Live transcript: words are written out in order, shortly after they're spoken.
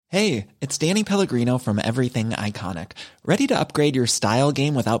Hey, it's Danny Pellegrino from Everything Iconic. Ready to upgrade your style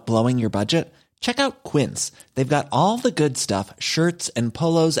game without blowing your budget? Check out Quince. They've got all the good stuff, shirts and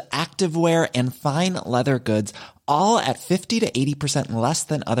polos, activewear, and fine leather goods, all at 50 to 80% less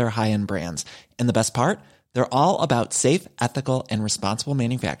than other high-end brands. And the best part? They're all about safe, ethical, and responsible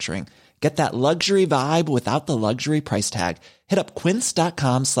manufacturing. Get that luxury vibe without the luxury price tag. Hit up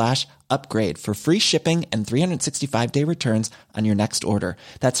quince.com/upgrade for free shipping and 365-day returns on your next order.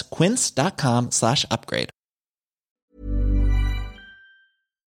 That's quince.com/upgrade.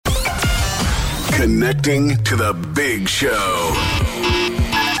 Connecting to the big show.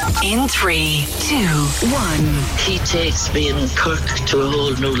 In 3, 2, 1. He takes being Kirk to a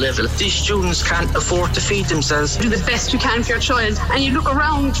whole new level. These students can't afford to feed themselves. Do the best you can for your child, and you look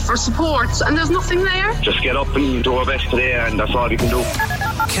around for support, and there's nothing there. Just get up and do our best today, and that's all you can do.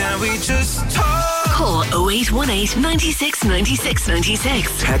 Can we just talk? Call 0818 96 96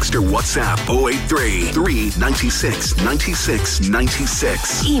 96. Text or WhatsApp 083 396 96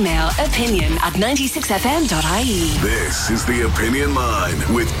 96. Email opinion@96fm.ie. This is the Opinion Line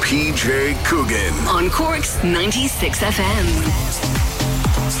with PJ Coogan On Cork's 96 FM.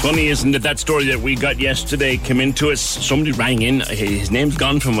 Funny, isn't it? That story that we got yesterday came into us. Somebody rang in. His name's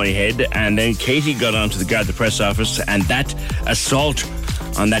gone from my head. And then Katie got on to the Garda Press office. And that assault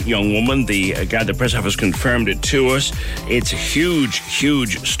on that young woman, the Garda Press office confirmed it to us. It's a huge,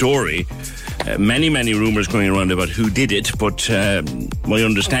 huge story. Many rumours going around about who did it, but my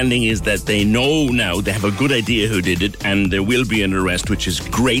understanding is that they know now, they have a good idea who did it, and there will be an arrest, which is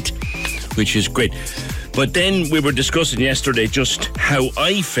great. But then we were discussing yesterday just how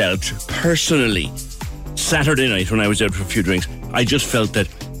I felt personally Saturday night when I was out for a few drinks. I just felt that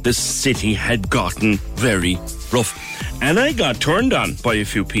the city had gotten very rough. And I got turned on by a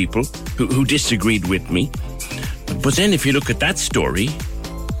few people who disagreed with me. But then if you look at that story,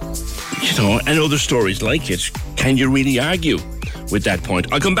 you know, and other stories like it, can you really argue with that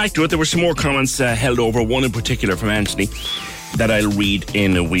point? I'll come back to it. There were some more comments held over, one in particular from Anthony that I'll read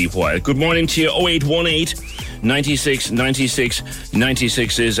in a wee while. Good morning to you. 0818 96 96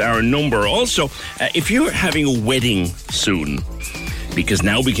 96 is our number. Also, if you're having a wedding soon, because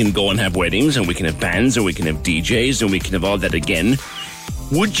now we can go and have weddings, and we can have bands, and we can have DJs, and we can have all that again.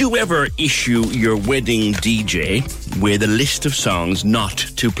 Would you ever issue your wedding DJ with a list of songs not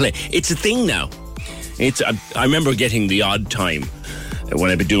to play? It's a thing now. I remember getting the odd time when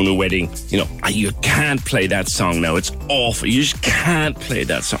I've been doing a wedding. You know, you can't play that song now. It's awful. You just can't play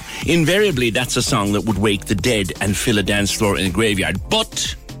that song. Invariably, that's a song that would wake the dead and fill a dance floor in a graveyard.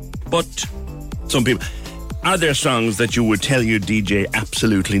 But some people... Are there songs that you would tell your DJ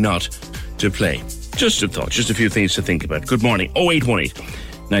absolutely not to play? Just a thought, just a few things to think about. Good morning. 0818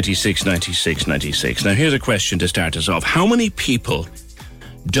 96 96 96. Now, here's a question to start us off. How many people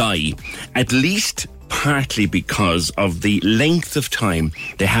die at least partly because of the length of time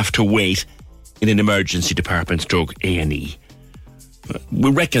they have to wait in an emergency department stroke A&E? We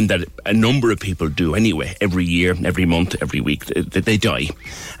reckon that a number of people do anyway, every year, every month, every week, that they die.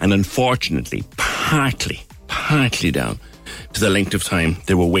 And unfortunately, partly down to the length of time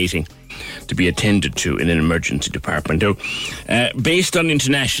they were waiting to be attended to in an emergency department. Now, based on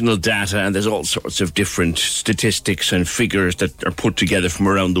international data, and there's all sorts of different statistics and figures that are put together from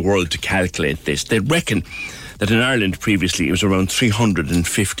around the world to calculate this, they reckon that in Ireland previously it was around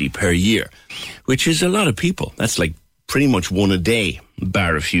 350 per year, which is a lot of people. That's like pretty much one a day,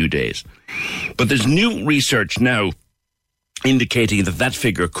 bar a few days. But there's new research now indicating that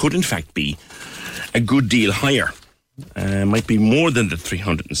figure could in fact be a good deal higher. Might be more than the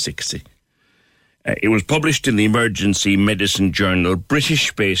 360. It was published in the Emergency Medicine Journal,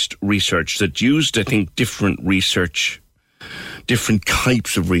 British-based research that used, I think, different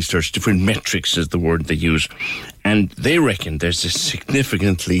types of research, different metrics is the word they use. And they reckon there's a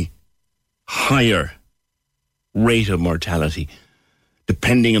significantly higher rate of mortality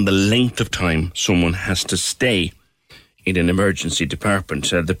depending on the length of time someone has to stay in an emergency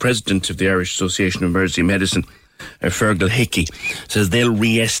department. The president of the Irish Association of Emergency Medicine, Fergal Hickey, says they'll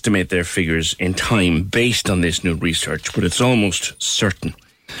re-estimate their figures in time based on this new research, but it's almost certain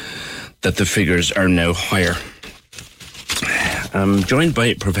that the figures are now higher. I'm joined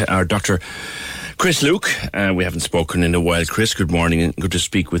by our Dr. Chris Luke. We haven't spoken in a while. Chris, good morning and good to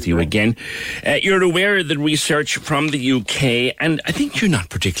speak with you again. You're aware of the research from the UK, and I think you're not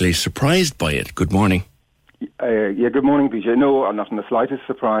particularly surprised by it. Good morning. Good morning, PJ. No, I'm not in the slightest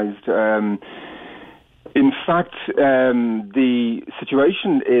surprised. In fact, the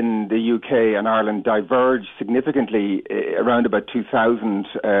situation in the UK and Ireland diverged significantly around about 2000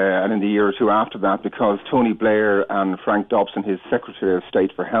 and in the year or two after that, because Tony Blair and Frank Dobson, his Secretary of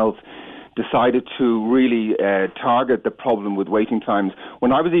State for Health, decided to really target the problem with waiting times.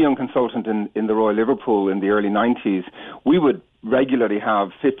 When I was a young consultant in the Royal Liverpool in the early 90s, we would regularly have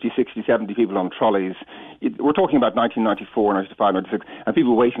 50, 60, 70 people on trolleys. We're talking about 1994, 95, 96, and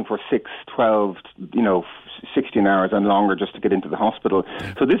people waiting for 6, 12, 16 hours and longer just to get into the hospital.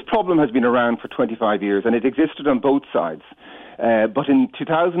 So this problem has been around for 25 years, and it existed on both sides. But in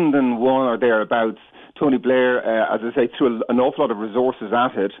 2001 or thereabouts, Tony Blair, as I say, threw an awful lot of resources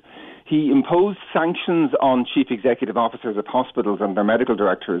at it. He imposed sanctions on chief executive officers of hospitals and their medical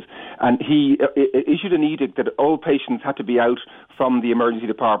directors, and he issued an edict that all patients had to be out from the emergency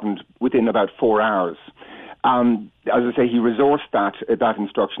department within about 4 hours. As I say, he resourced that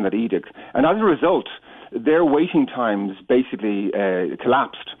instruction, that edict, and as a result, their waiting times basically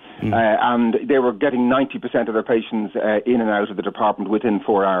collapsed. And they were getting 90% of their patients in and out of the department within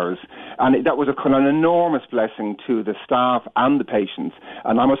 4 hours. And that was an enormous blessing to the staff and the patients.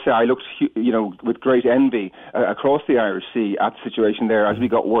 And I must say, I looked, with great envy across the Irish Sea at the situation there as we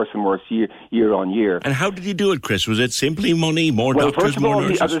got worse and worse year on year. And how did he do it, Chris? Was it simply money, more doctors, first of all, more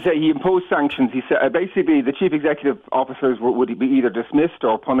nurses? as I say, he imposed sanctions. He said, basically, the chief executive officers would be either dismissed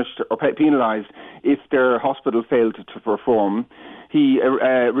or punished or penalised if their hospital failed to perform. He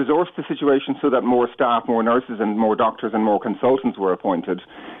resourced the situation so that more staff, more nurses and more doctors and more consultants were appointed.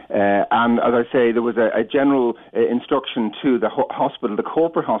 And as I say, there was a general instruction to the hospital, the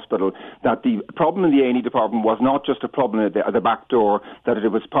corporate hospital, that the problem in the A&E department was not just a problem at the back door, that it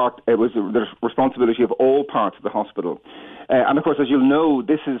was the responsibility of all parts of the hospital. And of course, as you'll know,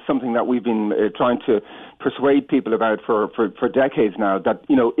 this is something that we've been trying to persuade people about for decades now, that,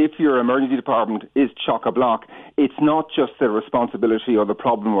 if your emergency department is chock-a-block, it's not just the responsibility or the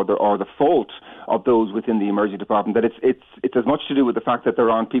problem or the fault of those within the emergency department, that it's as much to do with the fact that there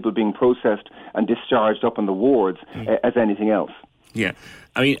aren't people being processed and discharged up on the wards as anything else. Yeah.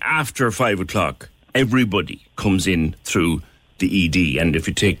 I mean, after 5 o'clock, everybody comes in through the ED, and if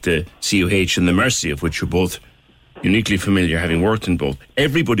you take the CUH and the Mercy, of which you're both uniquely familiar, having worked in both,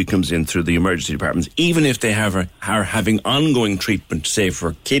 everybody comes in through the emergency departments, even if they are having ongoing treatment, say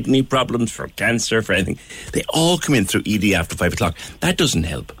for kidney problems, for cancer, for anything. They all come in through ED after 5 o'clock. That doesn't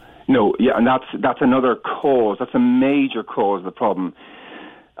help. No, yeah, and that's another cause. That's a major cause of the problem.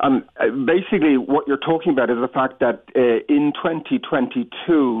 Basically, what you're talking about is the fact that in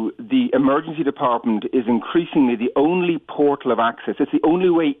 2022, the emergency department is increasingly the only portal of access. It's the only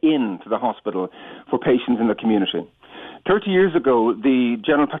way into the hospital for patients in the community. 30 years ago, the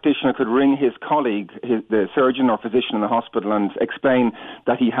general practitioner could ring his colleague, the surgeon or physician in the hospital, and explain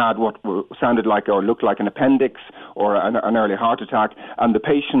that he had what sounded like or looked like an appendix or an early heart attack, and the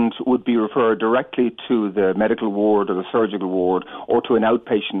patient would be referred directly to the medical ward or the surgical ward or to an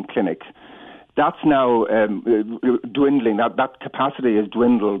outpatient clinic. That's now dwindling. That capacity has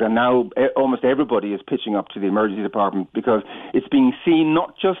dwindled, and now almost everybody is pitching up to the emergency department because it's being seen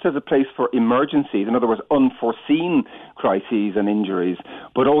not just as a place for emergencies, in other words, unforeseen crises and injuries,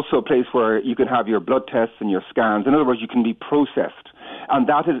 but also a place where you can have your blood tests and your scans. In other words, you can be processed. And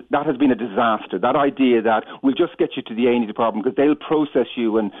that has been a disaster. That idea that we'll just get you to the A&E department because they'll process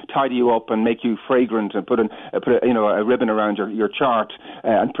you and tidy you up and make you fragrant and put a ribbon around your chart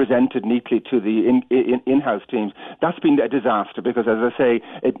and present it neatly to the in-house teams. That's been a disaster because, as I say,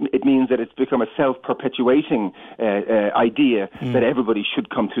 it means that it's become a self-perpetuating idea that everybody should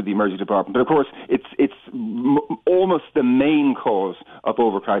come through the emergency department. But of course, it's almost the main cause of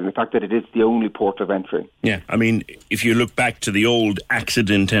overcrowding, the fact that it is the only port of entry. Yeah, I mean, if you look back to the old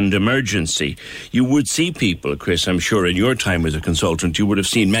accident and emergency, you would see people, Chris, I'm sure in your time as a consultant, you would have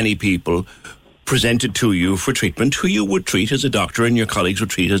seen many people presented to you for treatment who you would treat as a doctor and your colleagues would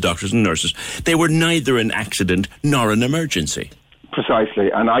treat as doctors and nurses. They were neither an accident nor an emergency. Precisely.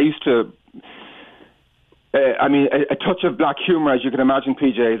 And I used to... a touch of black humour, as you can imagine,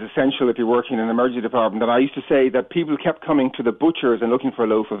 PJ, is essential if you're working in an emergency department. And I used to say that people kept coming to the butchers and looking for a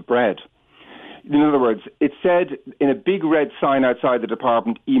loaf of bread. In other words, it said in a big red sign outside the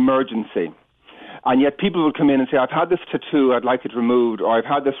department, emergency. And yet people will come in and say, I've had this tattoo, I'd like it removed, or I've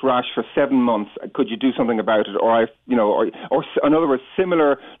had this rash for 7 months, could you do something about it? Or in other words,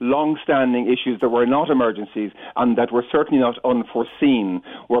 similar long-standing issues that were not emergencies and that were certainly not unforeseen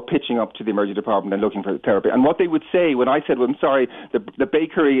were pitching up to the emergency department and looking for therapy. And what they would say when I said, well, I'm sorry, the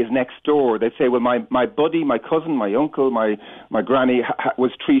bakery is next door, they'd say, well, my buddy, my cousin, my uncle, my granny was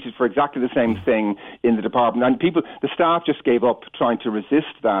treated for exactly the same thing in the department. And the staff just gave up trying to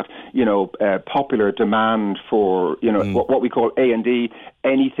resist that, popular demand for, what we call A&E,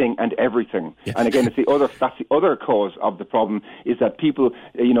 anything and everything. Yeah. And again, that's the other cause of the problem, is that people,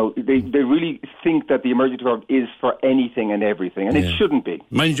 they really think that the emergency department is for anything and everything, and it shouldn't be.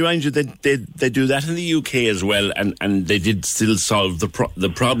 Mind you, they do that in the UK as well, and they did still solve the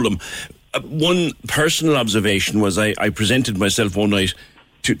problem. One personal observation was I presented myself one night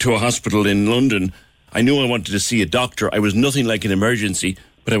to a hospital in London. I knew I wanted to see a doctor. I was nothing like an emergency,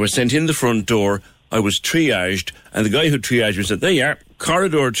 but I was sent in the front door. I was triaged, and the guy who triaged me said, "There you are,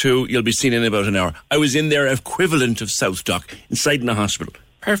 corridor 2, you'll be seen in about an hour." I was in their equivalent of South Dock, inside in a hospital.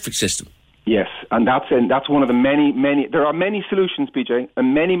 Perfect system. Yes, and that's one of the many. There are many solutions, PJ,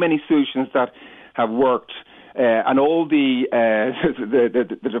 and many solutions that have worked. And all the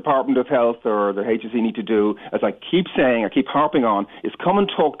Department of Health or the HSE need to do, as I keep saying, I keep harping on, is come and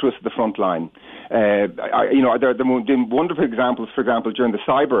talk to us at the front line. There are wonderful examples, for example, during the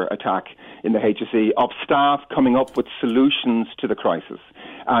cyber attack in the HSE, of staff coming up with solutions to the crisis.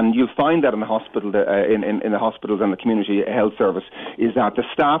 And you'll find that in the hospital, in the hospitals and the community health service, is that the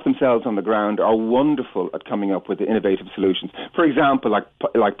staff themselves on the ground are wonderful at coming up with innovative solutions. For example,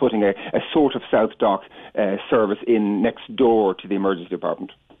 like putting a sort of South Dock service in next door to the emergency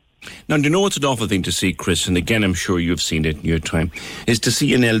department. Now, do you know what's an awful thing to see, Chris, and again I'm sure you've seen it in your time, is to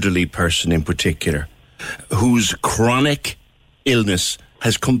see an elderly person in particular whose chronic illness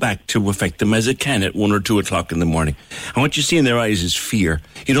has come back to affect them as it can at 1 or 2 o'clock in the morning. And what you see in their eyes is fear.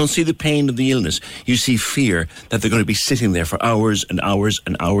 You don't see the pain of the illness. You see fear that they're going to be sitting there for hours and hours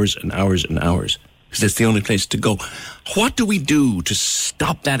and hours and hours and hours, because that's the only place to go. What do we do to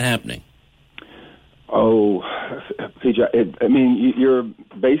stop that happening? Oh, PJ, you're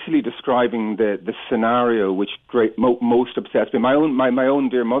basically describing the scenario which most upsets me. My own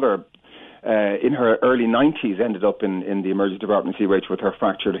dear mother, in her early 90s, ended up in the emergency department CUH with her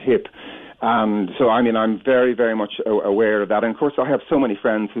fractured hip. And so, I'm very, very much aware of that. And of course, I have so many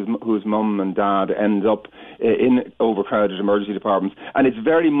friends whose mum and dad end up in overcrowded emergency departments. And it's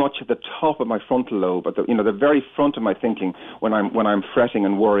very much at the top of my frontal lobe, at the very front of my thinking when I'm fretting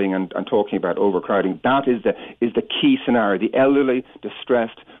and worrying and talking about overcrowding. That is the key scenario. The elderly,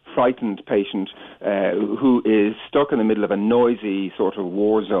 distressed, frightened patient who is stuck in the middle of a noisy sort of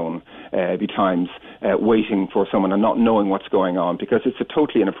war zone times, waiting for someone and not knowing what's going on, because it's a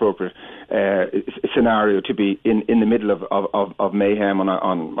totally inappropriate scenario to be in the middle of mayhem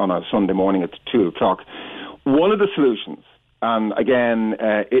on a Sunday morning at 2 o'clock. One of the solutions, and again,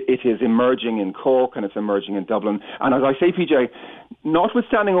 it is emerging in Cork and it's emerging in Dublin. And as I say, PJ,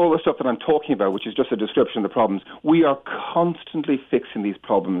 notwithstanding all the stuff that I'm talking about, which is just a description of the problems, we are constantly fixing these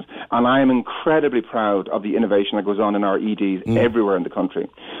problems. And I am incredibly proud of the innovation that goes on in our EDs everywhere in the country.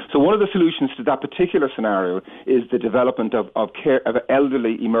 So one of the solutions to that particular scenario is the development of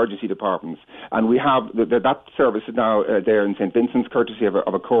elderly emergency departments. And we have that service is now there in St. Vincent's, courtesy of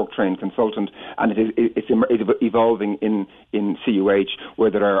a Cork-trained consultant, and it's evolving in CUH,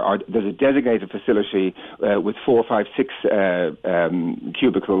 where there's a designated facility with 4, 5, 6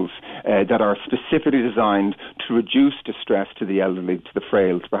 cubicles that are specifically designed to reduce distress to the elderly, to the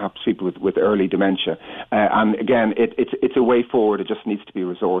frail, to perhaps people with early dementia. And again, it's a way forward. It just needs to be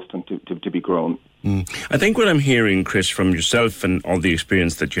resourced and to be grown. I think what I'm hearing, Chris, from yourself and all the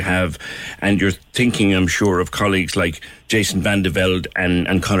experience that you have, and you're thinking, I'm sure, of colleagues like Jason Van de Velde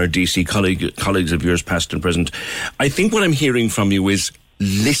and Conor Deasy, colleagues of yours past and present. I think what I'm hearing from you is,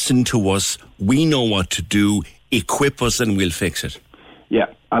 listen to us, we know what to do, equip us and we'll fix it. Yeah,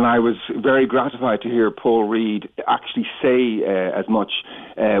 and I was very gratified to hear Paul Reid actually say as much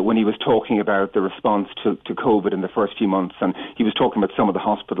when he was talking about the response to COVID in the first few months. And he was talking about some of the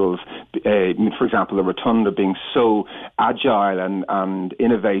hospitals, for example, the Rotunda being so agile and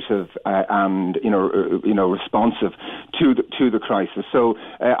innovative and responsive to the crisis. So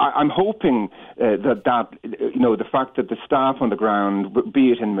I'm hoping that the fact that the staff on the ground,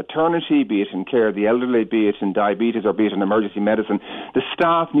 be it in maternity, be it in care of the elderly, be it in diabetes, or be it in emergency medicine, the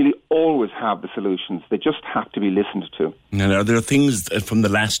staff nearly always have the solutions. They just have to be listened to. And are there things from the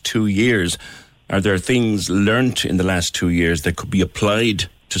last 2 years, are there things learnt in the last 2 years that could be applied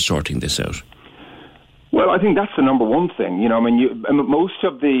to sorting this out? Well, I think that's the number one thing. Most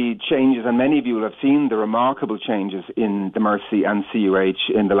of the changes, and many of you will have seen the remarkable changes in the Mercy and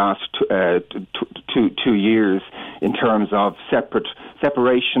CUH in the last 2 years in terms of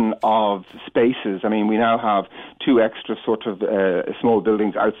separation of spaces. I mean, we now have 2 extra sort of small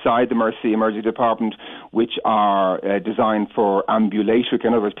buildings outside the Mercy Emergency Department, which are designed for ambulatory,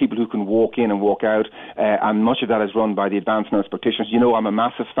 in other words, people who can walk in and walk out, and much of that is run by the advanced nurse practitioners. I'm a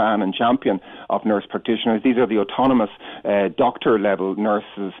massive fan and champion of nurse practitioners. These are the autonomous doctor-level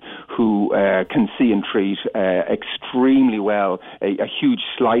nurses who can see and treat extremely well a huge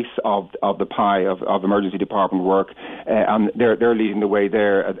slice of the pie of emergency department work, and they're leading the way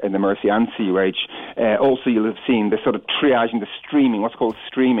there in the Mercy and CUH. Also, you'll have seen the sort of triaging, the streaming, what's called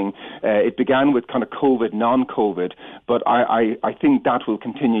streaming. It began with kind of COVID, non-COVID, but I think that will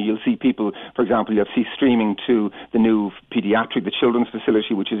continue. You'll see people, for example, you'll see streaming to the new paediatric, the children's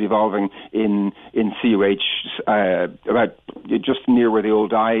facility, which is evolving in CUH, about just near where the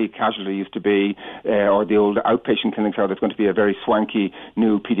old eye casualty used to be, or the old outpatient clinics are. There's going to be a very swanky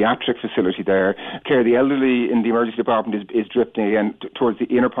new paediatric facility there. Care of the elderly in the emergency department is drifting again towards the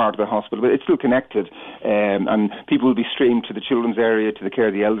inner part of the hospital, but it's still connected, and people will be streamed to the children's area, to the care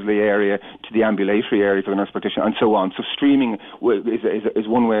of the elderly area, to the ambulatory area for the nurse practitioner, and so on. So streaming is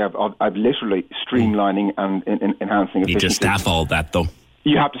one way of literally streamlining and enhancing efficiency. You just staff all that, though.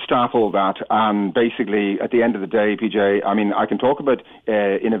 You have to staff all that, and basically, at the end of the day, PJ, I mean, I can talk about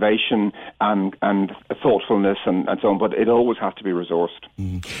innovation and thoughtfulness and so on, but it always has to be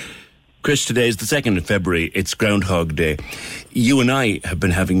resourced. Chris, today is the 2nd of February. It's Groundhog Day. You and I have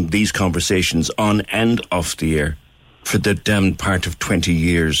been having these conversations on and off the air for the damned part of 20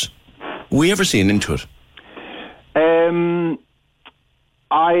 years. We ever seen into it?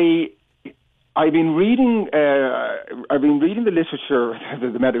 I've been reading the literature,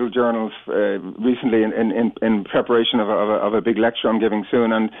 the medical journals recently in preparation of a big lecture I'm giving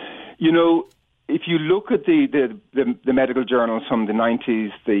soon, and you know, if you look at the medical journals from the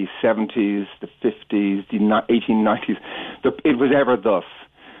 90s, the 70s, the 50s, the 1890s, it was ever thus.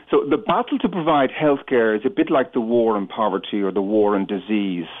 So the battle to provide healthcare is a bit like the war on poverty or the war on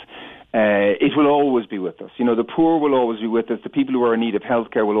disease. It will always be with us. You know, the poor will always be with us. The people who are in need of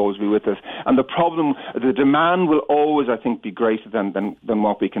healthcare will always be with us. And the demand will always, I think, be greater than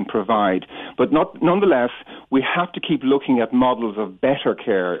what we can provide. But nonetheless, we have to keep looking at models of better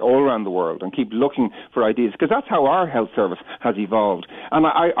care all around the world and keep looking for ideas, because that's how our health service has evolved. And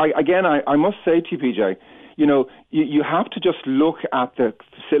I must say to you, PJ, you know, you have to just look at the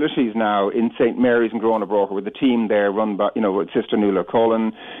facilities now in St. Mary's and Gronabroker with the team there run by, you know, with Sister Nuala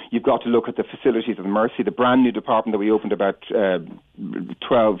Cullen. You've got to look at the facilities of the Mercy, the brand new department that we opened about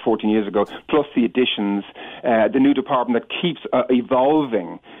 12, 14 years ago, plus the additions, the new department that keeps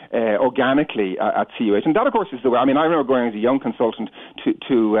evolving organically at CUH. And that, of course, is the way. I mean, I remember going as a young consultant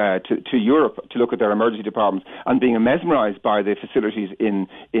to Europe to look at their emergency departments and being mesmerised by the facilities in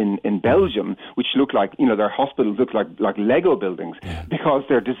Belgium, which look like, you know, their hospitals look like Lego buildings, because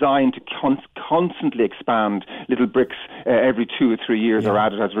they're designed to constantly expand. Little bricks every 2 or 3 years are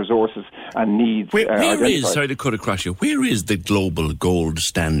added as resources and needs. Where is, sorry to cut across you, where is the global gold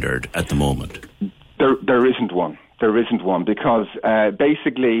standard at the moment? There isn't one. There isn't one, because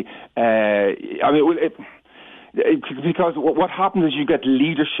basically, because what happens is you get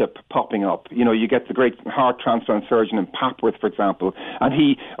leadership popping up. You know, you get the great heart transplant surgeon in Papworth, for example, and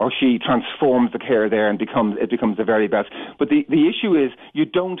he or she transforms the care there and it becomes the very best. But the issue is you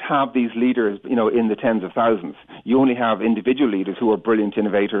don't have these leaders, you know, in the tens of thousands. You only have individual leaders who are brilliant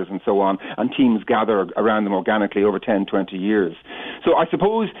innovators and so on, and teams gather around them organically over 10, 20 years. So I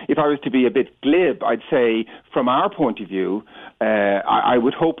suppose if I was to be a bit glib, I'd say from our point of view, I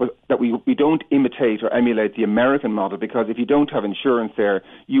would hope that we don't imitate or emulate the American model, because if you don't have insurance there,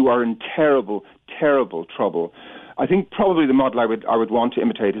 you are in terrible, terrible trouble. I think probably the model I would want to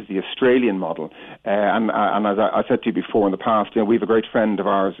imitate is the Australian model, and as I said to you before in the past, you know, we have a great friend of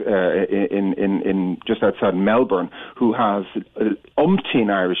ours in just outside Melbourne who has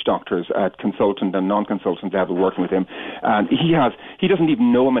umpteen Irish doctors at consultant and non-consultant level working with him, and he doesn't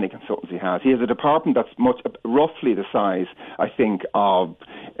even know how many consultants he has. He has a department that's roughly the size, I think, of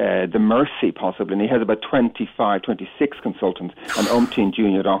the Mercy possibly, and he has about 25, 26 consultants and umpteen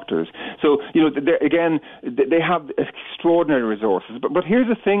junior doctors. So, you know, they have extraordinary resources. But here's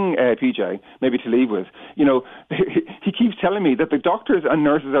the thing, PJ, maybe to leave with. You know, he keeps telling me that the doctors and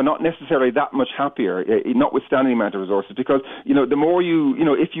nurses are not necessarily that much happier, notwithstanding the amount of resources, because, you know, the more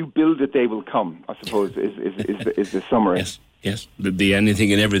if you build it, they will come, I suppose, is the summary. Yes, the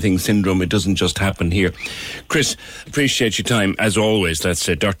anything and everything syndrome, it doesn't just happen here. Chris, appreciate your time, as always. That's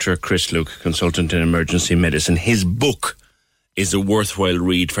Dr. Chris Luke, consultant in emergency medicine. His book is a worthwhile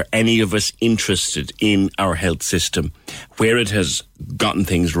read for any of us interested in our health system, where it has gotten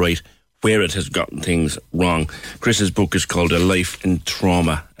things right, where it has gotten things wrong. Chris's book is called A Life in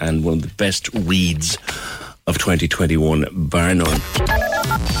Trauma, and one of the best reads of 2021, bar none.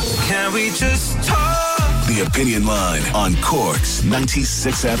 Can we just talk? The Opinion Line on Cork's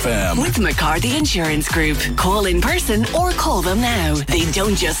 96 FM. With McCarthy Insurance Group. Call in person or call them now. They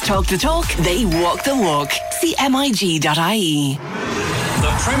don't just talk the talk, they walk the walk. See MIG.ie. The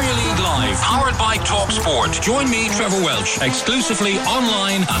The Premier League Live, powered by TalkSport. Join me, Trevor Welch, exclusively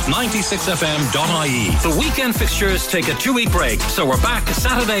online at 96fm.ie. The weekend fixtures take a 2-week break, so we're back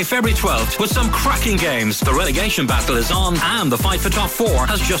Saturday, February 12th with some cracking games. The relegation battle is on and the fight for top 4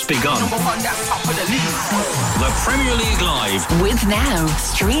 has just begun. The Premier League Live. With Now,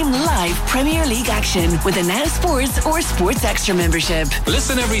 stream live Premier League action with a Now Sports or Sports Extra membership.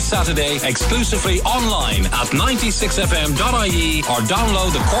 Listen every Saturday exclusively online at 96fm.ie or download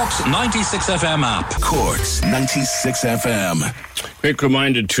the Cork's 96FM app. Cork's 96FM. Quick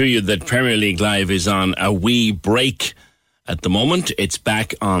reminder to you that Premier League Live is on a wee break at the moment. It's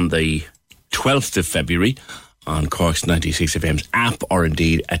back on the 12th of February on Cork's 96FM's app, or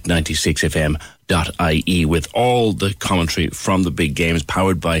indeed at 96fm.ie, with all the commentary from the big games,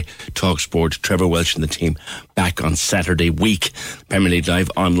 powered by TalkSport. Trevor Welch and the team back on Saturday week. Premier League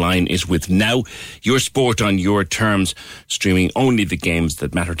Live online is with Now, your sport on your terms, streaming only the games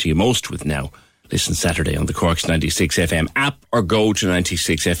that matter to you most with Now. Listen Saturday on the Cork's 96FM app or go to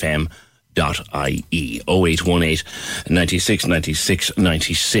 96fm.ie. 0818 96 96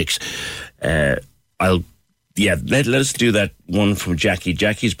 96. Let's do that one from Jackie.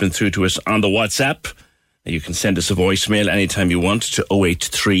 Jackie's been through to us on the WhatsApp. You can send us a voicemail anytime you want to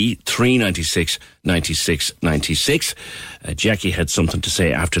 083 396 96 96. Jackie had something to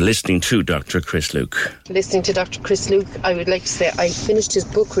say after listening to Dr. Chris Luke. Listening to Dr. Chris Luke, I would like to say I finished his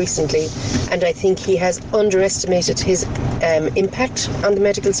book recently, and I think he has underestimated his impact on the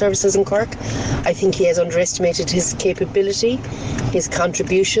medical services in Cork. I think he has underestimated his capability, his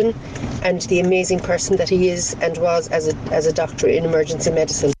contribution, and the amazing person that he is and was as a doctor in emergency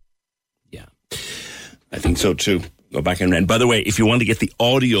medicine. I think so too. Go back and read. By the way, if you want to get the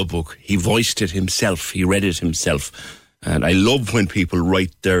audio book, he voiced it himself. He read it himself. And I love when people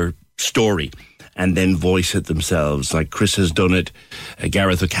write their story and then voice it themselves. Like Chris has done it.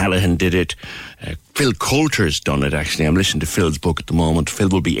 Gareth O'Callaghan did it. Phil Coulter's done it, actually. I'm listening to Phil's book at the moment. Phil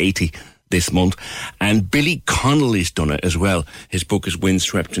will be 80 this month. And Billy Connolly's done it as well. His book is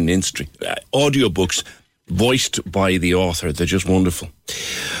Windswept in Industry. Audio books voiced by the author. They're just wonderful.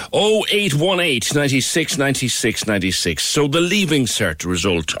 0818 96 96 96. So the Leaving Cert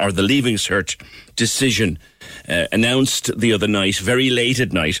result, or the Leaving Cert decision, announced the other night, very late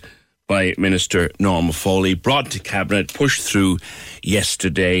at night, by Minister Norma Foley, brought to Cabinet, pushed through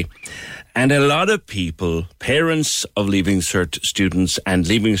yesterday. And a lot of people, parents of Leaving Cert students and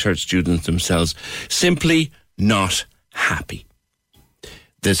Leaving Cert students themselves, simply not happy.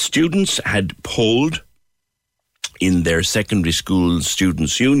 The students had polled in their secondary school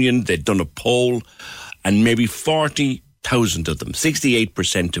students' union. They'd done a poll, and maybe 40,000 of them,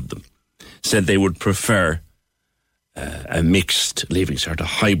 68% of them, said they would prefer a mixed Leaving Cert, a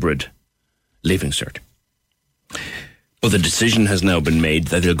hybrid Leaving Cert. But the decision has now been made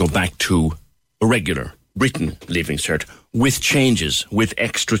that they'll go back to a regular written Leaving Cert with changes, with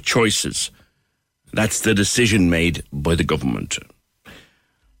extra choices. That's the decision made by the government.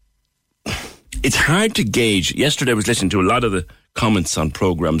 It's hard to gauge. Yesterday I was listening to a lot of the comments on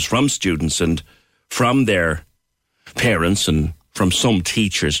programmes from students and from their parents and from some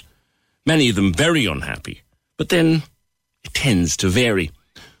teachers. Many of them very unhappy. But then it tends to vary.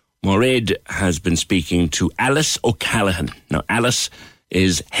 Mairead has been speaking to Alice O'Callaghan. Now, Alice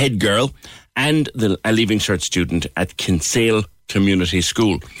is head girl and a Leaving Cert student at Kinsale Community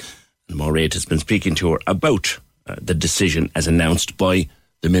School. And Mairead has been speaking to her about the decision as announced by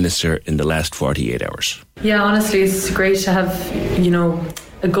the Minister in the last 48 hours. Yeah, honestly, it's great to have,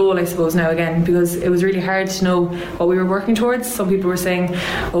 a goal, I suppose, now again, because it was really hard to know what we were working towards. Some people were saying,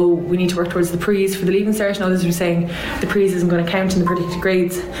 we need to work towards the prees for the Leaving Cert, and others were saying the prees isn't going to count in the predicted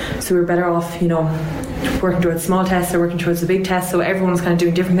grades, so we're better off, working towards small tests or working towards the big tests. So everyone was kind of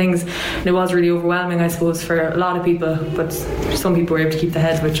doing different things, and it was really overwhelming, I suppose, for a lot of people, but some people were able to keep the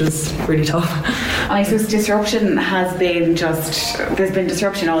head, which was really tough. And I suppose disruption has been there's been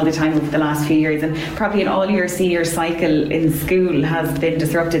disruption all the time over the last few years, and probably in all your senior cycle in school has been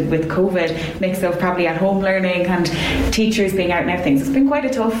disrupted with COVID, mix of probably at home learning and teachers being out and everything. So it's been quite a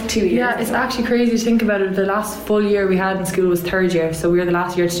tough 2 years. Yeah, it's actually crazy to think about it. The last full year we had in school was third year, so we were the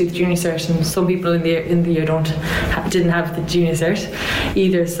last year to do the junior cert, and some people in the year didn't have the junior cert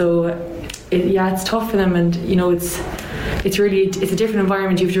either. So it's tough for them, and it's a different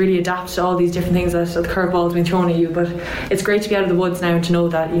environment. You have to really adapt to all these different things that the curveball's been thrown at you. But it's great to be out of the woods now and to know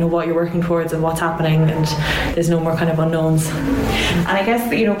that, you know, what you're working towards and what's happening, and there's no more kind of unknowns. And I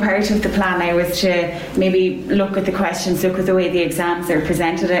guess, you know, part of the plan now is to maybe look at the questions, look at the way the exams are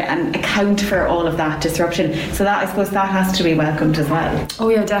presented, and account for all of that disruption. So that, I suppose, that has to be welcomed as well. Oh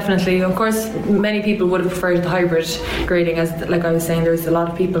yeah, definitely. Of course, many people would have preferred the hybrid grading, as like I was saying, there's a lot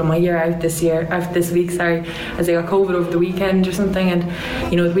of people in my year out this week, as they got COVID over the weekend or something, and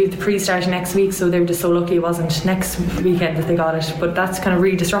you know, we have the pre-start next week, so they were just so lucky it wasn't next weekend that they got it. But that's kind of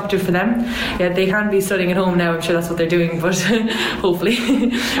really disruptive for them. Yeah, they can be studying at home now, I'm sure that's what they're doing, but hopefully.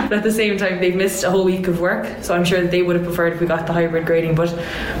 But at the same time, they've missed a whole week of work, so I'm sure that they would have preferred if we got the hybrid grading. But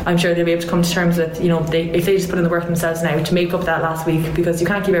I'm sure they'll be able to come to terms with, you know, if they just put in the work themselves now to make up that last week, because you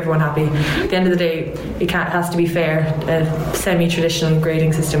can't keep everyone happy. At the end of the day, it has to be fair. A semi-traditional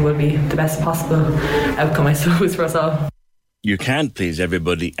grading system will be the best possible outcome, I suppose, for us all. You can't please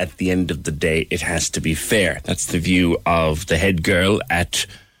everybody. At the end of the day, it has to be fair. That's the view of the head girl at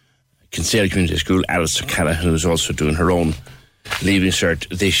Kinsale Community School, Alice O'Callaghan, who's also doing her own Leaving Cert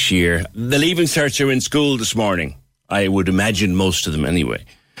this year. The Leaving Certs are in school this morning. I would imagine most of them anyway.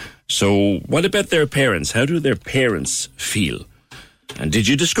 So what about their parents? How do their parents feel? And did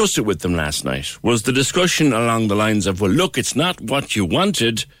you discuss it with them last night? Was the discussion along the lines of, well, look, it's not what you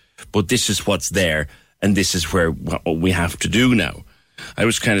wanted, but this is what's there, and this is where what we have to do now? I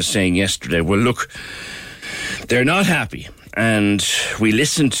was kind of saying yesterday, well, look, they're not happy. And we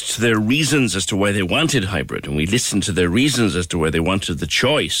listened to their reasons as to why they wanted hybrid, and we listened to their reasons as to why they wanted the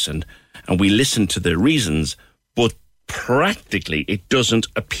choice, and we listened to their reasons, but practically it doesn't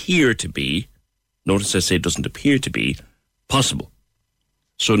appear to be, notice I say it doesn't appear to be, possible.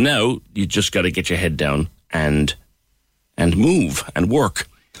 So now you just got to get your head down and move and work.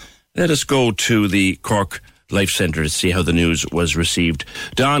 Let us go to the Cork Life Centre to see how the news was received.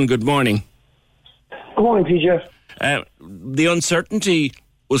 Don, good morning. Good morning, PJ. The uncertainty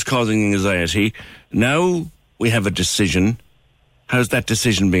was causing anxiety. Now we have a decision. How's that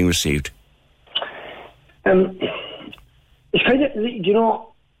decision being received? It's kind of, you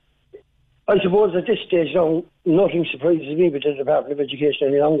know, I suppose at this stage now, nothing surprises me with the Department of Education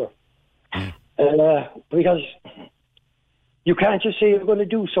any longer. Because you can't just say you're going to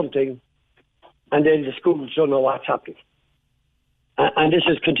do something and then the schools don't know what's happening. And this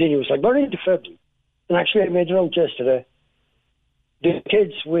is continuous. Like, we're into February. And actually, I made it out yesterday. The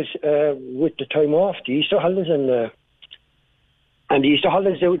kids with the time off, the Easter holidays and the Easter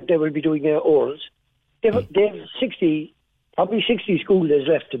holidays, they will be doing orals. They have probably 60 school days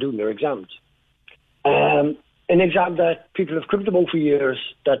left to do their exams. An exam that people have cribbed about for years,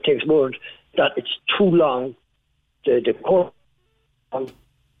 that takes word that it's too long, the course, the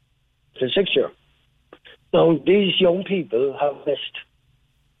 6th year. Now, these young people have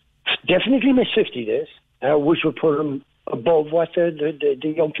definitely missed 50 days, which would put them above what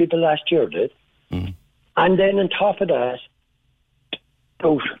the young people last year did. Mm. And then on top of that,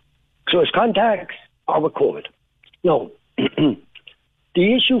 both close contacts or with COVID. Now,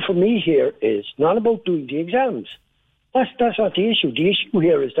 the issue for me here is not about doing the exams. That's not the issue. The issue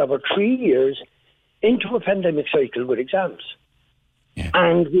here is that we're 3 years into a pandemic cycle with exams. Yeah.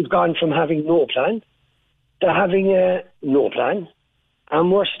 And we've gone from having no plan to having no plan,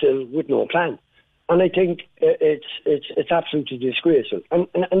 and we're still with no plan. And I think it's absolutely disgraceful. And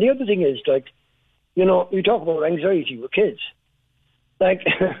the other thing is, like, you know, you talk about anxiety with kids. Like,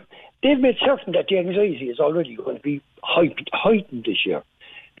 they've made certain that the anxiety is already going to be heightened this year,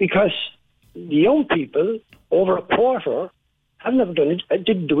 because the young people, over a quarter, have never done it.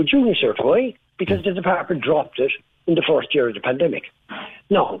 Didn't do a junior cert. Why? Because the department dropped it in the first year of the pandemic.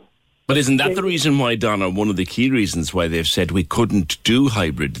 No. But isn't that the reason why, Donna, one of the key reasons why they've said we couldn't do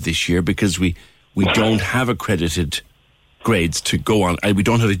hybrid this year, because we don't have accredited grades to go on, we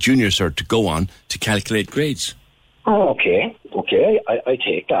don't have a junior cert to go on to calculate grades? Oh, okay, I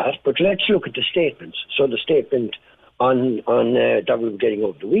take that. But let's look at the statements. So the statement on that we were getting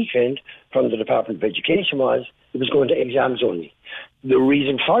over the weekend from the Department of Education was it was going to exams only. The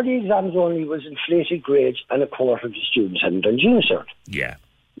reason for the exams only was inflated grades, and a quarter of the students hadn't done junior cert. Yeah.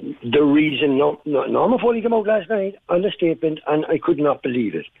 The reason Norma Foley came out last night on the statement, and I could not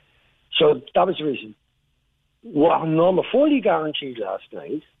believe it. So that was the reason. What Norma Foley guaranteed last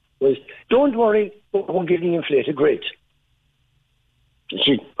night was, don't worry, we're giving inflated grades.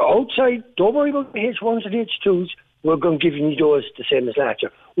 She, outside, don't worry about the H1s and H2s, we're going to give you those the same as last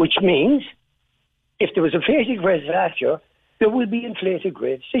year. Which means, if there was inflated grades last year, there will be inflated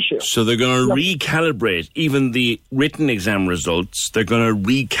grades this year. So they're going to recalibrate even the written exam results. They're going to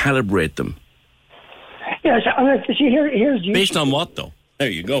recalibrate them. Yes, and see, here's the based on what, though? There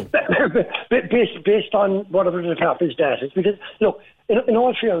you go. based on whatever the top is data. Because, look, in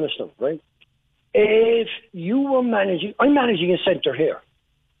all fairness, though, right? If you were I'm managing a centre here.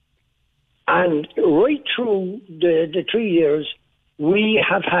 And right through the 3 years, we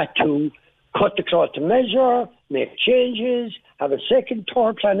have had to cut the cloth to measure, make changes, have a second,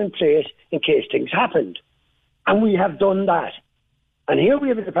 third plan in place in case things happened. And we have done that. And here we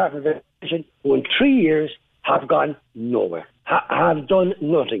have a Department of Education who in 3 years have gone nowhere, have done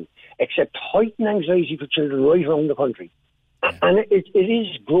nothing except heighten anxiety for children right around the country. And it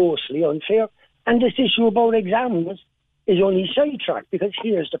is grossly unfair. And this issue about exams is only sidetracked because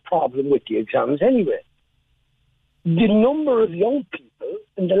here's the problem with the exams anyway. The number of young people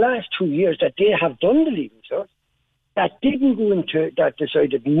in the last 2 years that they have done the Leaving Cert that didn't go into, that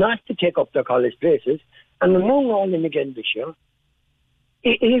decided not to take up their college places, and among all them again this year,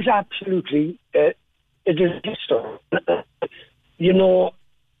 it is absolutely a disaster. You know,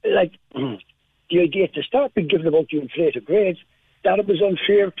 like the idea to start being given about the inflated grades, that it was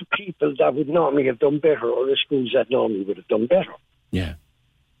unfair to people that would normally have done better, or the schools that normally would have done better. Yeah.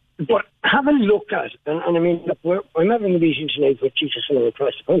 But have a look at, and I mean, look, I'm having a meeting tonight with teachers from all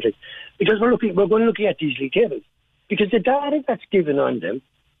across the country, because we're going to look at these league tables, because the data that's given on them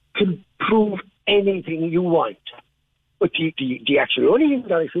can prove anything you want. But the actual only thing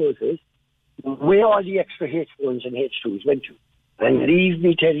that it shows is where all the extra H1s and H2s went to. And leave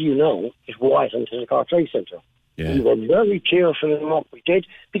me tell you now, it wasn't to the Cork Trade Centre. Yeah. We were very careful in what we did,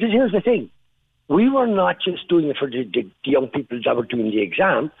 because here's the thing. We were not just doing it for the young people that were doing the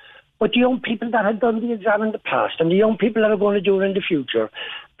exam, but the young people that had done the exam in the past and the young people that are going to do it in the future.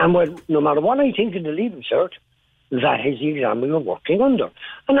 And well, no matter what I think of the Leaving Cert, that is the exam we were working under.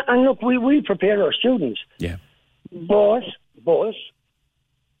 And look, we prepare our students. Yeah. But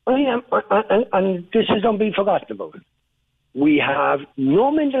and this is not being forgotten about. We have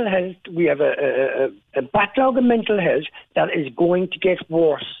no mental health. We have a backlog of mental health that is going to get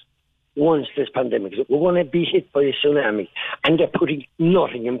worse once this pandemic is. We're going to be hit by a tsunami, and they're putting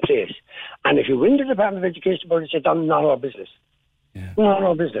nothing in place. And if you ring the Department of Education about it, say, that's not our business. Yeah. Not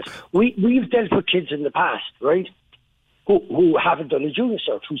our business. We've dealt with kids in the past, right, who haven't done a junior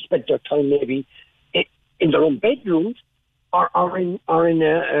cert, who spent their time maybe in their own bedrooms or in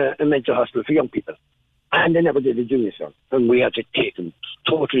a mental hospital for young people. And they never did a junior cert, and we had to take them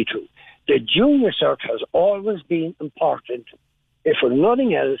totally through. The junior cert has always been important, if for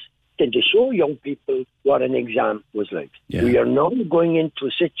nothing else, than to show young people what an exam was like. Yeah. We are now going into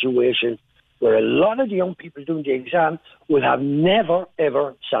a situation where a lot of the young people doing the exam will have never,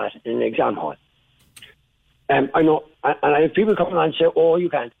 ever sat in an exam hall. I know, and I have people coming on and say, oh, you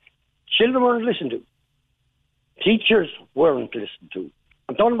can't. Children weren't listened to. Teachers weren't listened to.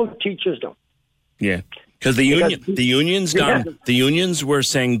 I'm talking about teachers now. Yeah, because the unions were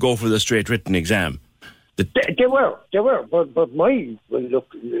saying go for the straight written exam. They were, but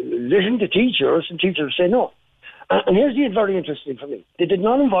listen to teachers, and teachers say no. And here's the very interesting for me: they did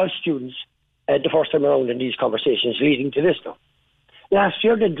not involve students the first time around in these conversations leading to this now. Last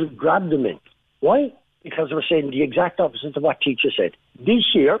year they grabbed them in. Why? Because they were saying the exact opposite of what teachers said.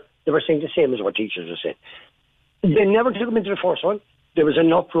 This year they were saying the same as what teachers have said. They never took them into the first one. There was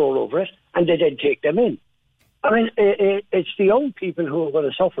an uproar over it, and they did take them in. I mean, it's the young people who are going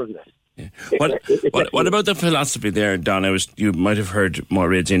to suffer in this. Yeah. What about the philosophy there, Don? You might have heard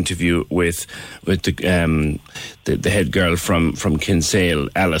Maureen's interview with the head girl from Kinsale,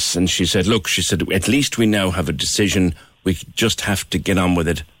 Alice, and she said, at least we now have a decision. We just have to get on with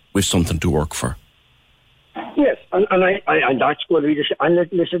it with something to work for. Yes, and that's what we just. And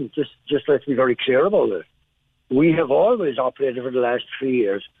listen, just let's be very clear about it. We have always operated for the last 3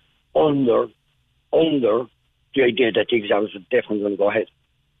 years under the idea that the exams are definitely going to go ahead.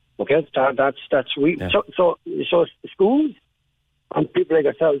 Okay, that's we. Yeah. So schools and people like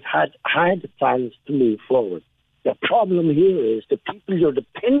ourselves had plans to move forward. The problem here is the people you're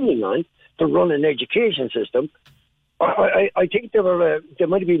depending on to run an education system. I think they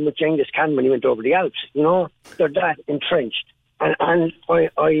might have been with Genghis Khan when he went over the Alps. You know, they're that entrenched, and I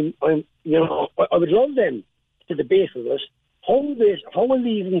would love them to debate with us how a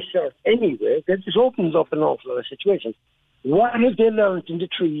Leaving Cert anyway, because this opens up an awful lot of situations. What have they learned in the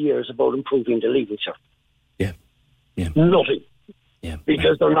 3 years about improving the Leaving Cert? Yeah. Nothing. Yeah.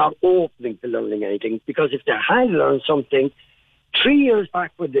 Because they're not opening to learning anything. Because if they had learned something 3 years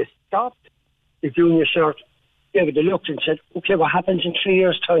back when they stopped the junior cert, they would have looked and said, okay, what happens in 3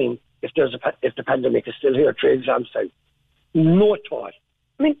 years' time if the pandemic is still here, 3 exams time? No thought.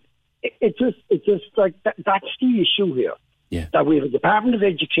 I mean, it's just like that's the issue here. Yeah. That we have a Department of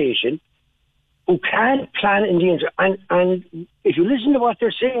Education who can't plan in the interest. And if you listen to what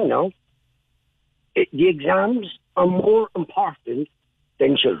they're saying now, the exams are more important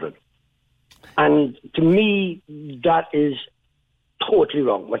than children. And to me, that is totally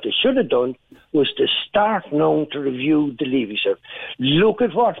wrong. What they should have done was to start now to review the Leaving Cert. Look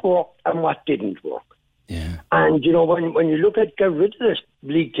at what worked and what didn't work. Yeah. And, you know, when you look at get rid of this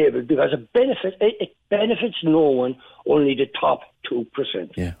league table, because it benefits no one, only the top 2%.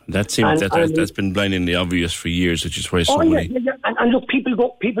 Yeah, that's been blindingly obvious for years, which is why so many... Yeah. And look, people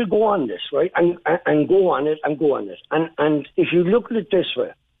go on this, right? And go on it. And if you look at it this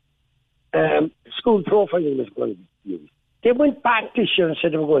way, school profiling was going to be used. They went back this year and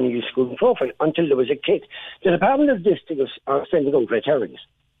said they were going to use school profiling until there was a kick. The Department of District are sending out red herrings.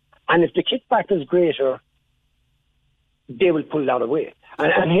 And if the kickback is greater, they will pull that away.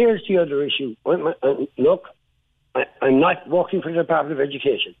 And here's the other issue. Look, I'm not working for the Department of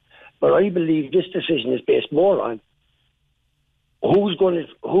Education, but I believe this decision is based more on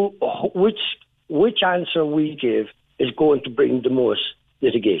which answer we give is going to bring the most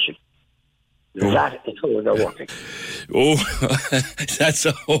litigation. That is how they're working. Oh, that's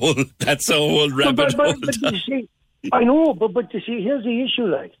a whole rabbit hole. But you see, I know, but you see, here's the issue.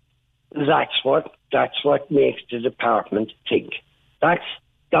 Like, that's what makes the department think. That's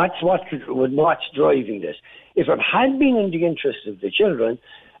what's driving this. If it had been in the interest of the children,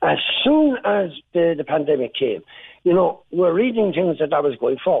 as soon as the pandemic came, you know, we're reading things that was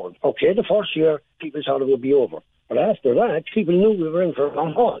going forward. Okay, the first year people thought it would be over, but after that, people knew we were in for a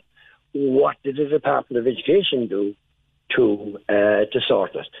long haul. What did the Department of Education do to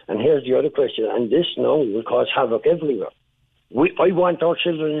sort it? And here's the other question, and this now will cause havoc everywhere. I want our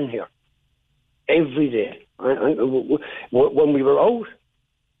children in here every day. When we were out,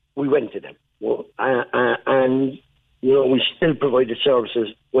 we went to them. And, you know, we still provided services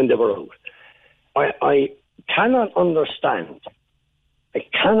when they were out. I cannot understand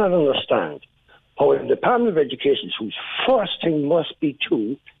how the Department of Education, whose first thing must be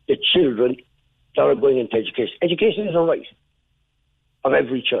to the children that are going into education. Education is a right of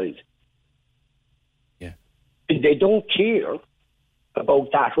every child. Yeah. They don't care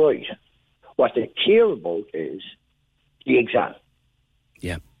about that right. What they care about is the exam.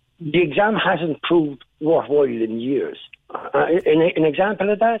 Yeah. The exam hasn't proved worthwhile in years. An example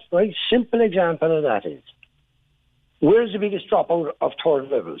of that, right? Simple example of that is, where's the biggest dropout of third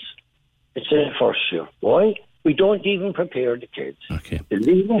levels? It's in the first year. Why? We don't even prepare the kids. Okay. The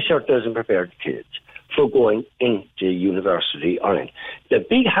Leaving Cert doesn't prepare the kids for going into university or in. The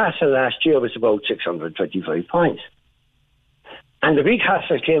big hassle last year was about 625 points. And the big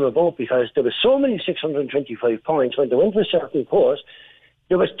hassle came about because there were so many 625 points when they went to a certain course,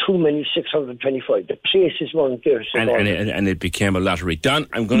 there was too many 625. The places weren't there. And it became a lottery. Don,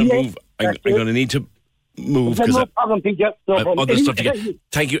 I'm going to move. I'm going to need to move because no problem, Peter. No problem. Other stuff to get.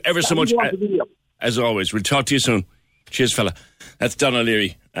 Thank you ever so much. As always, we'll talk to you soon. Cheers, fella. That's Don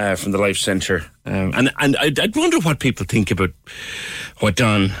O'Leary from the Life Centre. And I'd wonder what people think about what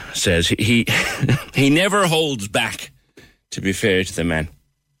Don says. He never holds back, to be fair to the man.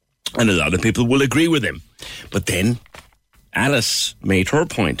 And a lot of people will agree with him. But then Alice made her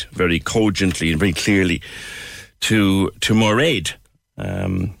point very cogently and very clearly to Mairead.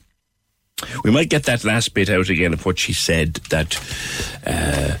 We might get that last bit out again of what she said, that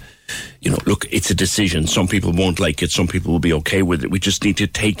look, it's a decision. Some people won't like it. Some people will be okay with it. We just need to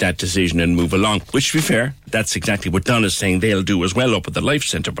take that decision and move along. Which, to be fair, that's exactly what Don is saying they'll do as well up at the Life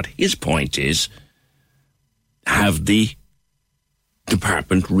Centre. But his point is, have the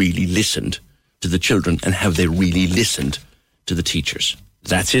department really listened to the children, and have they really listened to the teachers?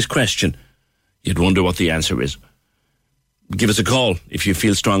 That's his question. You'd wonder what the answer is. Give us a call if you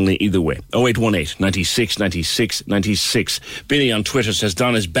feel strongly either way. 0818 96 96 96. Billy on Twitter says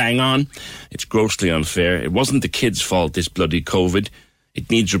Don is bang on. It's grossly unfair. It wasn't the kids' fault, this bloody COVID.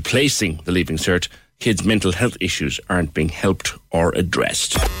 It needs replacing the Leaving Cert. Kids' mental health issues aren't being helped or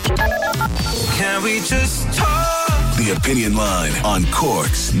addressed. Can we just talk? The Opinion Line on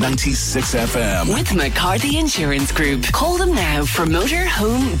Cork's 96 FM. With McCarthy Insurance Group. Call them now for motor,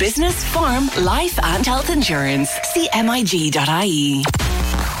 home, business, farm, life and health insurance. See mig.ie.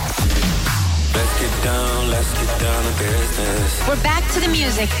 Let's get down to business. We're back to the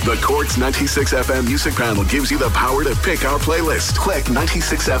music. The Cork's 96 FM Music Panel gives you the power to pick our playlist. Click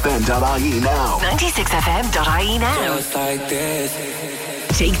 96fm.ie now. 96fm.ie now. Just like this.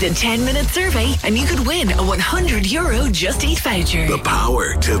 Take the 10-minute survey and you could win a €100 Just Eat voucher. The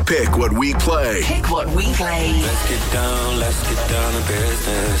power to pick what we play. Pick what we play. Let's get down to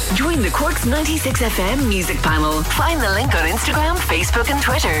business. Join the Cork's 96 FM music panel. Find the link on Instagram, Facebook and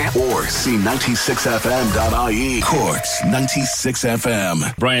Twitter. Or see 96fm.ie. Cork's 96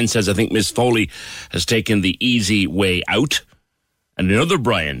 FM. Brian says, I think Miss Foley has taken the easy way out. And another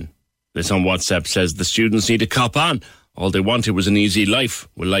Brian, this on WhatsApp, says the students need to cop on. All they wanted was an easy life.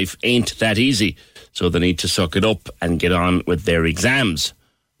 Well, life ain't that easy. So they need to suck it up and get on with their exams.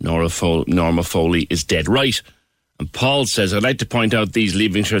 Norma Foley is dead right. And Paul says, I'd like to point out these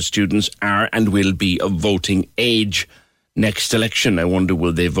Leaving Cert students are and will be of voting age next election. I wonder,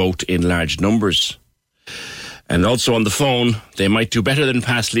 will they vote in large numbers? And also on the phone, they might do better than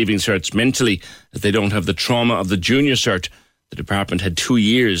pass Leaving Certs mentally, as they don't have the trauma of the Junior Cert. The department had 2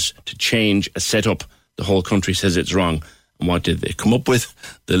 years to change a setup. The whole country says it's wrong. And what did they come up with?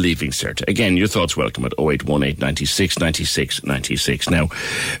 The Leaving Cert. Again, your thoughts welcome at 0818 96 96 96. Now,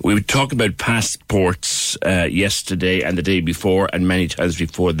 we would talk about passports yesterday and the day before and many times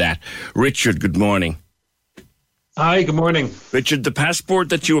before that. Richard, good morning. Hi, good morning. Richard, the passport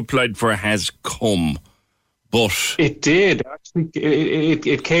that you applied for has come, but... It did. Actually,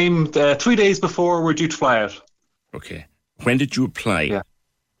 it came 3 days before we're due to fly out. Okay. When did you apply? Yeah.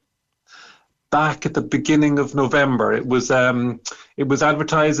 Back at the beginning of November. It was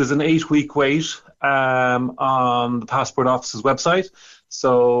advertised as an 8-week wait on the Passport Office's website.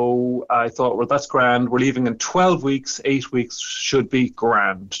 So I thought, well, that's grand. We're leaving in 12 weeks. 8 weeks should be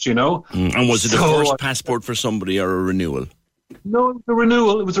grand, you know? And was it a first passport for somebody or a renewal? No, it was a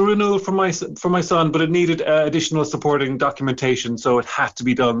renewal. It was a renewal for my son, but it needed additional supporting documentation, so it had to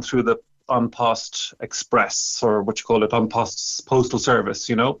be done through the An Post Express, or what you call it, An Post Postal Service,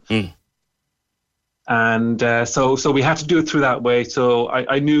 you know? And so we had to do it through that way. So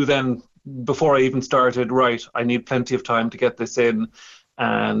I knew then, before I even started, right, I need plenty of time to get this in.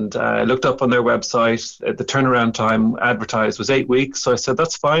 And I looked up on their website. The turnaround time advertised was 8 weeks. So I said,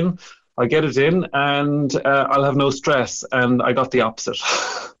 that's fine. I'll get it in and I'll have no stress. And I got the opposite.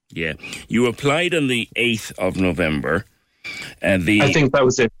 Yeah. You applied on the 8th of November. I think that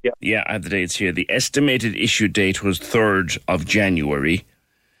was it, yeah. Yeah, I have the dates here. The estimated issue date was 3rd of January.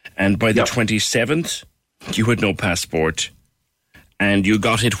 And by the 27th, you had no passport. And you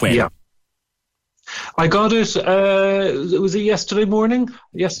got it when? Yeah. I got it, was it yesterday morning?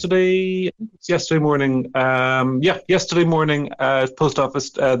 Yesterday morning. Yesterday morning, post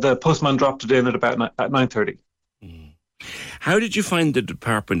office, the postman dropped it in at about at 9:30. How did you find the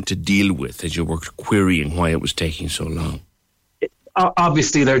department to deal with as you were querying why it was taking so long?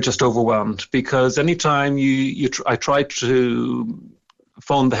 Obviously, they're just overwhelmed, because anytime I tried to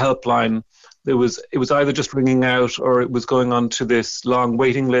phone the helpline, it was either just ringing out or it was going on to this long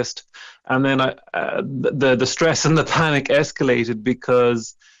waiting list. And then the stress and the panic escalated,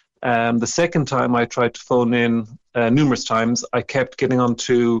 because the second time I tried to phone in, numerous times, I kept getting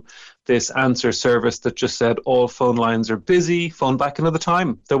onto this answer service that just said all phone lines are busy, phone back another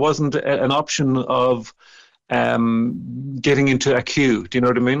time. There wasn't an option of getting into a queue. Do you know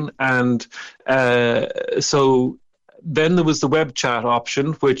what I mean? And so then there was the web chat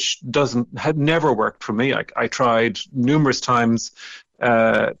option, which had never worked for me. I tried numerous times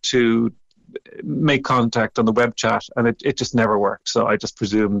to make contact on the web chat, and it just never worked. So I just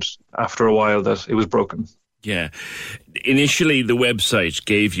presumed after a while that it was broken. Yeah. Initially, the website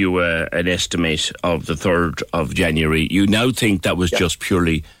gave you an estimate of the 3rd of January. You now think that was just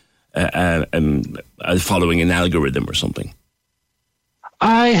purely following an algorithm or something?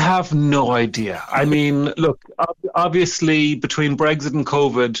 I have no idea. I mean, look, obviously between Brexit and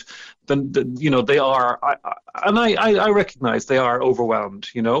COVID, they are, I recognise they are overwhelmed.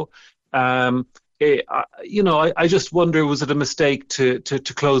 I just wonder, was it a mistake to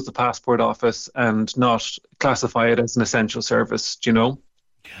close the passport office and not classify it as an essential service? Do you know?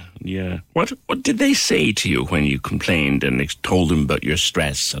 Yeah. What did they say to you when you complained and told them about your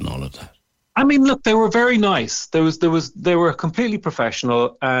stress and all of that? I mean, look, they were very nice. They were completely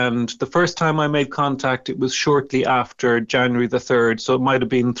professional. And the first time I made contact, it was shortly after January the 3rd. So it might have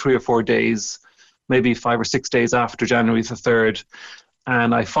been 3 or 4 days, maybe 5 or 6 days after January the 3rd.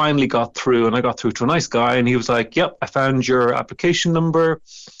 And I finally got through, and I got through to a nice guy. And he was like, yep, I found your application number.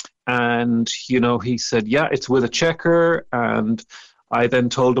 And, he said, yeah, it's with a checker. And I then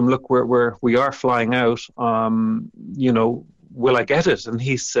told him, look, we are flying out. Will I get it? And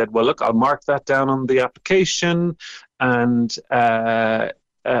he said, well, look, I'll mark that down on the application. And I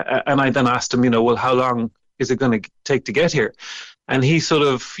then asked him, well, how long is it going to take to get here? And he sort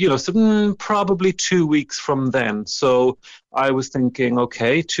of, said, probably 2 weeks from then. So I was thinking,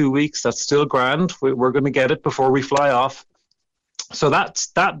 okay, 2 weeks, that's still grand. We're going to get it before we fly off. So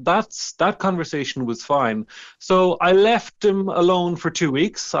that conversation was fine. So I left him alone for 2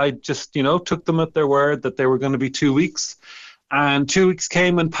 weeks. I just, took them at their word that they were going to be 2 weeks. And 2 weeks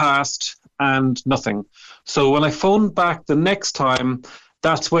came and passed and nothing. So when I phoned back the next time,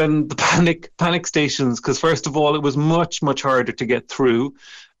 that's when the panic stations, because first of all, it was much, much harder to get through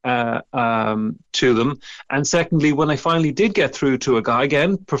to them. And secondly, when I finally did get through to a guy,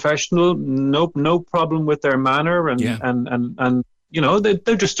 again, professional, no problem with their manner and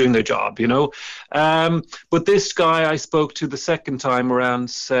they're just doing their job, But this guy I spoke to the second time around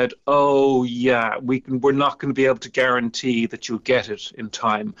said, "Oh yeah, we're not going to be able to guarantee that you'll get it in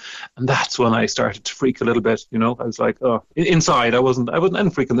time." And that's when I started to freak a little bit. I was like, "Oh," inside I wasn't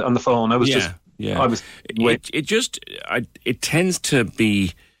freaking on the phone. I was just. It tends to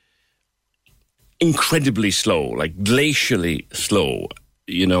be incredibly slow, like glacially slow,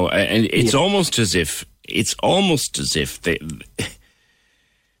 and it's almost as if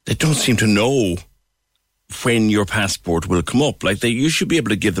they don't seem to know when your passport will come up. Like you should be able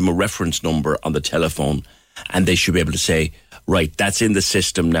to give them a reference number on the telephone, and they should be able to say, right, that's in the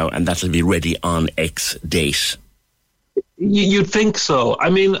system now, and that'll be ready on X date. You'd think so. I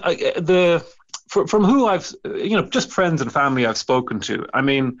mean, from who I've, just friends and family I've spoken to, I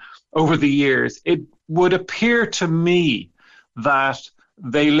mean, over the years, it would appear to me that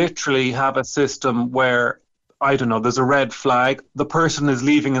they literally have a system where, I don't know, there's a red flag, the person is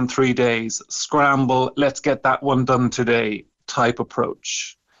leaving in 3 days, scramble, let's get that one done today type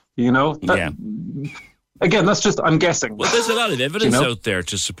approach. Again, that's just, I'm guessing. Well, there's a lot of evidence out there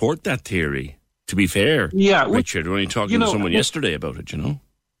to support that theory, to be fair. Yeah. Richard, we're only talking to someone yesterday about it,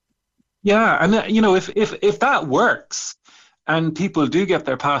 Yeah, and if that works, and people do get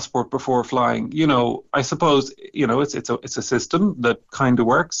their passport before flying, I suppose, it's a system that kind of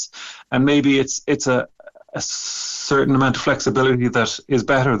works, and maybe it's a certain amount of flexibility that is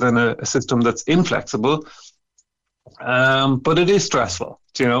better than a system that's inflexible. But it is stressful,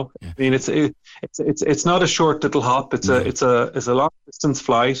 I mean, it's not a short little hop. It's a long distance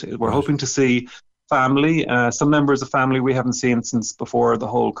flight. We're hoping to see family, some members of family we haven't seen since before the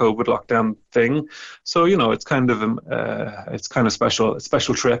whole COVID lockdown thing. So it's kind of a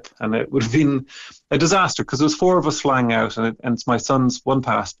special trip, and it would have been a disaster because there was 4 of us flying out, and it's my son's one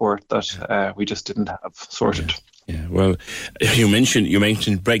passport that we just didn't have sorted. Yeah. Well, you mentioned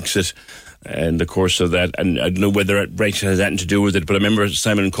Brexit in the course of that, and I don't know whether Brexit has anything to do with it, but I remember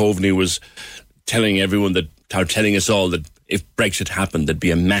Simon Coveney was telling us all that if Brexit happened, there'd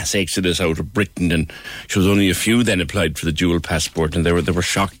be a mass exodus out of Britain, and there was only a few then applied for the dual passport, and they were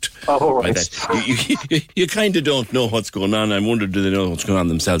shocked by that. You kind of don't know what's going on. I wonder, do they know what's going on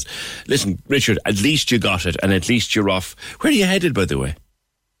themselves? Listen, Richard, at least you got it, and at least you're off. Where are you headed, by the way?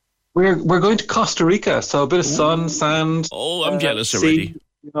 We're going to Costa Rica, so a bit of sun, sand. Oh, I'm jealous already.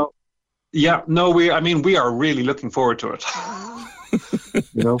 Yeah, no, we are really looking forward to it.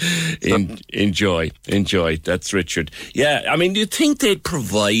 Enjoy. That's Richard. Yeah, I mean, do you think they'd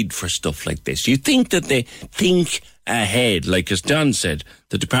provide for stuff like this? Do you think that they think ahead? Like as Don said,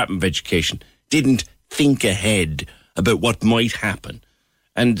 the Department of Education didn't think ahead about what might happen,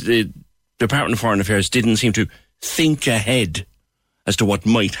 and the Department of Foreign Affairs didn't seem to think ahead as to what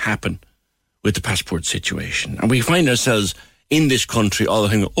might happen with the passport situation. And we find ourselves in this country all the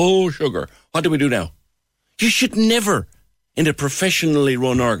time, oh, sugar, what do we do now? You should never, in a professionally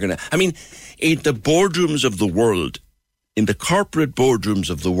run organisation, I mean, in the boardrooms of the world, in the corporate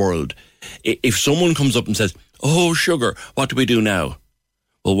boardrooms of the world, if someone comes up and says, oh, sugar, what do we do now?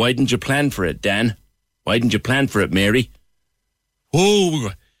 Well, why didn't you plan for it, Dan? Why didn't you plan for it, Mary?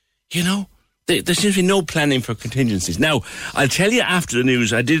 Oh, there seems to be no planning for contingencies. Now, I'll tell you after the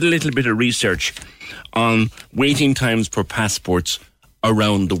news, I did a little bit of research on waiting times for passports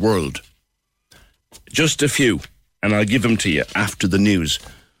around the world. Just a few, and I'll give them to you after the news.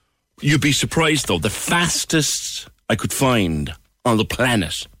 You'd be surprised, though. The fastest I could find on the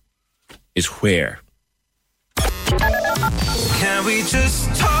planet is where? Can we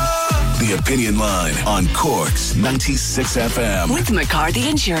just talk? The Opinion Line on Cork's 96 FM. With McCarthy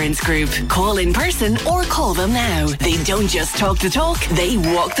Insurance Group. Call in person or call them now. They don't just talk the talk, they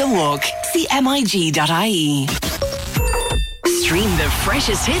walk the walk. See MIG.ie. Stream the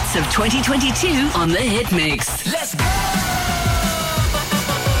freshest hits of 2022 on the Hit Mix. Let's go!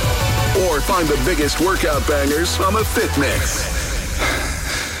 Or find the biggest workout bangers on the Fit Mix.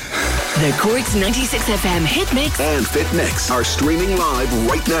 The Cork's 96 FM Hit Mix and Fit Mix are streaming live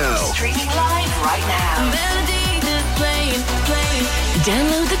right now. Streaming live right now. Melody is playing.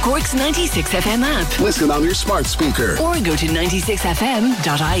 Download the Cork's 96FM app. Listen on your smart speaker. Or go to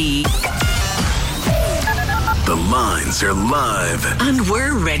 96fm.ie. The lines are live. And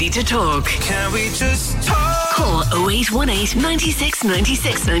we're ready to talk. Can we just talk? Call 0818 96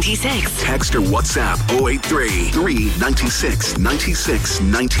 96 96. Text or WhatsApp 083 396 96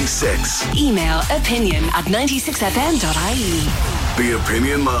 96. Email opinion@96fm.ie. The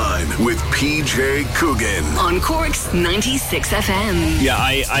Opinion Line with PJ Coogan. On Cork's 96FM. Yeah,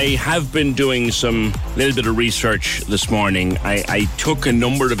 I have been doing some little bit of research this morning. I took a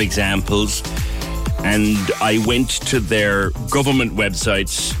number of examples and I went to their government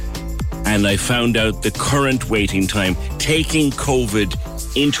websites and I found out the current waiting time, taking COVID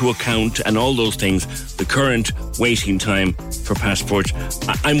into account and all those things, the current waiting time for passports.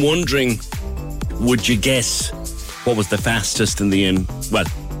 I'm wondering, would you guess what was the fastest in the end? Well,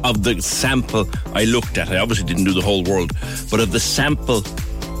 of the sample I looked at, I obviously didn't do the whole world, but of the sample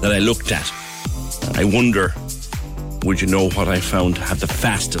that I looked at, I wonder, would you know what I found to have the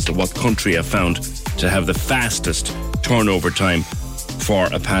fastest, or what country I found to have the fastest turnover time for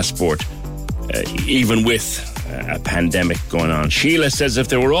a passport, even with a pandemic going on? Sheila says if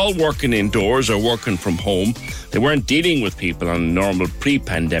they were all working indoors or working from home, they weren't dealing with people on a normal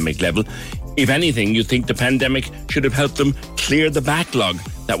pre-pandemic level. If anything, you think the pandemic should have helped them clear the backlog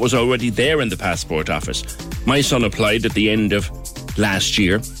that was already there in the passport office. My son applied at the end of last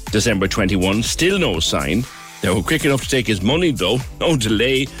year, December 21, still no sign. They were quick enough to take his money, though. No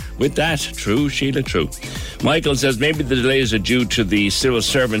delay with that. True, Sheila, true. Michael says maybe the delays are due to the civil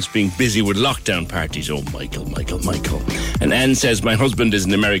servants being busy with lockdown parties. Oh, Michael. And Anne says, my husband is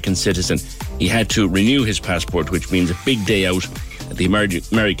an American citizen. He had to renew his passport, which means a big day out at the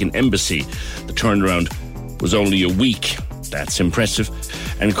American embassy. The turnaround was only a week. That's impressive.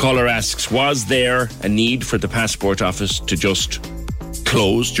 And caller asks, was there a need for the passport office to just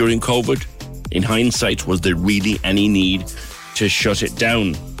close during COVID? In hindsight, was there really any need to shut it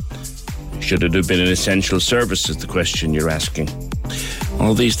down? Should it have been an essential service, is the question you're asking.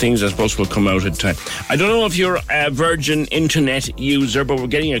 All these things, I suppose, will come out in time. I don't know if you're a Virgin Internet user, but we're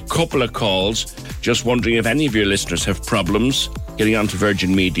getting a couple of calls. Just wondering if any of your listeners have problems getting onto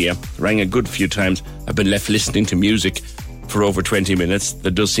Virgin Media. Rang a good few times. I've been left listening to music for over 20 minutes.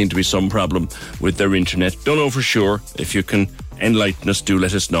 There does seem to be some problem with their internet. Don't know for sure. If you can enlighten us, do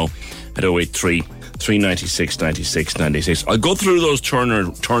let us know at 083 396 96 96. I'll go through those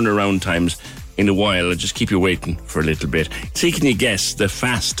turnaround times in a while. I'll just keep you waiting for a little bit. See, can you guess the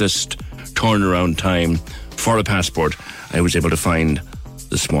fastest turnaround time for a passport I was able to find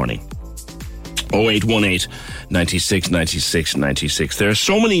this morning? 0818 96 96 96. There are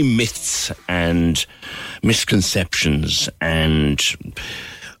so many myths and misconceptions, and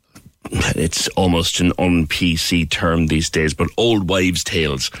it's almost an un-PC term these days, but old wives'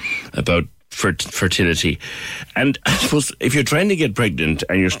 tales about fertility. And I suppose if you're trying to get pregnant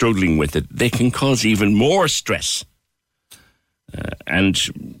and you're struggling with it, they can cause even more stress. And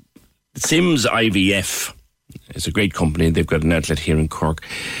Sims IVF is a great company. They've got an outlet here in Cork.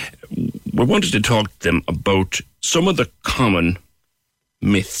 We wanted to talk to them about some of the common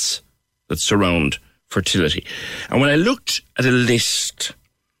myths that surround fertility. And when I looked at a list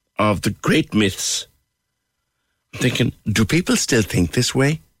of the great myths, I'm thinking, do people still think this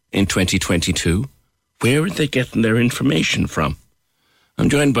way in 2022? Where are they getting their information from? I'm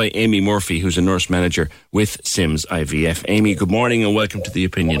joined by Amy Murphy, who's a nurse manager with Sims IVF. Amy, good morning and welcome to the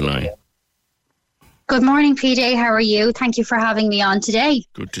Opinion Line. Good morning, PJ. How are you? Thank you for having me on today.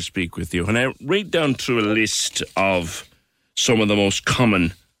 Good to speak with you. When I read down through a list of some of the most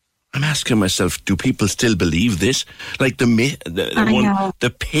common, I'm asking myself, do people still believe this? Like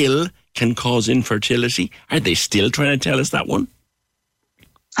the pill can cause infertility. Are they still trying to tell us that one?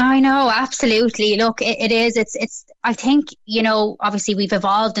 I know, absolutely. Look, it is. It's. I think, obviously we've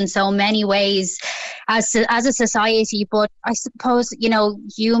evolved in so many ways as a society, but I suppose,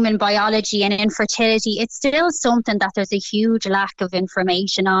 human biology and infertility, it's still something that there's a huge lack of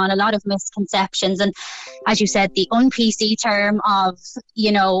information on, a lot of misconceptions. And as you said, the un-PC term of,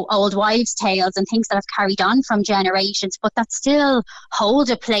 old wives' tales and things that have carried on from generations, but that still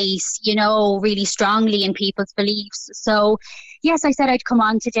hold a place, really strongly in people's beliefs. So, yes, I said I'd come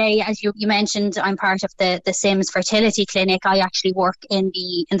on today. As you mentioned, I'm part of the Sims Fertility Clinic. I actually work in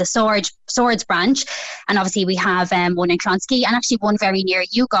the Swords branch, and obviously we have one in Clonskeagh and actually one very near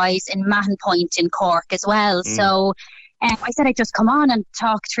you guys in Mahon Point in Cork as well. So I said I'd just come on and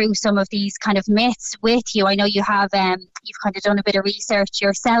talk through some of these kind of myths with you. I know you have you've kind of done a bit of research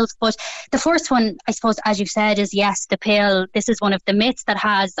yourself, but the first one, I suppose, as you said, is yes, the pill. This is one of the myths that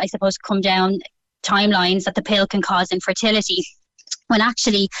has, I suppose, come down timelines, that the pill can cause infertility. When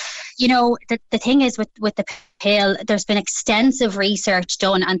actually, you know, the thing is with the pill, there's been extensive research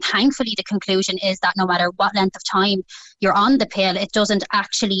done, and thankfully the conclusion is that no matter what length of time you're on the pill, it doesn't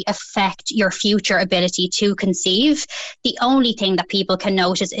actually affect your future ability to conceive. The only thing that people can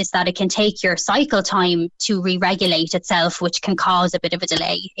notice is that it can take your cycle time to re-regulate itself, which can cause a bit of a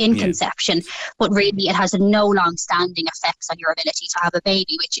delay in conception. But really, it has no long-standing effects on your ability to have a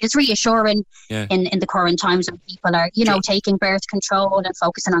baby, which is reassuring in the current times when people are, you know, taking birth control and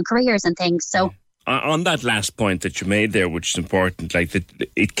focusing on careers and things. So on that last point that you made there, which is important, like that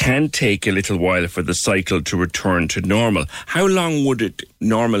it can take a little while for the cycle to return to normal. How long would it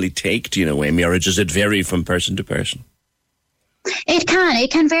normally take, do you know, Amy, or does it vary from person to person? It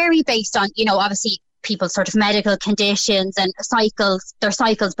can vary based on, you know, obviously people's sort of medical conditions and their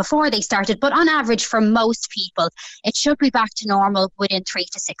cycles before they started, but on average for most people it should be back to normal within 3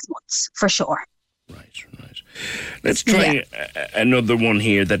 to 6 months for sure. Right. Let's try another one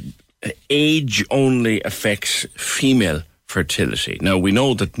here, that age only affects female fertility. Now, we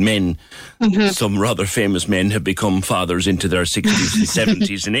know that men, some rather famous men, have become fathers into their 60s and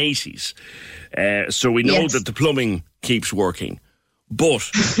 70s and 80s. So we know that the plumbing keeps working. But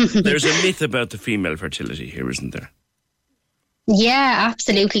there's a myth about the female fertility here, isn't there? Yeah,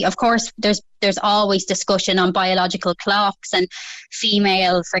 absolutely. Of course, there's always discussion on biological clocks and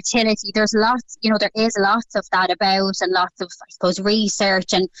female fertility. There's lots, you know, there is lots of that about, and lots of, I suppose,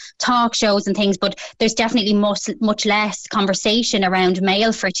 research and talk shows and things, but there's definitely much less conversation around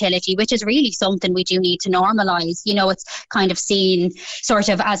male fertility, which is really something we do need to normalise. You know, it's kind of seen sort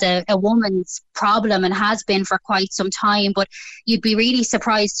of as a woman's problem and has been for quite some time, but you'd be really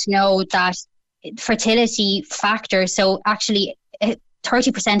surprised to know that fertility factors, so actually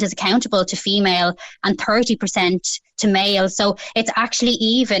 30% is accountable to female and 30% to male, so it's actually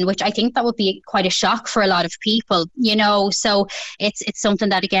even, which I think that would be quite a shock for a lot of people, you know. So it's something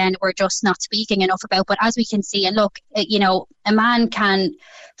that, again, we're just not speaking enough about. But as we can see, and look, you know, a man can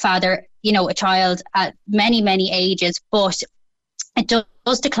father, you know, a child at many ages, but it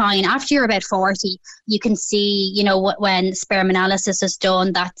does decline after you're about 40. You can see, you know, when sperm analysis is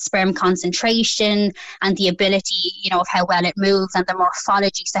done, that sperm concentration and the ability, you know, of how well it moves and the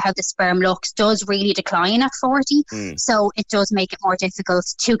morphology, so how the sperm looks, does really decline at 40. So it does make it more difficult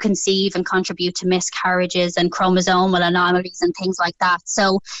to conceive and contribute to miscarriages and chromosomal anomalies and things like that.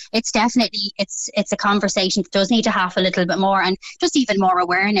 So it's definitely, it's a conversation that does need to have a little bit more, and just even more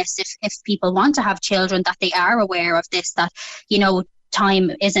awareness if people want to have children, that they are aware of this, that, you know,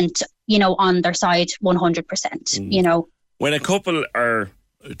 time isn't, you know, on their side 100%, you know. When a couple are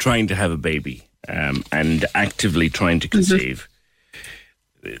trying to have a baby and actively trying to conceive,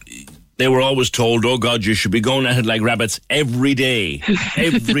 they were always told, oh God, you should be going at it like rabbits every day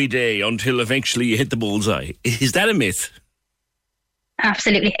until eventually you hit the bullseye. Is that a myth?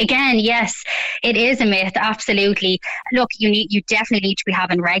 Absolutely. Again, yes, it is a myth. Absolutely. Look, you definitely need to be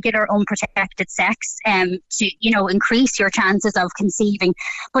having regular unprotected sex to, you know, increase your chances of conceiving.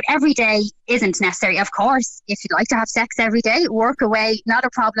 But every day isn't necessary. Of course, if you'd like to have sex every day, work away, not a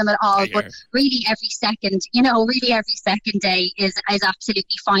problem at all. But really every second day is absolutely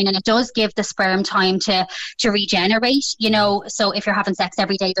fine. And it does give the sperm time to regenerate, you know. So if you're having sex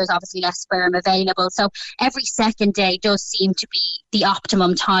every day, there's obviously less sperm available. So every second day does seem to be the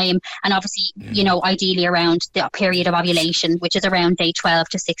optimum time, and obviously, you know, ideally around the period of ovulation, which is around day 12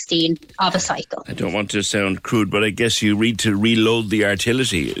 to 16 of a cycle. I don't want to sound crude, but I guess you need to reload the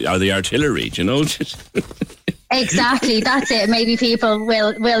artillery, you know. Exactly, that's it. Maybe people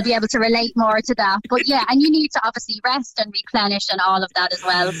will be able to relate more to that. But yeah, and you need to obviously rest and replenish and all of that as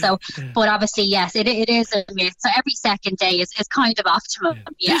well. So, but obviously, yes, it is a myth. So every second day is kind of optimum.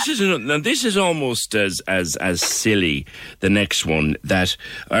 Yeah. This is almost as silly, the next one, that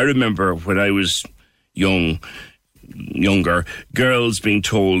I remember when I was younger, girls being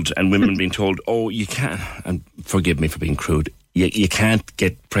told and women being told, oh, you can't, and forgive me for being crude, you can't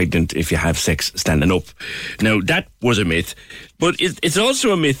get pregnant if you have sex standing up. Now, that was a myth, but it's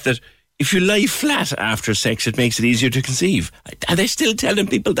also a myth that if you lie flat after sex, it makes it easier to conceive. Are they still telling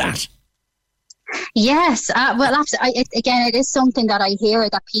people that? Yes, well, again, it is something that I hear,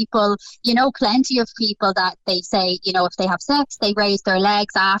 that people, you know, plenty of people that they say, you know, if they have sex, they raise their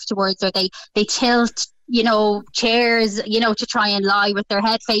legs afterwards, or they tilt, you know, chairs, you know, to try and lie with their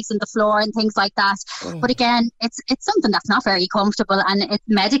head facing the floor and things like that. But again, it's something that's not very comfortable, and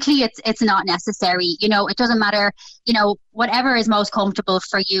medically it's not necessary. You know, it doesn't matter, you know, whatever is most comfortable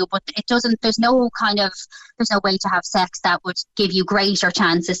for you, but there's no way to have sex that would give you greater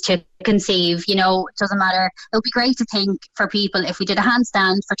chances to conceive. It doesn't matter. It would be great to think for people if we did a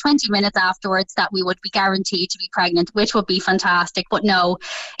handstand for 20 minutes afterwards that we would be guaranteed to be pregnant, which would be fantastic. But no,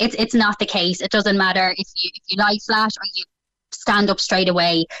 it's not the case. It doesn't matter if you lie flat or you stand up straight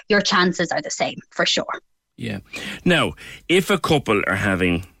away, your chances are the same for sure. Yeah. Now, if a couple are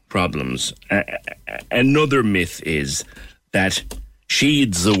having problems, another myth is that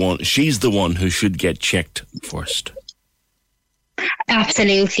she's the one who should get checked first.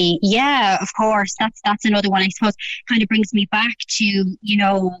 Absolutely. Yeah, of course. That's another one, I suppose, kind of brings me back to,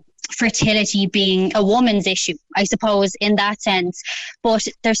 fertility being a woman's issue, I suppose, in that sense. But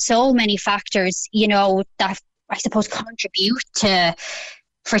there's so many factors, that I suppose contribute to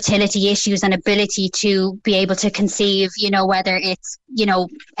fertility issues and ability to be able to conceive, whether it's,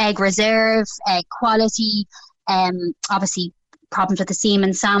 egg reserve, egg quality, obviously problems with the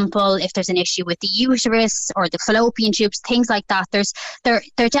semen sample, if there's an issue with the uterus or the fallopian tubes, things like that. There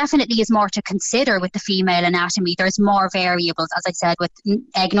definitely is more to consider with the female anatomy. There's more variables, as I said, with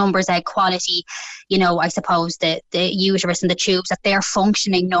egg numbers, egg quality, I suppose the uterus and the tubes, that they're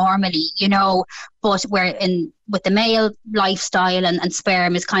functioning normally, but with the male lifestyle and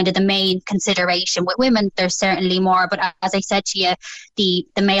sperm is kind of the main consideration. With women, there's certainly more, but as I said to you, the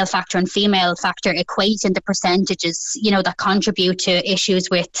male factor and female factor equate in the percentages, that contribute to issues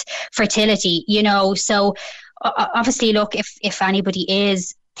with fertility, so obviously, look, if anybody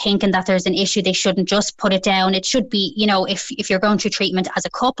is thinking that there's an issue, they shouldn't just put it down. It should be, if you're going through treatment as a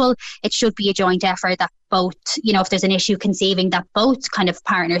couple, it should be a joint effort that both, if there's an issue conceiving, that both kind of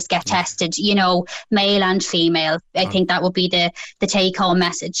partners get tested, male and female. I think that would be the take-home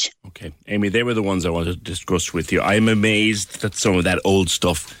message. Okay. Amy, they were the ones I wanted to discuss with you. I'm amazed that some of that old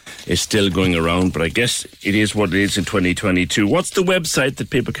stuff is still going around, but I guess it is what it is in 2022. What's the website that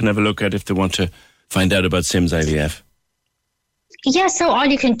people can have a look at if they want to find out about Sims IVF? Yeah, so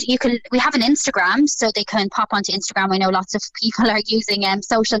we have an Instagram, so they can pop onto Instagram. I know lots of people are using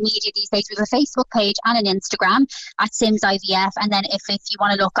social media these days. We have a Facebook page and an Instagram at Sims IVF, and then if you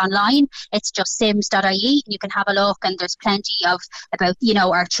want to look online, it's just sims.ie. You can have a look, and there's plenty about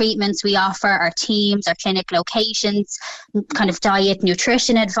our treatments we offer, our teams, our clinic locations, kind of diet,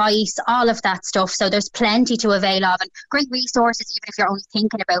 nutrition advice, all of that stuff. So there's plenty to avail of, and great resources. Even if you're only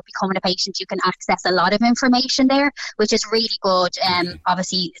thinking about becoming a patient, you can access a lot of information there, which is really good.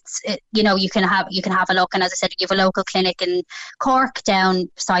 Obviously, you can have a look, and as I said, you have a local clinic in Cork down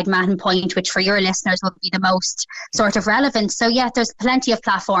beside Mahon Point, which for your listeners will be the most sort of relevant. So yeah, there's plenty of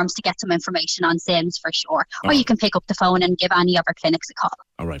platforms to get some information on Sims for sure. Or you can pick up the phone and give any of our clinics a call.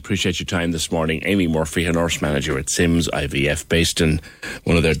 All right, appreciate your time this morning. Amy Murphy, a nurse manager at Sims IVF, based in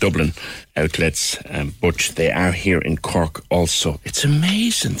one of their Dublin outlets, but they are here in Cork also. It's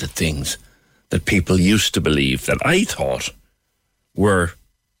amazing the things that people used to believe that I thought were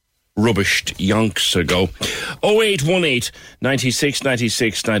rubbished yonks ago. 0818 96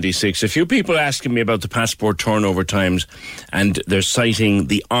 96 96. A few people asking me about the passport turnover times, and they're citing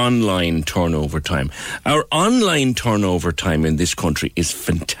the online turnover time. Our online turnover time in this country is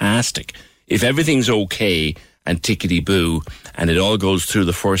fantastic. If everything's okay and tickety-boo and it all goes through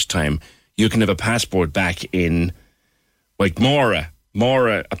the first time, you can have a passport back in, like Maura,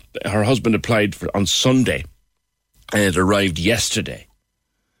 her husband applied for on Sunday and it arrived yesterday.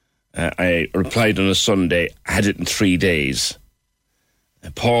 I replied on a Sunday, had it in 3 days.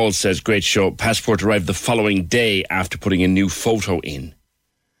 Paul says, great show. Passport arrived the following day after putting a new photo in.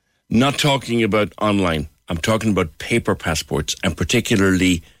 Not talking about online. I'm talking about paper passports, and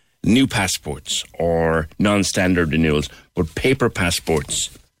particularly new passports or non-standard renewals, but paper passports,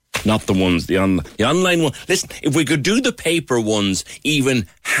 not the ones, the online one. Listen, if we could do the paper ones even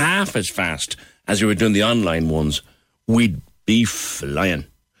half as fast as we were doing the online ones, we'd be flying.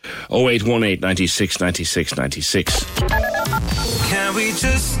 0818 96 96 96. Can we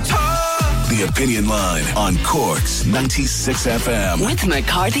just talk? The Opinion Line on Cork's 96 FM. With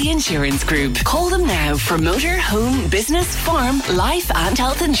McCarthy Insurance Group. Call them now for motor, home, business, farm, life and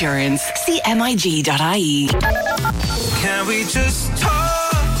health insurance. See MIG.ie. Can we just talk?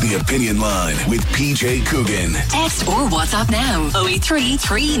 The Opinion Line with PJ Coogan. Text or WhatsApp now. 083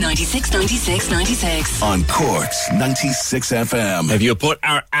 396 96 96. On Cork's 96 FM. Have you put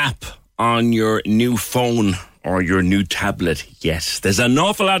our app on your new phone or your new tablet yet? There's an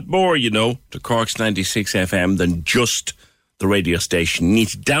awful lot more, to Cork's 96 FM than just the radio station. You need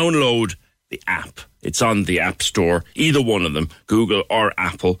to download the app. It's on the App Store, either one of them, Google or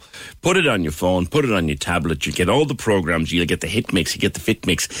Apple. Put it on your phone, put it on your tablet. You get all the programs. You'll get the Hit Mix, you get the Fit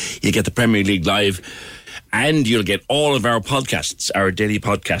Mix, you get the Premier League Live, and you'll get all of our podcasts, our daily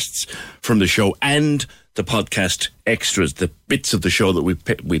podcasts from the show, and the podcast extras, the bits of the show that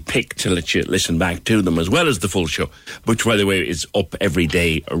we pick to let you listen back to them, as well as the full show, which, by the way, is up every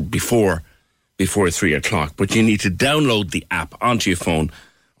day or before 3 o'clock. But you need to download the app onto your phone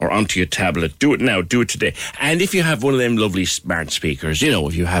or onto your tablet. Do it now. Do it today. And if you have one of them lovely smart speakers,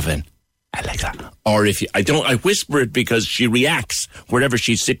 if you have an Alexa, or if you, I whisper it because she reacts wherever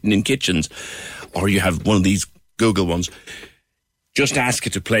she's sitting in kitchens, or you have one of these Google ones, just ask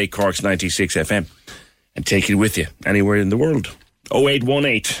it to play Cork's 96 FM and take it with you anywhere in the world.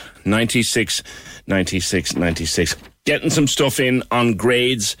 0818 96 96 96. Getting some stuff in on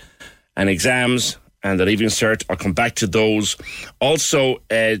grades and exams and the Leaving Cert. I'll come back to those. Also,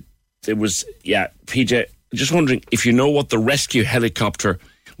 there was, PJ, just wondering if you know what the rescue helicopter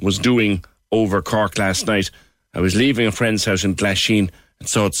was doing over Cork last night. I was leaving a friend's house in Glasheen and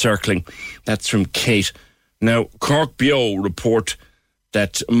saw it circling. That's from Kate. Now, Cork BO report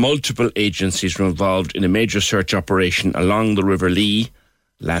that multiple agencies were involved in a major search operation along the River Lee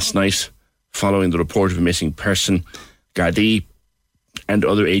last night, following the report of a missing person. Gardaí and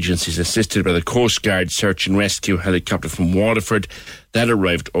other agencies assisted by the Coast Guard search and rescue helicopter from Waterford that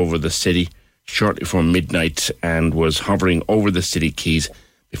arrived over the city shortly before midnight and was hovering over the city quays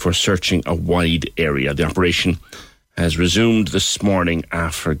before searching a wide area. The operation has resumed this morning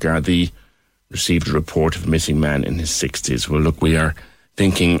after Gardaí received a report of a missing man in his 60s. Well, look, we are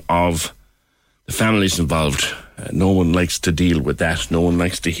thinking of the families involved. No one likes to deal with that. No one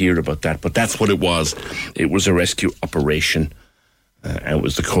likes to hear about that. But that's what it was. It was a rescue operation. And it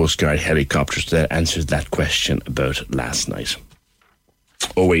was the Coast Guard helicopters that answered that question about last night.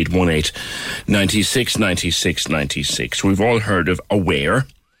 0818 96 96 96. We've all heard of Aware.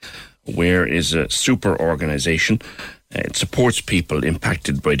 Aware is a super organisation. It supports people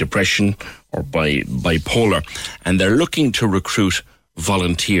impacted by depression or by bipolar. And they're looking to recruit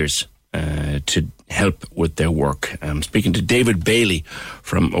volunteers to help with their work. I'm speaking to David Bailey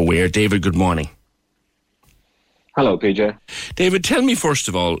from Aware. David, good morning. Hello, PJ. David, tell me first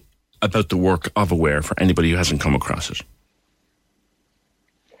of all about the work of Aware for anybody who hasn't come across it.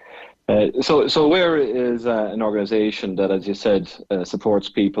 So Aware is an organisation that, as you said, supports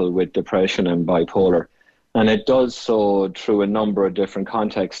people with depression and bipolar. And it does so through a number of different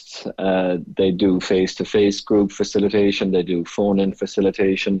contexts. They do face-to-face group facilitation. They do phone-in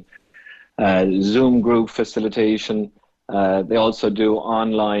facilitation, Zoom group facilitation. They also do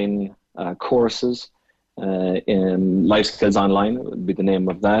online courses. In Life Skills Online would be the name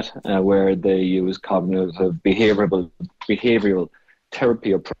of that, where they use cognitive behavioral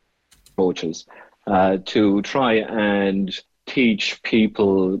therapy approaches to try and teach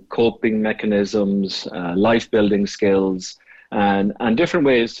people coping mechanisms, life-building skills, and different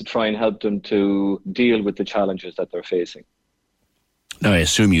ways to try and help them to deal with the challenges that they're facing. Now, I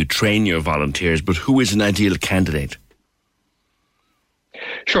assume you train your volunteers, but who is an ideal candidate?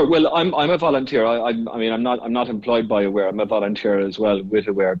 Sure. Well, I'm a volunteer. I mean, I'm not employed by Aware. I'm a volunteer as well with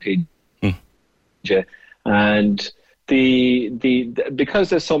Aware PJ. And because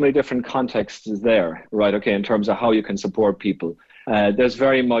there's so many different contexts there, right? Okay, in terms of how you can support people, there's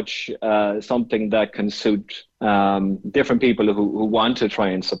very much something that can suit different people who want to try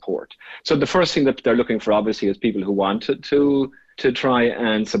and support. So the first thing that they're looking for, obviously, is people who want to try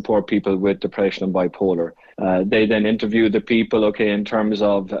and support people with depression and bipolar. They then interview the people, in terms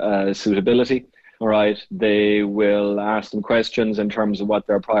of suitability. All right, they will ask them questions in terms of what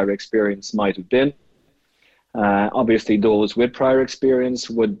their prior experience might have been. Obviously, those with prior experience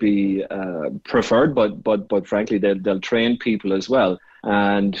would be preferred, but frankly, they'll train people as well.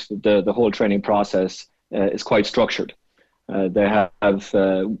 And the whole training process is quite structured. They have,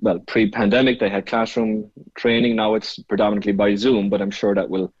 pre-pandemic, they had classroom training. Now it's predominantly by Zoom, but I'm sure that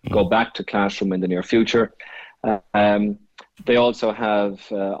will go back to classroom in the near future. They also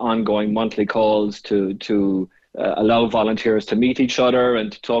have ongoing monthly calls to allow volunteers to meet each other and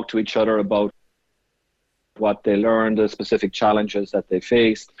to talk to each other about what they learned, the specific challenges that they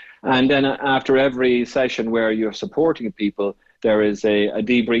faced. And then after every session where you're supporting people, there is a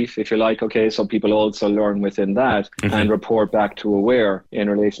debrief, if you like, so people also learn within that and report back to Aware in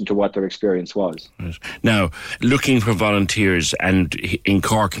relation to what their experience was. Now, looking for volunteers, and in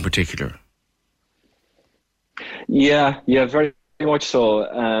Cork in particular? Yeah, very much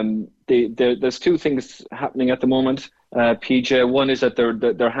so. There's two things happening at the moment, PJ. One is that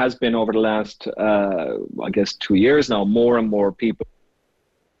there has been, over the last, 2 years now, more and more people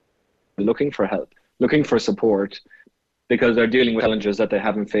looking for help, looking for support, because they're dealing with challenges that they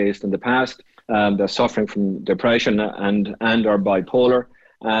haven't faced in the past. They're suffering from depression and are bipolar.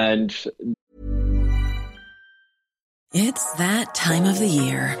 And it's that time of the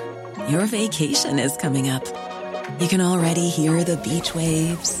year. Your vacation is coming up. You can already hear the beach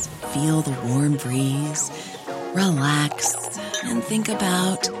waves, feel the warm breeze, relax, and think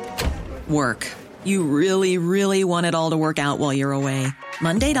about work. You really, really want it all to work out while you're away.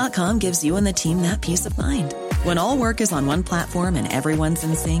 Monday.com gives you and the team that peace of mind. When all work is on one platform and everyone's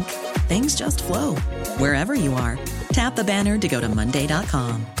in sync, things just flow. Wherever you are, tap the banner to go to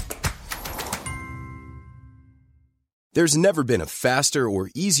Monday.com. There's never been a faster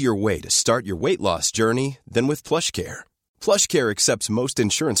or easier way to start your weight loss journey than with PlushCare. PlushCare accepts most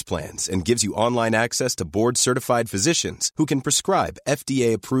insurance plans and gives you online access to board-certified physicians who can prescribe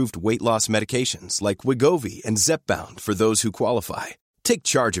FDA-approved weight loss medications like Wegovy and Zepbound for those who qualify. Take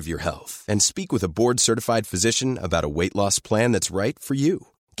charge of your health and speak with a board-certified physician about a weight loss plan that's right for you.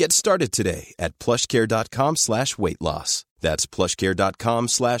 Get started today at plushcare.com/weight loss. That's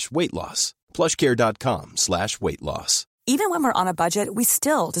plushcare.com/weight loss. plushcare.com/weight loss. Even when we're on a budget, we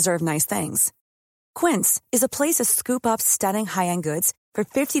still deserve nice things. Quince is a place to scoop up stunning high-end goods for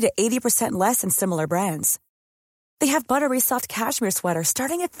 50 to 80% less than similar brands. They have buttery soft cashmere sweaters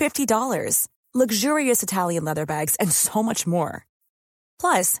starting at $50, luxurious Italian leather bags, and so much more.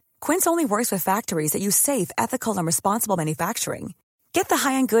 Plus, Quince only works with factories that use safe, ethical, and responsible manufacturing. Get the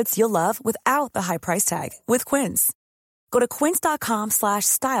high-end goods you'll love without the high price tag with Quince. Go to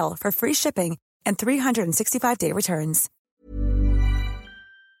quince.com/style for free shipping and 365-day returns.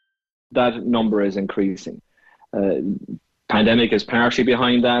 That number is increasing. Pandemic is partially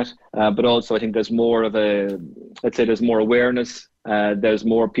behind that, but also I think there's more of there's more awareness. There's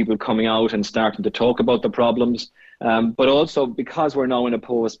more people coming out and starting to talk about the problems. But also because we're now in a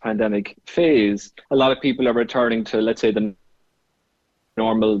post-pandemic phase, a lot of people are returning to, let's say, the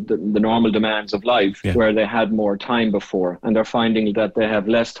normal demands of life, where they had more time before, and they're finding that they have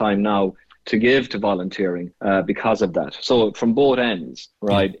less time now to give to volunteering because of that. So from both ends,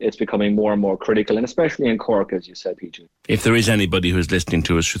 right, it's becoming more and more critical, and especially in Cork, as you said, PG. If there is anybody who's listening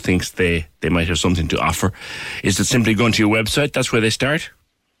to us who thinks they might have something to offer, is it simply going to your website? That's where they start?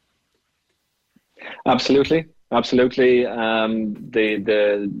 Absolutely. The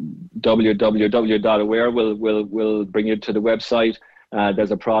www.aware will bring you to the website.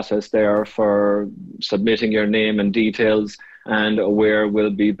 There's a process there for submitting your name and details, and Aware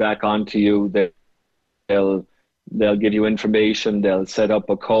will be back onto you. They'll give you information, they'll set up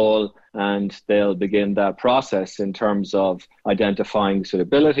a call, and they'll begin that process in terms of identifying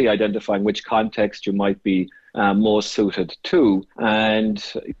suitability, identifying which context you might be most suited to. And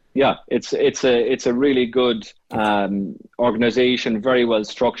yeah, it's a really good organisation, very well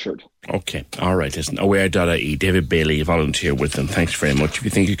structured. Okay, all right. Listen, aware.ie, David Bailey, volunteer with them. Thanks very much. If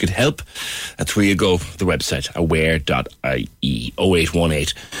you think you could help, that's where you go. The website, aware.ie,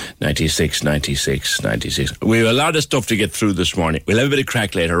 0818 96 96 96. We have a lot of stuff to get through this morning. We'll have a bit of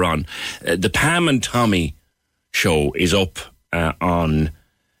crack later on. The Pam and Tommy show is up on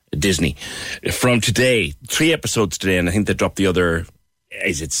Disney from today. 3 episodes today, and I think they dropped the other,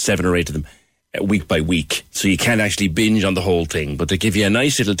 is it 7 or 8 of them, week by week. So you can't actually binge on the whole thing, but they give you a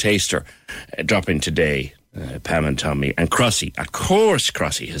nice little taster dropping today. Pam and Tommy. And Crossy, of course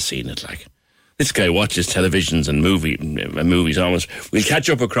Crossy has seen it. Like, this guy watches televisions and movies almost. We'll catch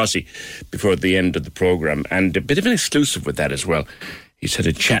up with Crossy before the end of the programme, and a bit of an exclusive with that as well. He's had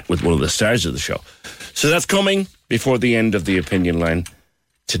a chat with one of the stars of the show. So that's coming before the end of the opinion line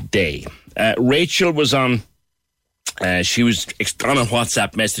today. Rachel was on. She was on a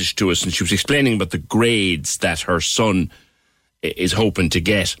WhatsApp message to us, and she was explaining about the grades that her son is hoping to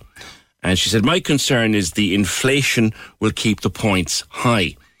get. And she said, my concern is the inflation will keep the points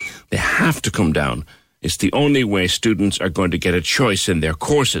high. They have to come down. It's the only way students are going to get a choice in their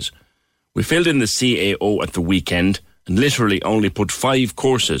courses. We filled in the CAO at the weekend and literally only put 5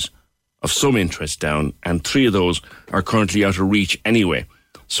 courses of some interest down, and 3 of those are currently out of reach anyway.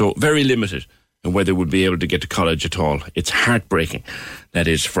 So very limited in whether we'll be able to get to college at all. It's heartbreaking. That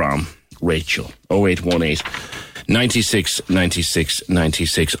is from Rachel. 0818 96 96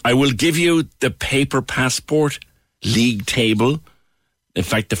 96. I will give you the paper passport league table. In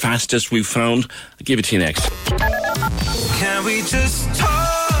fact, the fastest we've found. I'll give it to you next. Can we just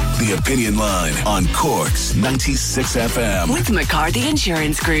talk? The Opinion Line on Cork's 96 FM. With McCarthy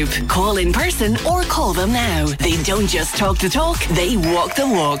Insurance Group. Call in person or call them now. They don't just talk the talk, they walk the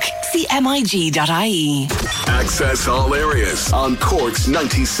walk. See MIG.ie. Access all areas on Cork's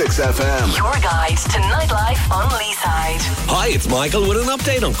 96 FM. Your guide to nightlife on Leeside. Hi, it's Michael with an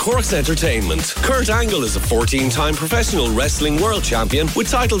update on Cork's entertainment. Kurt Angle is a 14-time professional wrestling world champion with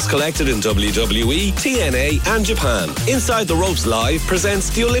titles collected in WWE, TNA and Japan. Inside the Ropes Live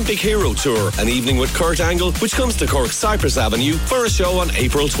presents the Olympic Hero Tour, an evening with Kurt Angle, which comes to Cork Cypress Avenue for a show on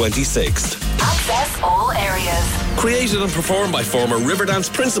April 26th. Access all areas. Created and performed by former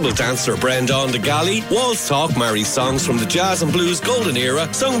Riverdance principal dancer Brendan de Galli, Walls Talk marries songs from the jazz and blues golden era,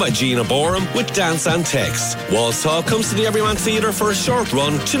 sung by Gina Borum with dance and text. Walls Talk comes to the Everyman Theatre for a short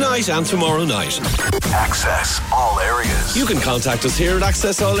run tonight and tomorrow night. Access all areas. You can contact us here at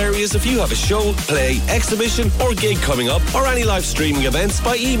Access All Areas if you have a show, play, exhibition or gig coming up, or any live streaming events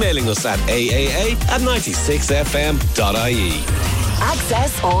by emailing us at aaa@96fm.ie.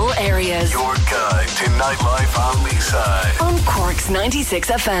 Access all areas. Your guide to nightlife on Leeside. On Cork's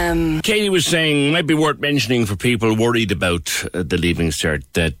 96 FM. Katie was saying, might be worth mentioning for people worried about the Leaving Cert,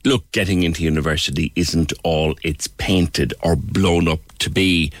 that, look, getting into university isn't all it's painted or blown up to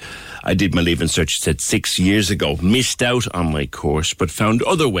be. I did my Leaving Cert, she said, 6 years ago. Missed out on my course, but found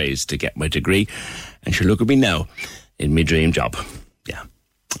other ways to get my degree. And sure, look at me now in my dream job. Yeah.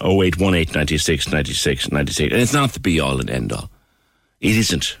 0818 96 96 96. And it's not the be-all and end-all. It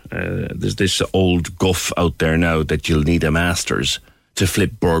isn't. There's this old guff out there now that you'll need a master's to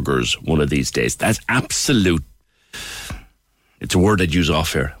flip burgers one of these days. That's absolute. It's a word I'd use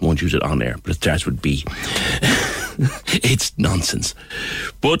off air. I won't use it on air, but it starts with B. It's nonsense.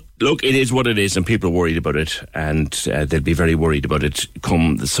 But look, it is what it is, and people are worried about it, and they'll be very worried about it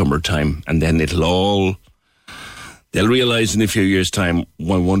come the summertime, and then they'll realise in a few years' time,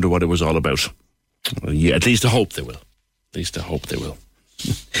 I wonder what it was all about. Yeah, at least I hope they will. At least I hope they will.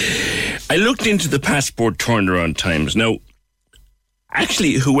 I looked into the passport turnaround times. Now,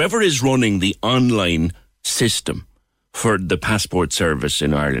 actually, whoever is running the online system for the passport service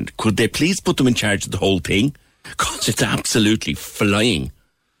in Ireland, could they please put them in charge of the whole thing? Because it's absolutely flying.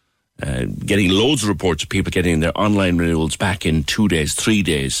 Getting loads of reports of people getting their online renewals back in 2 days, 3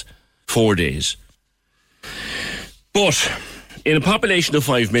 days, 4 days. But in a population of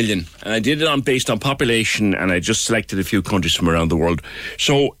 5 million, and I did it based on population, and I just selected a few countries from around the world.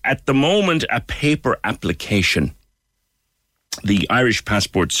 So at the moment, a paper application, the Irish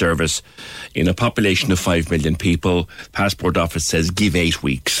Passport Service, in a population of 5 million people, Passport Office says give 8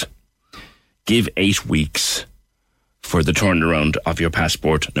 weeks. Give 8 weeks for the turnaround of your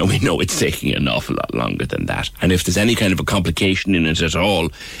passport. Now, we know it's taking an awful lot longer than that. And if there's any kind of a complication in it at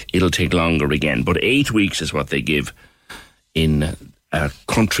all, it'll take longer again. But 8 weeks is what they give in a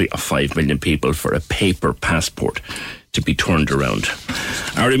country of 5 million people for a paper passport to be turned around.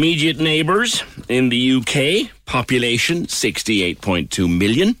 Our immediate neighbours in the UK, population 68.2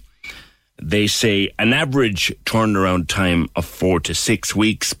 million. They say an average turnaround time of 4 to 6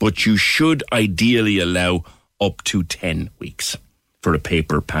 weeks, but you should ideally allow up to 10 weeks for a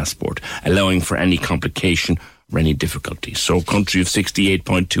paper passport, allowing for any complication or any difficulty. So, country of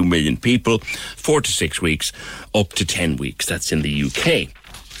 68.2 million people, 4 to 6 weeks, up to 10 weeks. That's in the UK.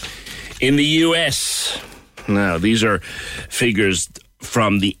 In the US, now, these are figures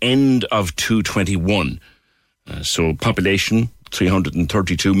from the end of 2021. So, population,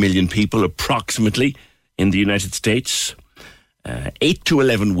 332 million people approximately in the United States. 8 to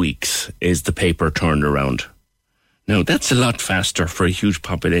 11 weeks is the paper turnaround. Now, that's a lot faster for a huge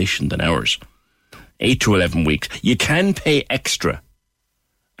population than ours. 8 to 11 weeks. You can pay extra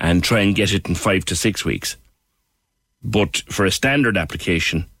and try and get it in 5 to 6 weeks. But for a standard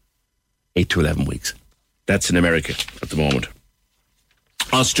application, 8 to 11 weeks. That's in America at the moment.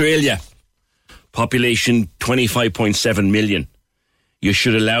 Australia, population 25.7 million. You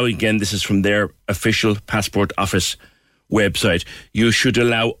should allow, again, this is from their official Passport Office website, you should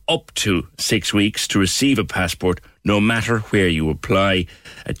allow up to 6 weeks to receive a passport no matter where you apply.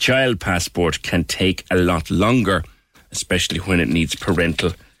 A child passport can take a lot longer, especially when it needs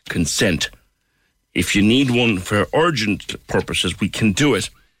parental consent. If you need one for urgent purposes, we can do it,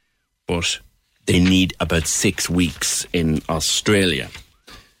 but they need about 6 weeks in Australia.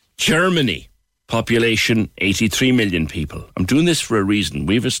 Germany, population 83 million people. I'm doing this for a reason.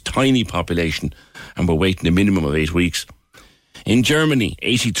 We have a tiny population and we're waiting a minimum of 8 weeks. In Germany,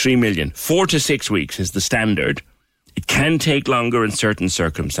 83 million. 4 to 6 weeks is the standard. It can take longer in certain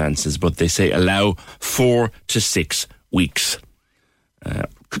circumstances, but they say allow 4 to 6 weeks.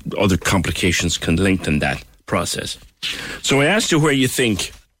 Other complications can lengthen that process. So I asked you where you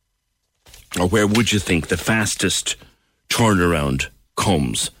think or where would you think the fastest turnaround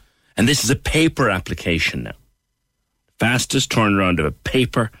comes? And this is a paper application now. Fastest turnaround of a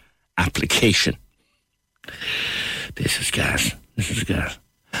paper application. This is gas.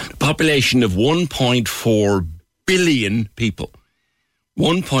 The population of 1.4 billion people.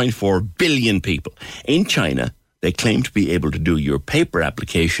 1.4 billion people. In China, they claim to be able to do your paper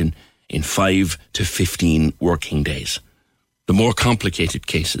application in 5 to 15 working days. The more complicated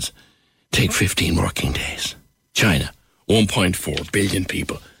cases take 15 working days. China, 1.4 billion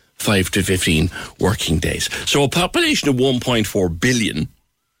people, 5 to 15 working days. So a population of 1.4 billion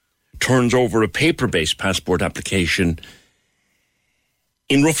turns over a paper-based passport application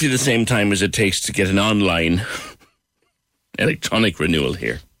in roughly the same time as it takes to get an online electronic renewal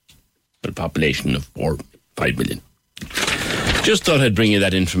here. A population of 5 million. Just thought I'd bring you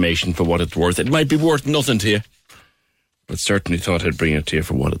that information for what it's worth. It might be worth nothing to you, but certainly thought I'd bring it to you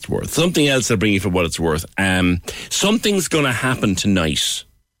for what it's worth. Something else I'll bring you for what it's worth. Something's going to happen tonight,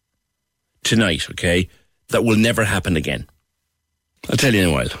 okay, that will never happen again. I'll tell you in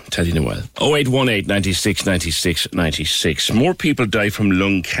a while. 0818 96 96 96. More people die from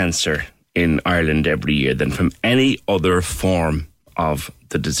lung cancer in Ireland every year than from any other form of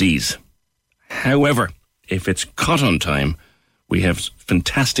the disease. However, if it's caught on time, we have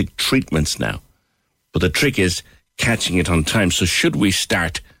fantastic treatments now. But the trick is catching it on time. So should we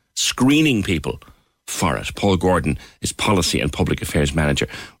start screening people for it? Paul Gordon is Policy and Public Affairs Manager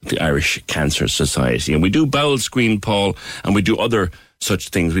with the Irish Cancer Society. And we do bowel screen, Paul, and we do other such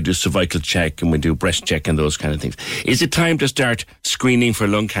things. We do cervical check and we do breast check and those kind of things. Is it time to start screening for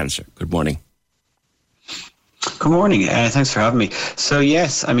lung cancer? Good morning. Good morning. Thanks for having me. So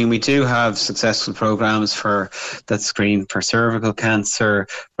yes, I mean, we do have successful programs that screen for cervical cancer,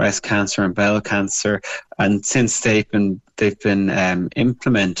 breast cancer and bowel cancer. And since they've been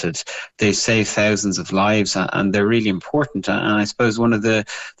implemented, they've saved thousands of lives, and they're really important. And I suppose one of the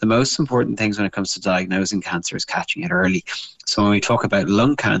most important things when it comes to diagnosing cancer is catching it early. So when we talk about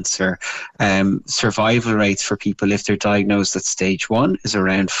lung cancer, survival rates for people if they're diagnosed at stage 1 is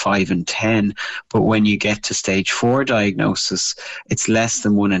around 5 in 10. But when you get to stage 4 diagnosis, it's less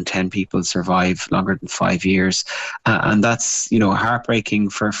than 1 in 10 people survive longer than 5 years. And that's, heartbreaking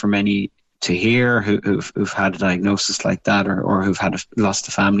for many to hear who've had a diagnosis like that or who've lost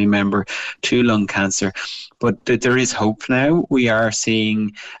a family member to lung cancer. But there is hope now. We are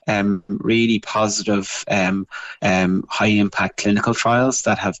seeing really positive high-impact clinical trials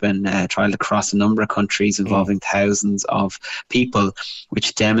that have been trialled across a number of countries involving thousands of people,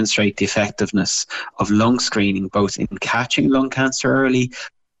 which demonstrate the effectiveness of lung screening, both in catching lung cancer early.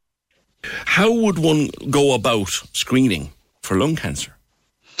 How would one go about screening for lung cancer?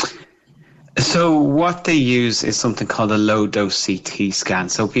 So what they use is something called a low-dose CT scan.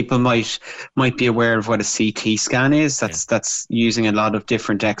 So people might be aware of what a CT scan is. That's using a lot of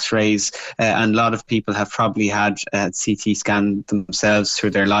different X-rays, and a lot of people have probably had a CT scan themselves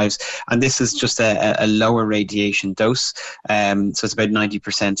through their lives. And this is just a lower radiation dose. So it's about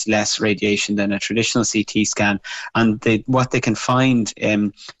 90% less radiation than a traditional CT scan. And what they can find,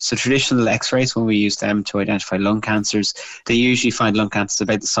 so traditional X-rays, when we use them to identify lung cancers, they usually find lung cancers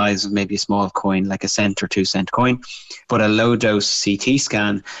about the size of maybe a small coin, like a cent or 2 cent coin. But a low dose CT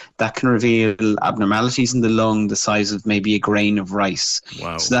scan, that can reveal abnormalities in the lung the size of maybe a grain of rice.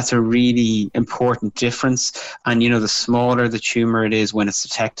 Wow. So that's a really important difference. And the smaller the tumour it is when it's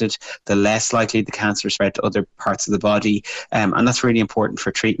detected, the less likely the cancer spread to other parts of the body. And that's really important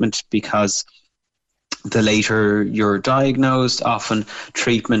for treatment, because the later you're diagnosed, often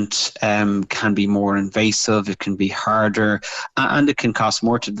treatment can be more invasive, it can be harder, and it can cost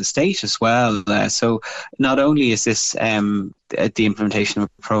more to the state as well. So not only is this the implementation of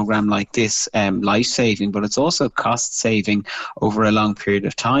a program like this life-saving, but it's also cost-saving over a long period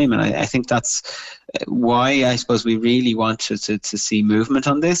of time. And I think that's why I suppose we really wanted to see movement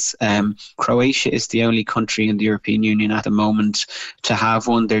on this. Croatia is the only country in the European Union at the moment to have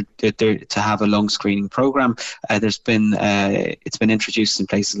one. They're to have a lung screening program. It's been introduced in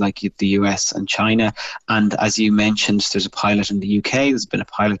places like the US and China. And as you mentioned, there's a pilot in the UK. There's been a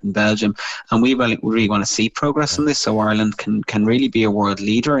pilot in Belgium, and we really want to see progress on this, so Ireland can really be a world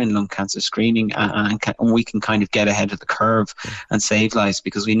leader in lung cancer screening, and we can kind of get ahead of the curve and save lives,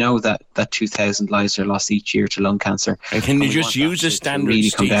 because we know that 2,000 lives are lost each year to lung cancer. And can you just use a standard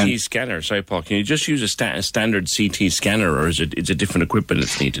CT scanner? Sorry, Paul. Can you just use a standard CT scanner, or is it a different equipment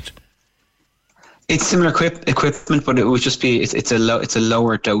that's needed? It's similar equipment, but it would just be it's a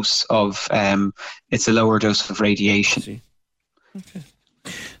lower dose of radiation. Okay.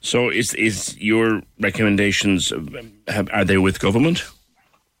 So is your recommendations, are they with government?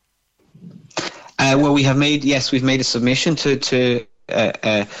 Well, we've made a submission to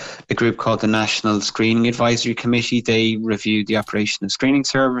a group called the National Screening Advisory Committee. They review the operation of screening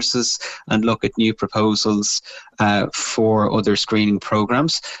services and look at new proposals for other screening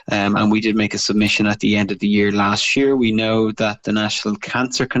programs. And we did make a submission at the end of the year last year. We know that the National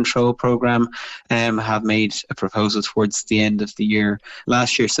Cancer Control Programme have made a proposal towards the end of the year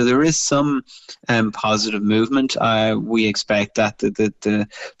last year. So there is some positive movement. We expect that the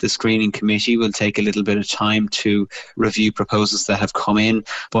screening committee will take a little bit of time to review proposals that have come in.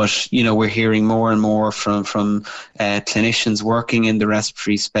 But, we're hearing more and more from clinicians working in the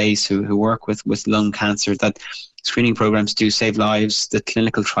respiratory space who work with lung cancer that screening programs do save lives. The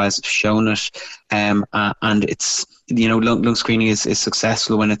clinical trials have shown it, and it's lung screening is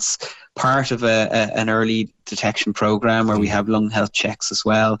successful when it's part of an early detection program where we have lung health checks as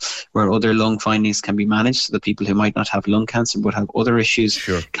well, where other lung findings can be managed, so that people who might not have lung cancer but have other issues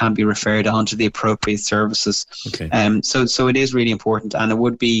can be referred on to the appropriate services. Okay. So it is really important, and it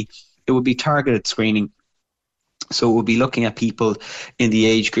would be targeted screening. So we'll be looking at people in the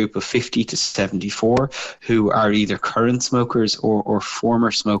age group of 50 to 74 who are either current smokers or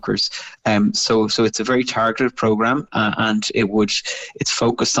former smokers. So it's a very targeted program, and it's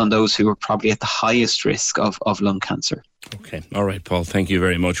focused on those who are probably at the highest risk of lung cancer. Okay. All right, Paul. Thank you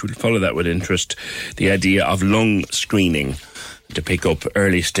very much. We'll follow that with interest. The idea of lung screening to pick up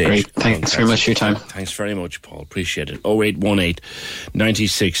early stage. Great. Thanks very much for your time. Thanks very much, Paul. Appreciate it. 0818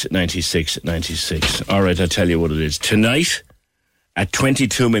 96 96 96. All right, I'll tell you what it is. Tonight, at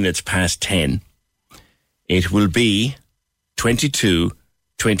 22 minutes past 10, it will be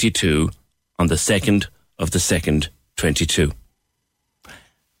 22/22 on the 2nd of the 2nd, 22.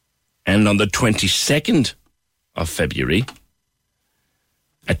 And on the 22nd of February,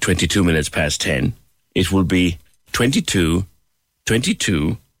 at 22 minutes past 10, it will be 22/22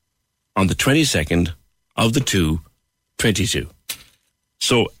 on the 22nd of the 22.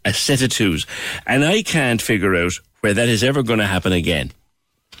 So a set of twos. And I can't figure out where that is ever going to happen again.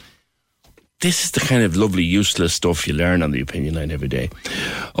 This is the kind of lovely, useless stuff you learn on the Opinion Line every day.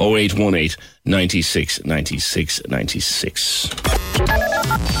 0818 96 96 96.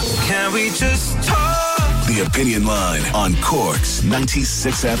 Can we just talk? The Opinion Line on Cork's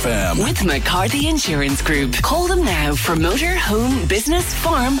 96 FM. With McCarthy Insurance Group. Call them now for motor, home, business,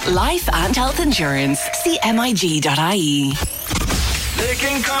 farm, life and health insurance. See MIG.ie. They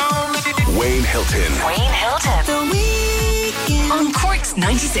can call me Wayne Hilton. The Weekend. On Cork's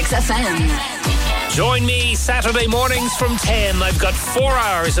 96 FM. Join me Saturday mornings from 10. I've got 4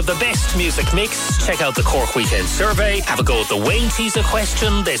 hours of the best music mix. Check out the Cork Weekend Survey. Have a go at the Wayne Teaser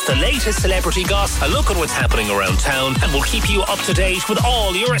question. There's the latest celebrity gossip. A look at what's happening around town. And we'll keep you up to date with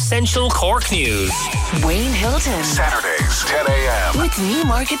all your essential Cork news. Wayne Hilton. Saturdays, 10 a.m. With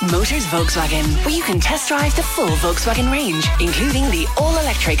Newmarket Motors Volkswagen, where you can test drive the full Volkswagen range, including the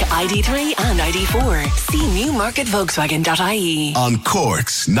all-electric ID3 and ID4. See newmarketvolkswagen.ie. On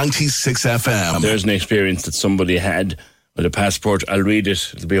Cork's 96 FM. There's an experience that somebody had with a passport. I'll read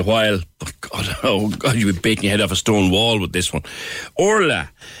it. It'll be a while. Oh God, you'll be beating your head off a stone wall with this one.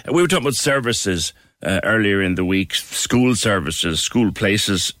 Orla, we were talking about services earlier in the week, school services, school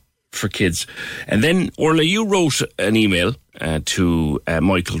places for kids. And then, Orla, you wrote an email to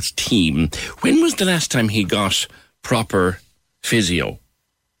Michael's team. When was the last time he got proper physio?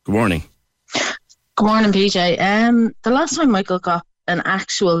 Good morning. Good morning, PJ. The last time Michael got an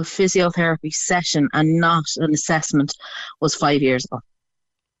actual physiotherapy session and not an assessment was 5 years ago.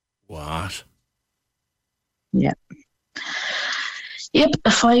 What? Yeah. Yep,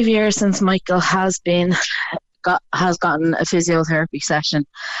 5 years since Michael has gotten a physiotherapy session,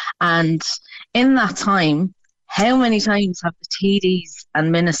 and in that time, how many times have the TDs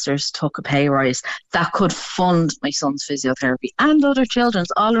and ministers took a pay rise that could fund my son's physiotherapy and other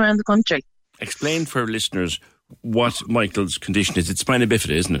children's all around the country? Explain for listeners what Michael's condition is. It's spina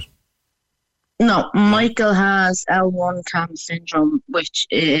bifida, isn't it? No, Michael has L1 CAM syndrome, which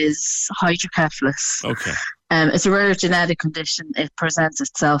is hydrocephalus. Okay. It's a rare genetic condition. It presents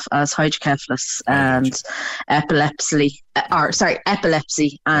itself as hydrocephalus and epilepsy,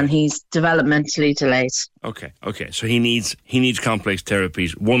 and he's developmentally delayed. Okay. So he needs complex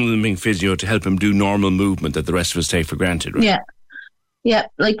therapies. One of them being physio to help him do normal movement that the rest of us take for granted, right? Yeah.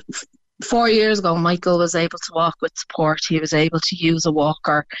 Like 4 years ago, Michael was able to walk with support. He was able to use a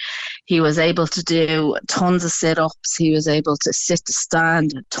walker. He was able to do tons of sit-ups. He was able to sit to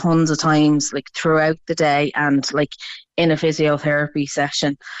stand tons of times, like throughout the day and like in a physiotherapy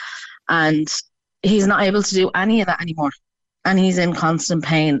session. And he's not able to do any of that anymore. And he's in constant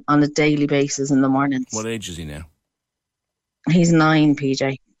pain on a daily basis in the mornings. What age is he now? He's 9,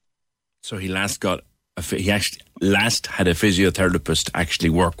 PJ. So he last had a physiotherapist actually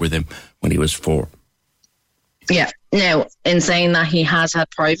work with him when he was 4. Yeah. Now, in saying that, he has had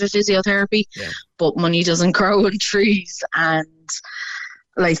private physiotherapy, but money doesn't grow on trees, and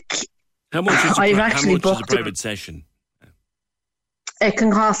like, how much is a private session? It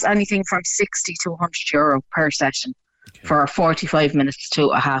can cost anything from 60 to €100 per session for 45 minutes to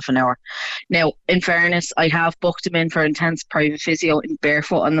a half an hour. Now, in fairness, I have booked him in for intense private physio in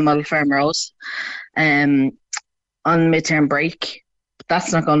Barefoot on the Model Farm Road on midterm break. But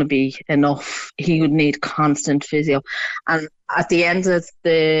that's not going to be enough. He would need constant physio. And at the end of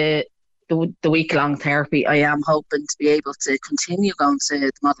the week-long therapy, I am hoping to be able to continue going to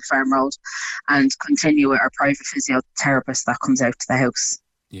the Model Farm Road and continue with our private physiotherapist that comes out to the house.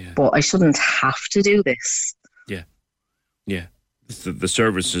 Yeah. But I shouldn't have to do this. Yeah. The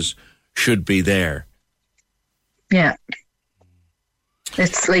services should be there. Yeah.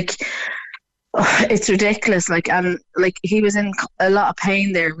 It's like, it's ridiculous. Like, and like, he was in a lot of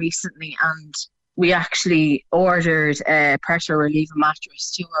pain there recently, and we actually ordered a pressure relieving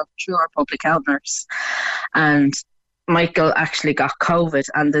mattress through our public health nurse, and Michael actually got COVID,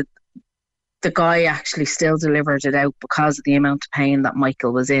 and the guy actually still delivered it out because of the amount of pain that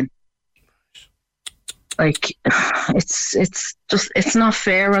Michael was in. Like, it's not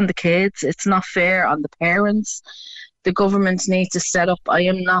fair on the kids. It's not fair on the parents. The government needs to set up. I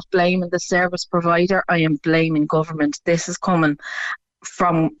am not blaming the service provider. I am blaming government. This is coming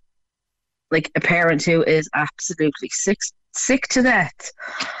from like a parent who is absolutely sick to death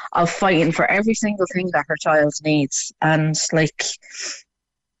of fighting for every single thing that her child needs, and like,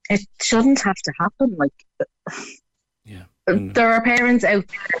 it shouldn't have to happen. Like, there are parents out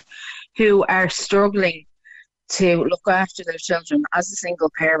there who are struggling to look after their children. As a single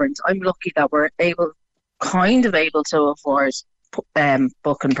parent, I'm lucky that we're able to afford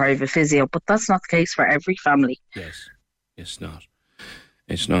booking private physio, but that's not the case for every family. Yes, it's not.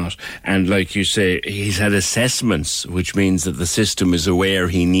 It's not. And like you say, he's had assessments, which means that the system is aware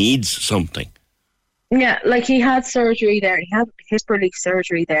he needs something. Yeah, like, he had surgery there. He had hip relief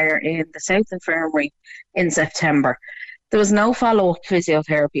surgery there in the South Infirmary in September. There was no follow-up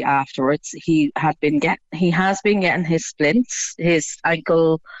physiotherapy afterwards. He has been getting his splints, his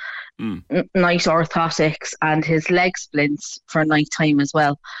ankle night orthotics, and his leg splints for night time as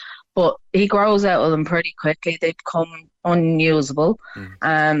well. But he grows out of them pretty quickly. They become unusable.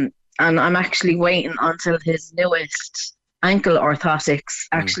 And I'm actually waiting until his newest ankle orthotics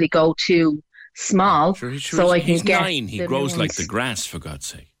actually go too small, so I can get. He's 9. He grows like the grass, for God's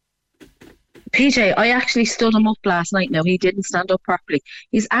sake. PJ, I actually stood him up last night. Now, he didn't stand up properly.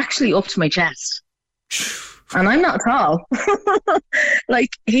 He's actually up to my chest. And I'm not tall.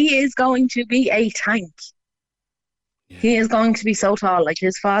 Like, he is going to be a tank. Yeah. He is going to be so tall. Like,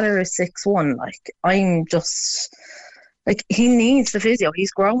 his father is 6'1". Like, I'm just... Like, he needs the physio.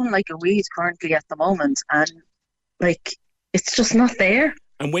 He's growing like a weed currently at the moment. And, like, it's just not there.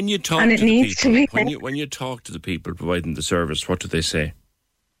 And when you talk to the people, when you talk to the people providing the service, what do they say?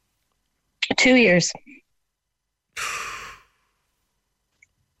 2 years.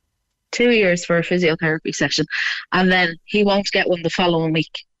 2 years for a physiotherapy session, and then he won't get one the following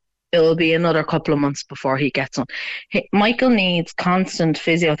week. It will be another couple of months before he gets one. Michael needs constant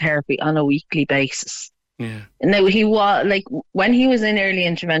physiotherapy on a weekly basis. Yeah. Now, he was like, when he was in early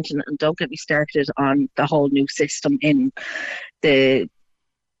intervention, and don't get me started on the whole new system in the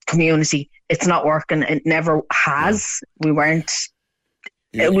community. It's not working. It never has. We weren't.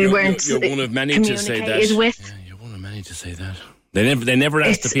 You're one of many to say that. You're one of many to say that. They never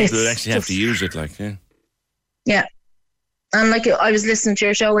ask the people that actually have to use it. Like, yeah. And like, I was listening to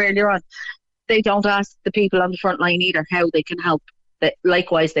your show earlier on. They don't ask the people on the front line either how they can help.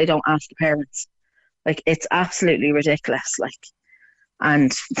 Likewise, they don't ask the parents. Like, it's absolutely ridiculous. Like,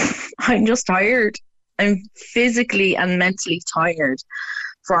 and I'm just tired. I'm physically and mentally tired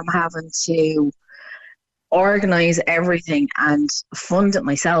from having to organise everything and fund it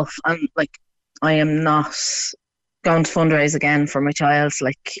myself. And like, I am not going to fundraise again for my child.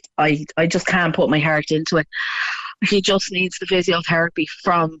 Like, I just can't put my heart into it. He just needs the physiotherapy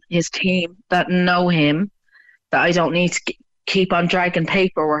from his team that know him, that I don't need to keep on dragging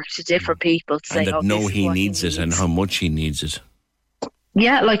paperwork to different people to and say, that know he needs it and how much he needs it.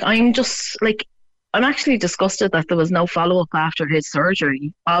 Yeah, like, I'm just like, I'm actually disgusted that there was no follow-up after his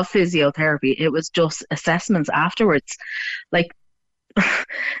surgery of physiotherapy. It was just assessments afterwards. Like,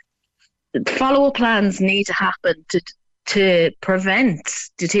 follow-up plans need to happen to prevent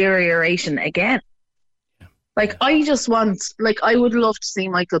deterioration again. Like, I just want, like, I would love to see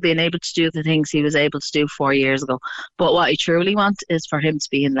Michael being able to do the things he was able to do 4 years ago. But what I truly want is for him to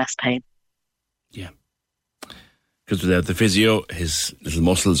be in less pain. Because without the physio, his little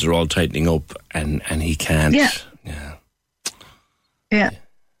muscles are all tightening up, and he can't. Yeah.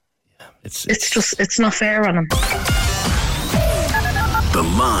 It's not fair on him. The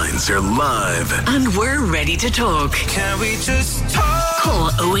lines are live. And we're ready to talk. Can we just talk? Call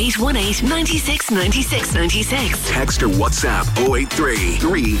 0818 96 96 96. Text or WhatsApp 083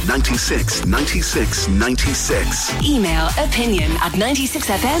 396 96 96. Email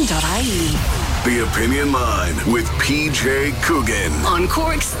opinion@96fm.ie. The Opinion Line with PJ Coogan. On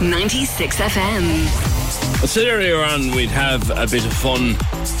Cork's 96 FM. I said earlier on we'd have a bit of fun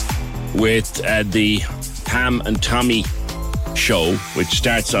with the Pam and Tommy show, which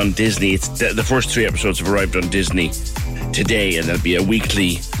starts on Disney. It's the first 3 episodes have arrived on Disney today, and there'll be a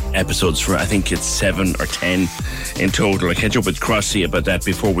weekly episodes for, I think it's 7 or 10 in total. I catch up with Crossy about that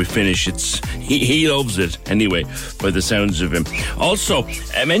before we finish. He loves it anyway, by the sounds of him. Also,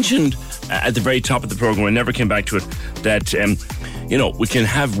 I mentioned at the very top of the program, I never came back to it, that we can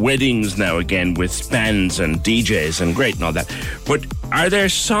have weddings now again with bands and DJs and great and all that. But are there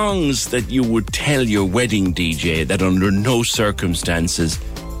songs that you would tell your wedding DJ that under no circumstances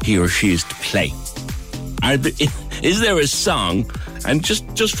he or she is to play? Is there a song, and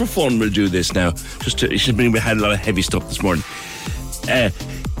just for fun we'll do this now, we had a lot of heavy stuff this morning.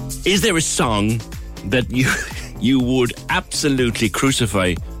 Is there a song that you would absolutely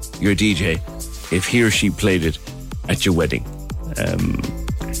crucify your DJ if he or she played it at your wedding?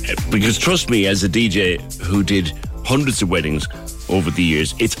 Because trust me, as a DJ who did hundreds of weddings over the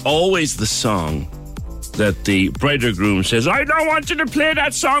years, it's always the song that the bride or groom says, I don't want you to play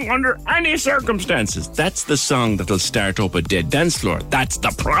that song under any circumstances. That's the song that'll start up a dead dance floor. That's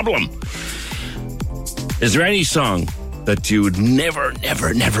the problem. Is there any song that you would never,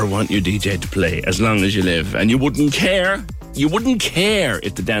 never, never want your DJ to play as long as you live, and you wouldn't care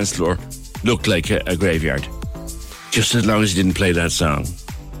if the dance floor looked like a graveyard, just as long as you didn't play that song?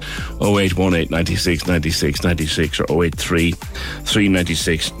 0818 96 96 96 or 083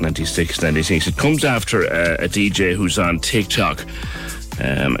 396 96 96. It comes after a DJ who's on TikTok,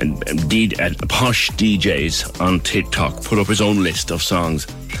 and posh DJs on TikTok put up his own list of songs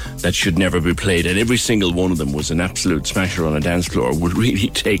that should never be played, and every single one of them was an absolute smasher on a dance floor. Would really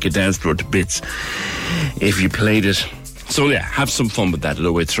take a dance floor to bits if you played it. So yeah, have some fun with that at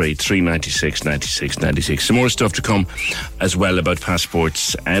 083 396 96 96. Some more stuff to come as well about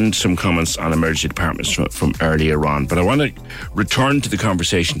passports, and some comments on emergency departments from earlier on. But I want to return to the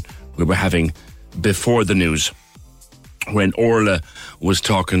conversation we were having before the news, when Orla was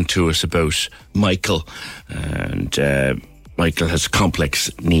talking to us about Michael. And Michael has complex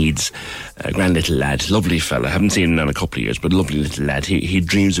needs. A grand little lad, lovely fella. Haven't seen him in a couple of years, but lovely little lad. He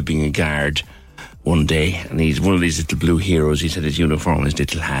dreams of being a guard one day, and he's one of these little blue heroes. He's had his uniform, his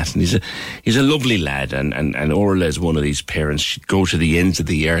little hat, and he's a lovely lad. And Orla is one of these parents. She'd go to the ends of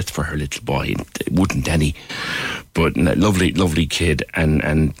the earth for her little boy. Wouldn't any, but lovely kid.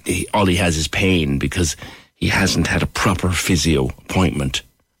 And all he has is pain because he hasn't had a proper physio appointment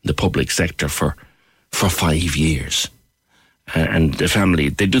in the public sector for 5 years. And the family,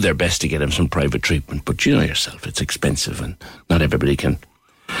 they do their best to get him some private treatment, but you know yourself, it's expensive, and not everybody can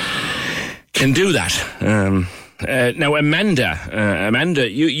do that. Now, Amanda,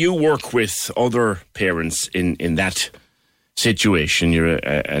 you work with other parents in that situation. You're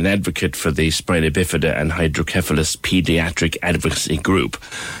an advocate for the Spina Bifida and Hydrocephalus Pediatric Advocacy Group.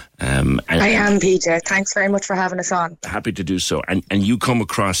 I am, PJ. Thanks very much for having us on. Happy to do so. And you come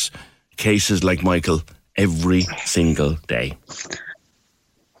across cases like Michael every single day.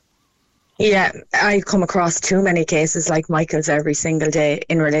 Yeah, I come across too many cases like Michael's every single day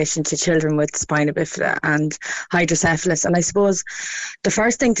in relation to children with spina bifida and hydrocephalus. And I suppose the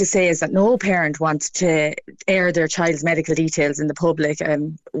first thing to say is that no parent wants to air their child's medical details in the public.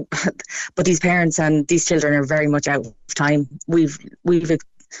 But these parents and these children are very much out of time. We've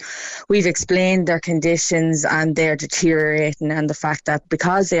explained their conditions, and they're deteriorating, and the fact that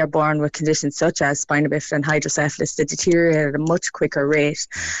because they are born with conditions such as spina bifida and hydrocephalus, they deteriorate at a much quicker rate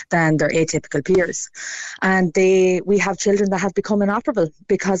than their atypical peers. And we have children that have become inoperable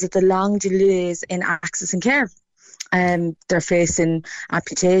because of the long delays in accessing care. They're facing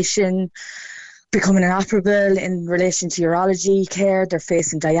amputation, becoming inoperable in relation to urology care. They're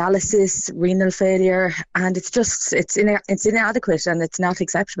facing dialysis, renal failure, and it's inadequate, and it's not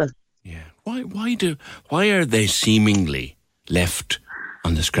acceptable. Yeah. Why are they seemingly left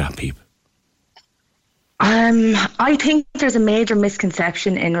on the scrap heap? I think there's a major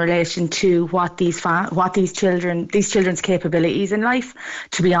misconception in relation to what these children's capabilities in life.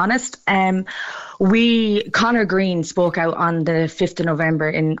 To be honest, Conor Green spoke out on the 5th of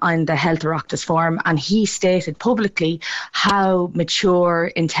November on the Health Oireachtas Forum, and he stated publicly how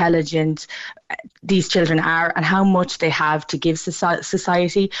mature, intelligent these children are and how much they have to give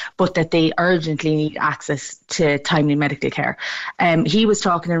society, but that they urgently need access to timely medical care. He was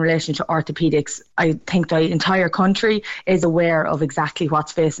talking in relation to orthopaedics. I think the entire country is aware of exactly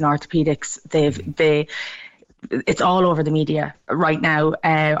what's facing orthopaedics. It's all over the media right now.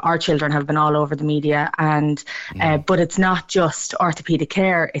 Our children have been all over the media, and but it's not just orthopaedic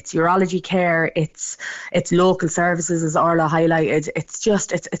care. It's urology care. It's local services, as Orla highlighted.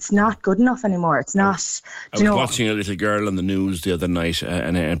 It's not good enough anymore. It's not. I was watching a little girl on the news the other night,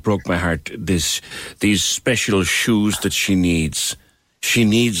 and it broke my heart. These special shoes that she needs. She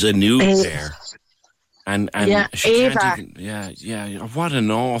needs a new pair. And she Ava. can't even. What an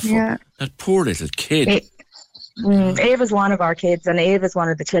awful. That poor little kid. Ava's one of our kids, and Ava's one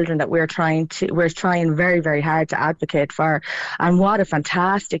of the children that we're trying very, very hard to advocate for. And what a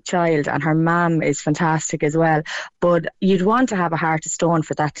fantastic child, and her mum is fantastic as well. But you'd want to have a heart of stone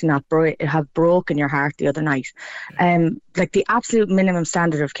for that to not have broken your heart the other night. Like the absolute minimum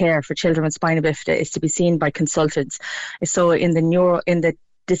standard of care for children with spina bifida is to be seen by consultants. So in the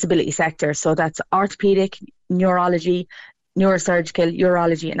disability sector, so that's orthopaedic, neurology, neurosurgical,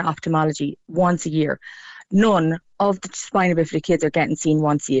 urology, and ophthalmology once a year. None of the spina bifida kids are getting seen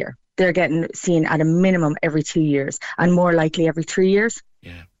once a year. They're getting seen at a minimum every 2 years, and more likely every 3 years.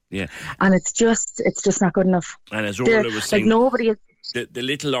 Yeah. And it's just not good enough. And as Orla was saying, nobody. The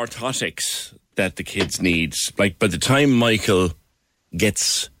little orthotics that the kids needs, like by the time Michael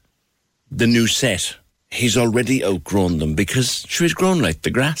gets the new set, he's already outgrown them because she's grown like the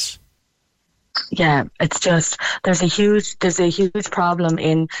grass. Yeah, it's just there's a huge problem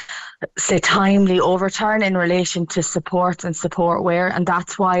in, say, timely overturn in relation to supports and support wear, and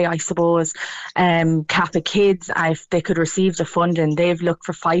that's why I suppose Catholic Kids, if they could receive the funding, they've looked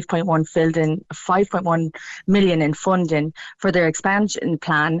for 5.1 million in funding for their expansion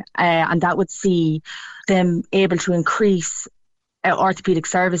plan, and that would see them able to increase orthopaedic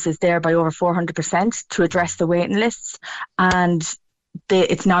services there by over 400% to address the waiting lists, and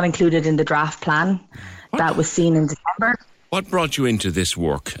it's not included in the draft plan that was seen in December. What brought you into this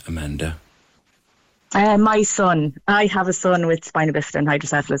work, Amanda? My son. I have a son with spina bifida and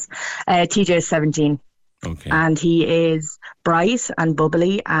hydrocephalus. TJ is 17. Okay. And he is bright and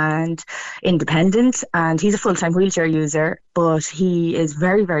bubbly and independent, and he's a full-time wheelchair user, but he is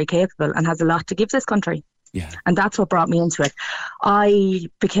very, very capable and has a lot to give this country. Yeah. And that's what brought me into it. I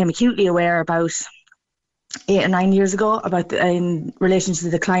became acutely aware about 8 or 9 years ago in relation to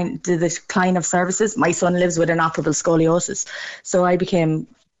the decline of services. My son lives with inoperable scoliosis, so I became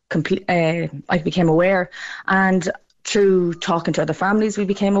aware, and through talking to other families, we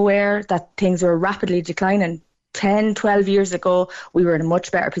became aware that things were rapidly declining. 10, 12 years ago, we were in a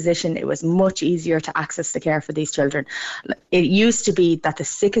much better position. It was much easier to access the care for these children. It used to be that the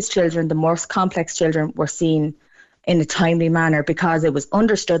sickest children, the most complex children, were seen in a timely manner because it was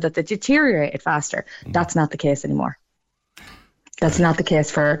understood that they deteriorated faster. That's not the case anymore. That's not the case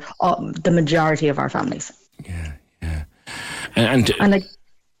for the majority of our families. Yeah. And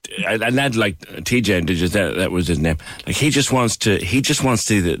a lad like TJ, that was his name. Like he just wants to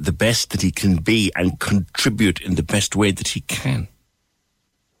be the best that he can be and contribute in the best way that he can.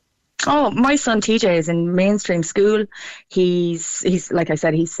 Oh, my son TJ is in mainstream school. He's like I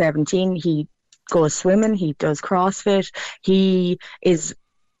said, he's 17. He goes swimming, he does CrossFit.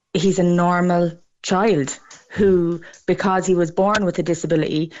 He's a normal child who, because he was born with a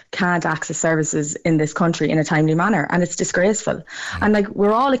disability, can't access services in this country in a timely manner, and it's disgraceful. And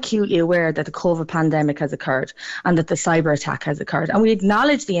we're all acutely aware that the COVID pandemic has occurred and that the cyber attack has occurred, and we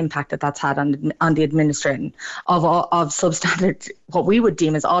acknowledge the impact that that's had on the administration of substandard, what we would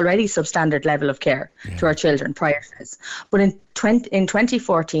deem as already substandard level of care to our children prior to this. But in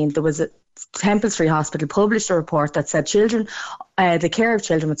 2014, there was Temple Street Hospital published a report that said the care of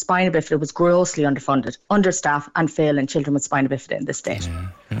children with spina bifida was grossly underfunded, understaffed, and failing children with spina bifida in this state.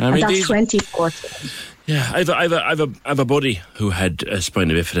 And that's 2014. Yeah, I have a buddy who had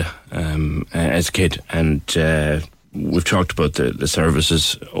spina bifida as a kid, and we've talked about the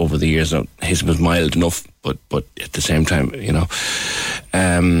services over the years. Now, his was mild enough, but at the same time,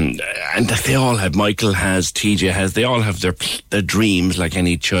 And they all have, Michael has, TJ has, they all have their dreams like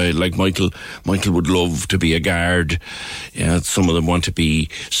any child. Like Michael would love to be a guard. Some of them want to be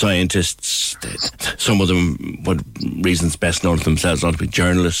scientists. Some of them, what reasons best known to themselves, want to be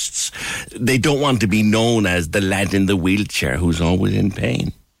journalists. They don't want to be known as the lad in the wheelchair who's always in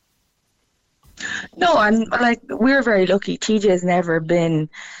pain. No, and we're very lucky. TJ has never been,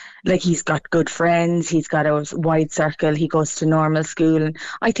 he's got good friends, he's got a wide circle, he goes to normal school, and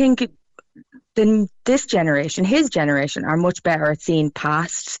I think this generation, his generation, are much better at seeing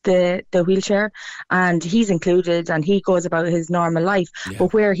past the wheelchair, and he's included and he goes about his normal life. Yeah.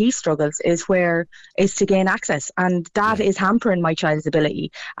 But where he struggles is to gain access, and that is hampering my child's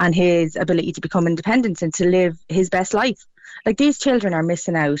ability and his ability to become independent and to live his best life. These children are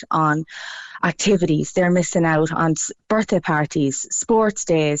missing out on activities, they're missing out on birthday parties, sports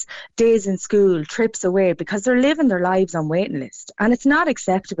days in school, trips away, because they're living their lives on waiting list, and it's not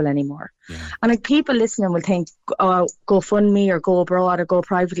acceptable anymore. Yeah. And people listening will think, oh, GoFundMe or go abroad or go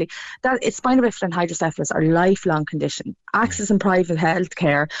privately. It's spina bifida and hydrocephalus are lifelong condition. Access in private health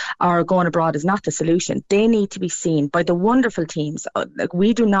care or going abroad is not the solution. They need to be seen by the wonderful teams.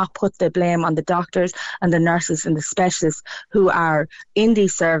 We do not put the blame on the doctors and the nurses and the specialists who are in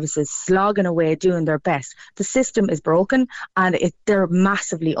these services slogging away doing their best. The system is broken, and they're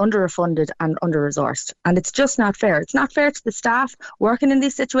massively underfunded and under-resourced, and it's just not fair. It's not fair to the staff working in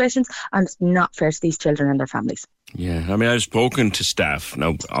these situations, and it's not fair to these children and their families. Yeah, I mean, I've spoken to staff.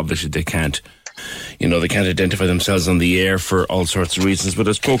 Now, obviously they can't identify themselves on the air for all sorts of reasons, but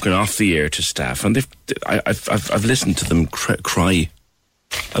I've spoken off the air to staff, and I've listened to them cry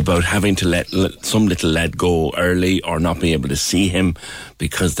about having to let some little lad go early or not be able to see him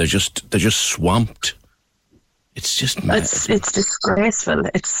because they're just swamped. It's just mad. It's disgraceful.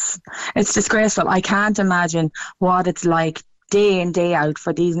 It's disgraceful. I can't imagine what it's like day in, day out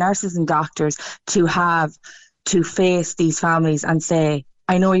for these nurses and doctors to have to face these families and say,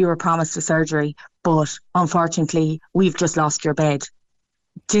 I know you were promised a surgery, but unfortunately we've just lost your bed.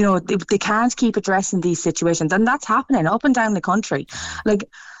 They can't keep addressing these situations, and that's happening up and down the country.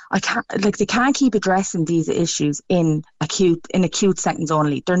 They can't keep addressing these issues in acute settings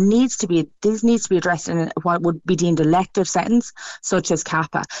only. This needs to be addressed in what would be deemed elective settings, such as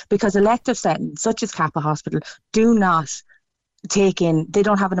Kappa, because elective settings such as Kappa Hospital do not they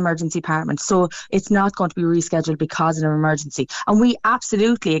don't have an emergency department, so it's not going to be rescheduled because of an emergency. And we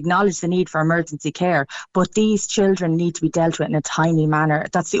absolutely acknowledge the need for emergency care, but these children need to be dealt with in a timely manner.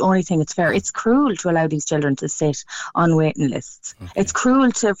 That's the only thing that's fair. It's cruel to allow these children to sit on waiting lists. Okay. It's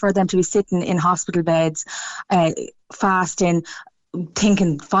cruel for them to be sitting in hospital beds, fasting,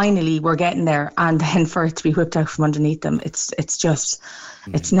 thinking finally we're getting there, and then for it to be whipped out from underneath them. It's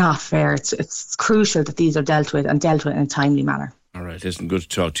not fair. It's crucial that these are dealt with in a timely manner. All right, listen, good to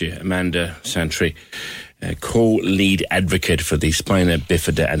talk to you. Amanda Santry, co-lead advocate for the Spina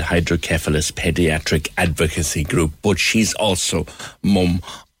Bifida and Hydrocephalus Pediatric Advocacy Group, but she's also mum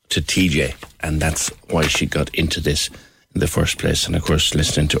to TJ, and that's why she got into this in the first place. And of course,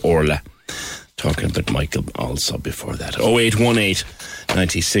 listening to Orla talking about Michael also before that. 0818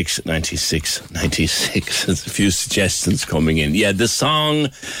 96 96 96. There's a few suggestions coming in. Yeah, the song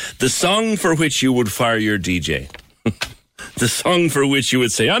for which you would fire your DJ. The song for which you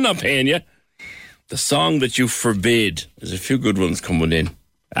would say, I'm not paying you. The song that you forbid. There's a few good ones coming in.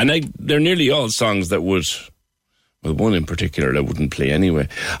 And they're nearly all songs that would, well, one in particular that wouldn't play anyway.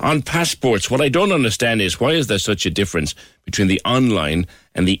 On passports, what I don't understand is why is there such a difference between the online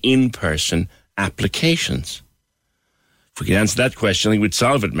and the in-person applications? If we could answer that question, I think we'd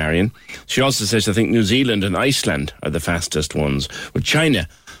solve it, Marion. She also says, I think New Zealand and Iceland are the fastest ones, with China,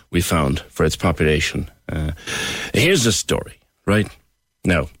 we found, for its population. Here's the story, right?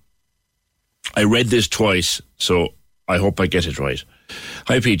 Now, I read this twice, so I hope I get it right.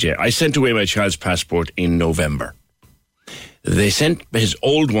 Hi, PJ. I sent away my child's passport in November. They sent his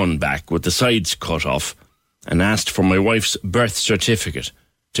old one back with the sides cut off and asked for my wife's birth certificate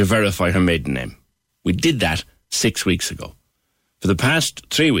to verify her maiden name. We did that 6 weeks ago. For the past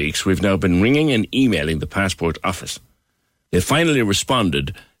 3 weeks, we've now been ringing and emailing the passport office. They finally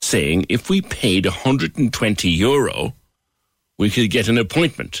responded saying if we paid €120, we could get an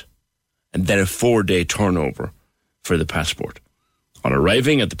appointment and then a 4-day turnover for the passport. On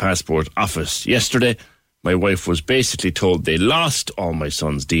arriving at the passport office yesterday, my wife was basically told they lost all my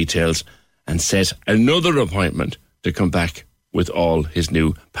son's details and set another appointment to come back with all his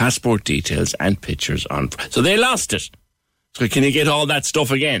new passport details and pictures on. So they lost it. So can you get all that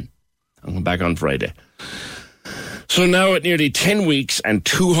stuff again? I'll come back on Friday. So now at nearly 10 weeks and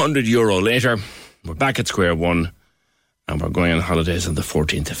 €200 later, we're back at square one. And we're going on holidays on the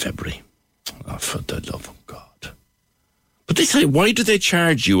 14th of February. Oh, for the love of God. But they say, why do they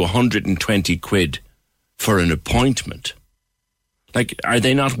charge you 120 quid for an appointment? Like, are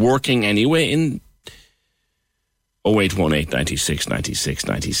they not working anyway in 0818 96 96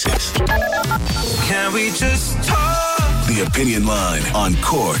 96? Can we just talk? The Opinion Line on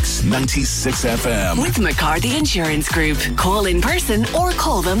Cork's 96 FM. With McCarthy Insurance Group. Call in person or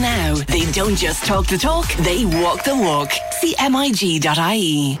call them now. They don't just talk the talk, they walk the walk. See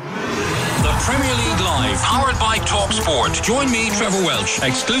MIG.ie. The Premier League Live, powered by TalkSport. Join me, Trevor Welch,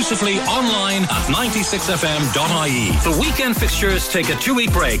 exclusively online at 96fm.ie. The weekend fixtures take a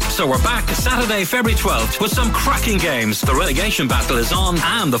 2-week break, so we're back Saturday, February 12th with some cracking games. The relegation battle is on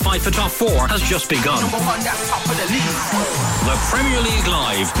and the fight for top 4 has just begun. The Premier League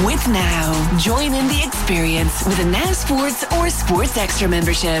Live. With Now. Join in the experience with a Now Sports or Sports Extra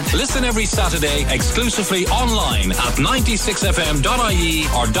membership. Listen every Saturday exclusively online at 96fm.ie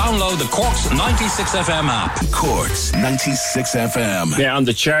or download the Cork's 96FM app. Cork's 96 FM. Yeah, on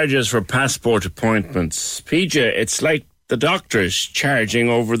the charges for passport appointments, PJ, it's like the doctors charging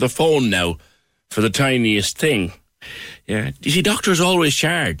over the phone now for the tiniest thing. Yeah, you see, doctors always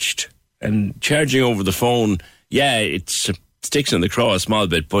charged, and charging over the phone, yeah, it's sticks in the craw a small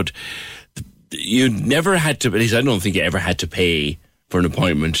bit, but you never had to, at least I don't think you ever had to pay for an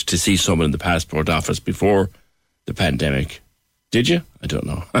appointment to see someone in the passport office before the pandemic. Did you? I don't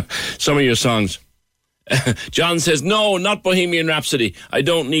know. Some of your songs. John says, no, not Bohemian Rhapsody. I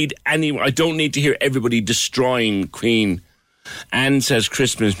don't need to hear everybody destroying Queen. Anne says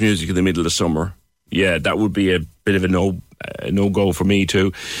Christmas music in the middle of summer. Yeah, that would be a bit of a no-go for me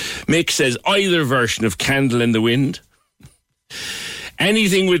too. Mick says either version of Candle in the Wind.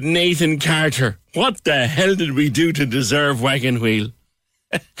 Anything with Nathan Carter. What the hell did we do to deserve Wagon Wheel?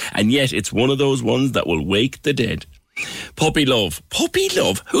 And yet it's one of those ones that will wake the dead. Puppy Love. Puppy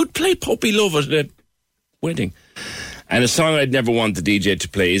Love? Who'd play Puppy Love at a wedding? And a song I'd never want the DJ to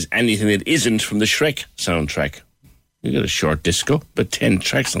play is anything that isn't from the Shrek soundtrack. You got a short disco, but 10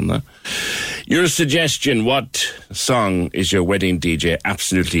 tracks on that. Your suggestion, what song is your wedding DJ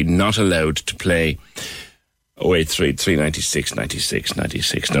absolutely not allowed to play? 083 396 96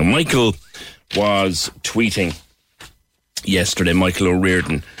 96. Now, Michael was tweeting yesterday, Michael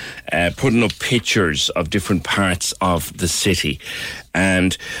O'Riordan, putting up pictures of different parts of the city.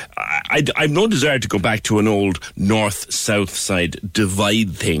 And I've no desire to go back to an old north-south side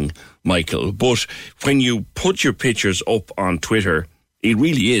divide thing, Michael, but when you put your pictures up on Twitter, it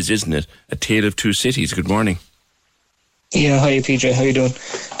really is, isn't it, a tale of two cities? Good morning. Yeah, hi PJ, how you doing?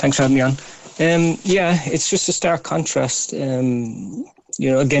 Thanks for having me on. Yeah, it's just a stark contrast.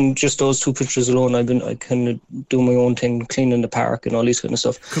 Again, just those two pictures alone, I kind of do my own thing, cleaning the park and all these kind of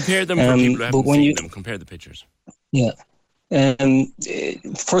stuff. Compare them for people who haven't seen them. Compare the pictures. Yeah.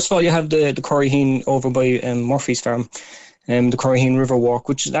 First of all, you have the Corryheen over by Murphy's Farm, the Corryheen River Walk,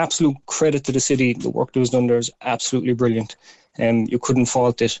 which is an absolute credit to the city. The work that was done there is absolutely brilliant. You couldn't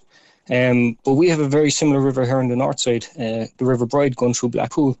fault it. But we have a very similar river here on the north side, the River Bride going through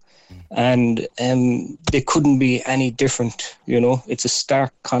Blackpool. And they couldn't be any different, It's a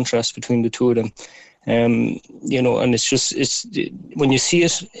stark contrast between the two of them. And it's when you see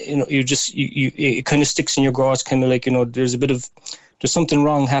it, it kind of sticks in your craw. It's kind of like, there's something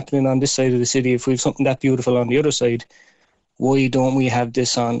wrong happening on this side of the city. If we have something that beautiful on the other side, why don't we have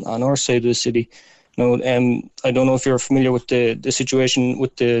this on our side of the city? I don't know if you're familiar with the situation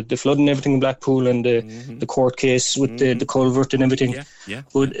with the flood and everything in Blackpool and the court case with the culvert and everything. Yeah.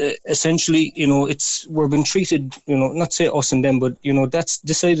 But essentially, we're being treated, not say us and them, but that's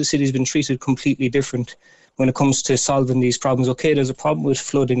this side of the city has been treated completely different when it comes to solving these problems. Okay, there's a problem with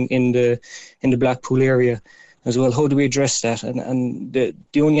flooding in the Blackpool area as well. How do we address that? And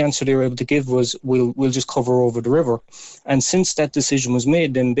the only answer they were able to give was we'll just cover over the river. And since that decision was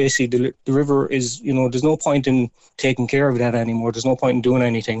made, then basically the river is, there's no point in taking care of that anymore. There's no point in doing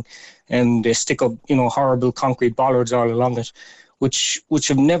anything. And they stick up, horrible concrete bollards all along it, which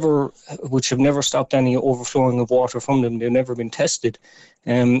have never stopped any overflowing of water from them. They've never been tested.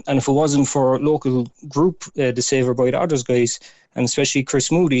 And if it wasn't for a local group, the Save Our Bride Otters guys, and especially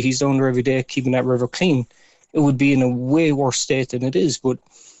Chris Moody, he's down there every day keeping that river clean, it would be in a way worse state than it is. But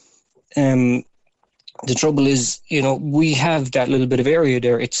the trouble is, we have that little bit of area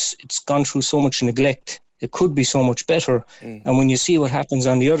there. It's gone through so much neglect. It could be so much better. And when you see what happens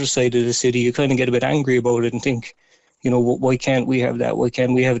on the other side of the city, you kind of get a bit angry about it and think, why can't we have that? Why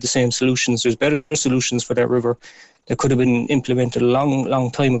can't we have the same solutions? There's better solutions for that river that could have been implemented a long,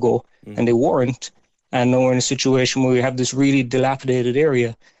 long time ago, and they weren't. And now we're in a situation where we have this really dilapidated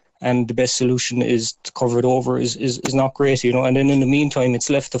area. and the best solution is to cover it over is not great, you know. And then in the meantime, it's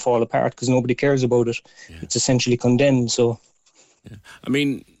left to fall apart because nobody cares about it. Yeah. It's essentially condemned. So, I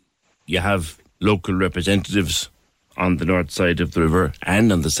mean, you have local representatives on the north side of the river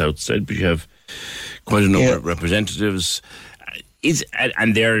and on the south side, but you have quite a number of representatives.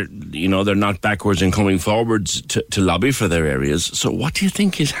 And they're not backwards in coming forwards to lobby for their areas. So what do you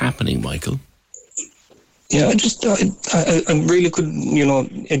think is happening, Michael? Yeah, I really couldn't, you know,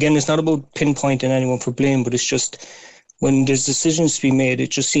 again, it's not about pinpointing anyone for blame, but it's just when there's decisions to be made, it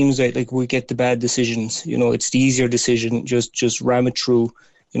just seems like we get the bad decisions. You know, it's the easier decision, just ram it through,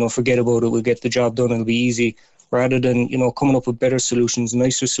 you know, forget about it, we'll get the job done, it'll be easy, rather than, you know, coming up with better solutions,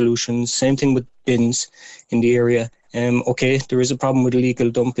 nicer solutions. Same thing with bins in the area. Okay, there is a problem with illegal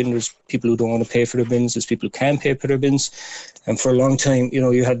dumping. There's people who don't want to pay for their bins. There's people who can't pay for their bins. And for a long time, you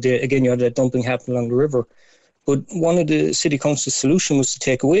know, you had that dumping happen along the river. But one of the city council's solution was to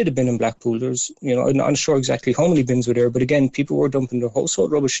take away the bin in Blackpool. There's, you know, I'm not sure exactly how many bins were there, but again, people were dumping their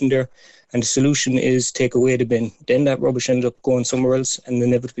household rubbish in there, and the solution is take away the bin. Then that rubbish ended up going somewhere else, and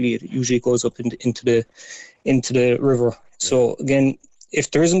inevitably it usually goes up into the river. So again, if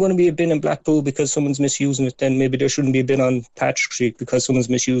there isn't going to be a bin in Blackpool because someone's misusing it, then maybe there shouldn't be a bin on Patrick Street because someone's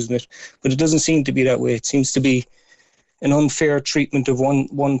misusing it. But it doesn't seem to be that way. It seems to be an unfair treatment of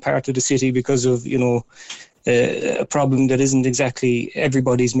one part of the city because of, you know, a problem that isn't exactly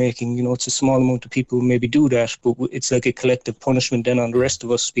everybody's making. You know, it's a small amount of people who maybe do that, but it's like a collective punishment then on the rest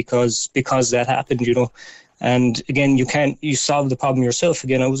of us because that happened, you know. And again, you solve the problem yourself.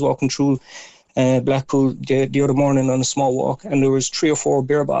 Again, I was walking through Blackpool the other morning on a small walk, and there was 3 or 4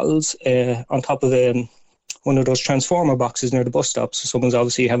 beer bottles on top of one of those transformer boxes near the bus stop. So someone's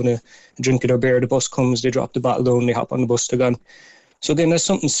obviously having a drink of their beer, the bus comes, they drop the bottle down, they hop on the bus, they're gone. So again, that's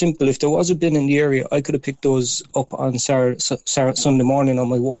something simple. If there was a bin in the area, I could have picked those up on Sunday morning on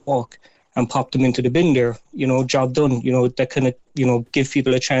my walk and popped them into the bin there, you know, job done. You know, that kind of, you know, give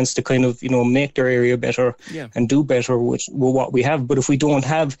people a chance to kind of, you know, make their area better and do better with what we have. But if we don't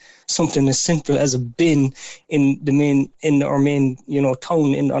have something as simple as a bin in our main, you know,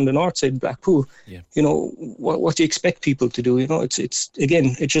 town on the north side of Blackpool, you know, what do you expect people to do? You know, it's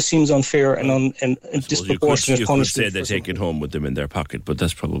again, it just seems unfair and disproportionate punishment. You could say they take it home with them in their pocket, but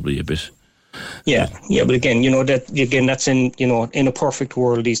that's probably a bit... Yeah, but again, you know, that's in, you know, in a perfect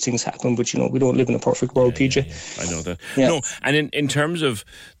world these things happen, but you know, we don't live in a perfect world, PJ. Yeah, I know that. No, and in terms of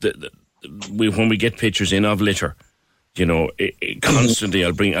when we get pictures in of litter, you know, constantly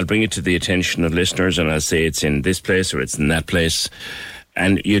I'll bring it to the attention of listeners, and I'll say it's in this place or it's in that place,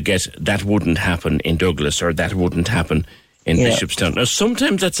 and you get that wouldn't happen in Douglas or that wouldn't happen in Bishopstown. Now,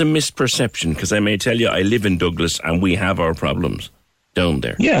 sometimes that's a misperception, because I may tell you I live in Douglas and we have our problems down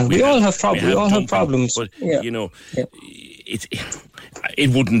there. Yeah, we all have problems. We all have problems. But, you know, it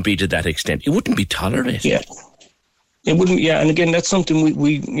wouldn't be to that extent. It wouldn't be tolerated. Yeah. It wouldn't, and again, that's something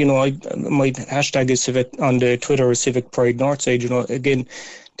we you know, my hashtag is Civic on the Twitter, Civic Pride Northside, you know, again,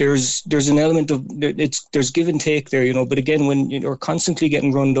 there's an element of, there's give and take there, you know, but again, when you're constantly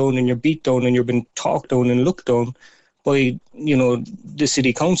getting run down and you're beat down and you're being talked down and looked down by, you know, the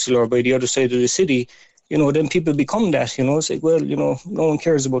city council or by the other side of the city, you know, then people become that, you know, it's like, well, you know, no one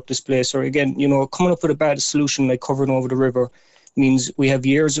cares about this place. Or again, you know, coming up with a bad solution like covering over the river means we have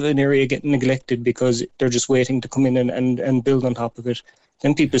years of an area getting neglected because they're just waiting to come in and build on top of it.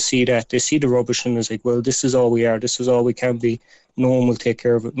 Then people see that, they see the rubbish and it's like, well, this is all we are, this is all we can be. No one will take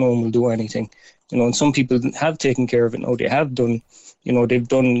care of it, no one will do anything. You know, and some people have taken care of it now, they have done, you know, they've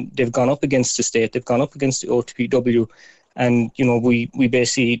gone up against the state, they've gone up against the OTPW. And, you know, we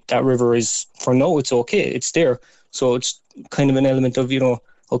basically, that river is, for now, it's okay, it's there. So it's kind of an element of, you know,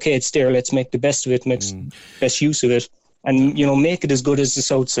 okay, it's there, let's make the best of it, make best use of it. And, you know, make it as good as the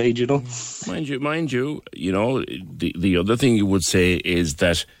south side, you know. Mind you, you know, the other thing you would say is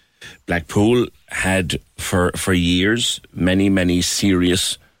that Blackpool had, for years, many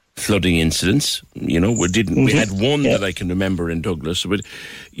serious flooding incidents. You know, we had one that I can remember in Douglas, but,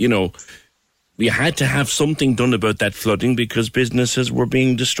 you know, we had to have something done about that flooding because businesses were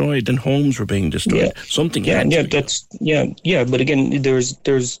being destroyed and homes were being destroyed. Something had to be. But again, there's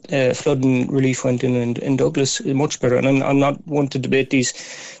flooding relief went in Douglas much better. And I'm not one to debate the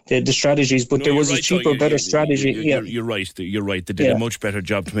strategies, but there was a cheaper, better strategy. You're right. They did a much better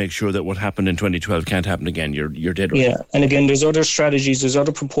job to make sure that what happened in 2012 can't happen again. You're dead right. Yeah, and again, there's other strategies, there's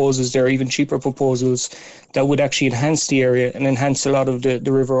other proposals. There are even cheaper proposals that would actually enhance the area and enhance a lot of the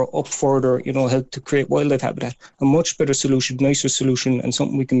river up further. You know, help to create wildlife habitat. A much better solution, nicer solution, and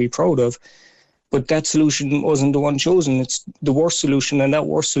something we can be proud of. But that solution wasn't the one chosen. It's the worst solution, and that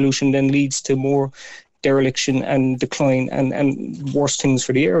worst solution then leads to more dereliction and decline and worse things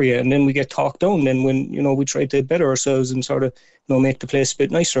for the area. And then we get talked down then when, we try to better ourselves and sort of, make the place a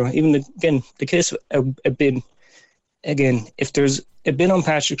bit nicer. Even, the case of a bin, again, if there's a bin on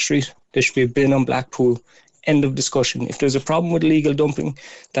Patrick Street, there should be a bin on Blackpool. End of discussion. If there's a problem with illegal dumping,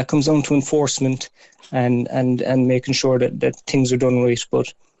 that comes down to enforcement and making sure that things are done right.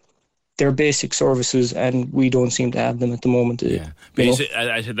 But they're basic services, and we don't seem to have them at the moment. Yeah,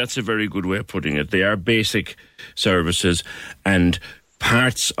 I said that's a very good way of putting it. They are basic services, and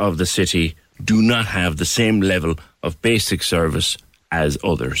parts of the city do not have the same level of basic service as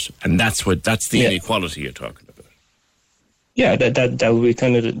others, and that's the inequality you're talking about. Yeah, that would be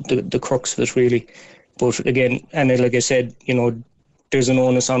kind of the crux of it, really. But again, and like I said, there's an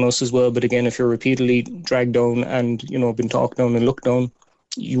onus on us as well. But again, if you're repeatedly dragged down and, been talked down and looked down,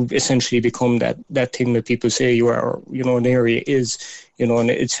 you essentially become that thing that people say you are, an area is, and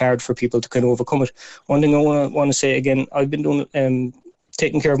it's hard for people to kind of overcome it. One thing I want to say again, I've been doing,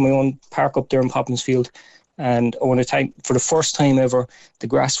 taking care of my own park up there in Poppinsfield. And I want to thank, for the first time ever, the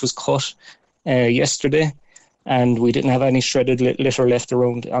grass was cut yesterday. And we didn't have any shredded litter left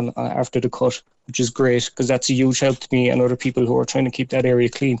around after the cut, which is great, because that's a huge help to me and other people who are trying to keep that area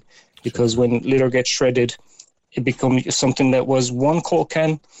clean. Because when litter gets shredded, it becomes something that was one Coke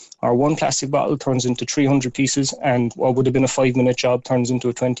can or one plastic bottle turns into 300 pieces, and what would have been a 5-minute job turns into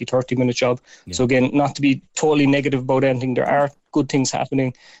a 20, 30-minute job. Yeah. So again, not to be totally negative about anything, there are good things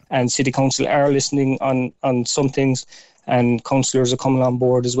happening, and City Council are listening on some things, and councillors are coming on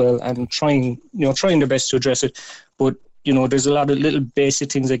board as well and trying their best to address it. But, there's a lot of little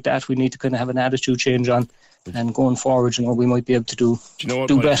basic things like that we need to kind of have an attitude change on. And going forward, we might be able to do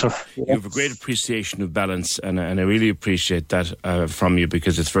better. You have a great appreciation of balance, and I really appreciate that from you,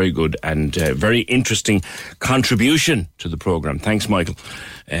 because it's very good and very interesting contribution to the programme. Thanks, Michael.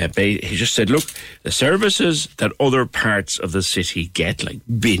 He just said, look, the services that other parts of the city get, like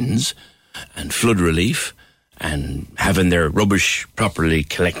bins and flood relief and having their rubbish properly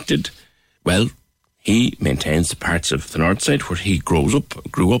collected, well, he maintains the parts of the north side where he grew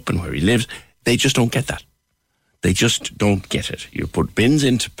up and where he lives, they just don't get that. They just don't get it. You put bins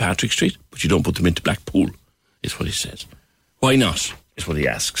into Patrick Street, but you don't put them into Blackpool, is what he says. Why not, is what he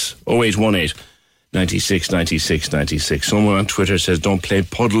asks. 0818 96 96 96. Someone on Twitter says, don't play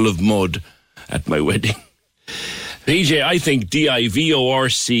Puddle of Mud at my wedding. PJ, I think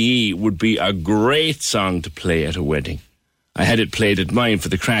DIVORCE would be a great song to play at a wedding. I had it played at mine for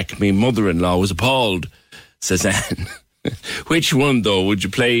the crack. My mother-in-law was appalled, says Anne. Which one, though? Would you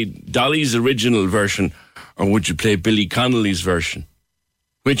play Dolly's original version, or would you play Billy Connolly's version?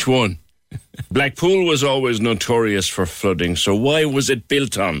 Which one? Blackpool was always notorious for flooding, so why was it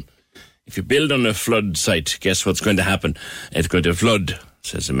built on? If you build on a flood site, guess what's going to happen? It's going to flood,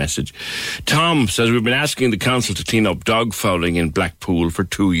 says a message. Tom says, we've been asking the council to clean up dog fouling in Blackpool for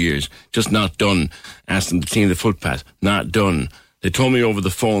 2 years. Just not done. Asked them to clean the footpath. Not done. They told me over the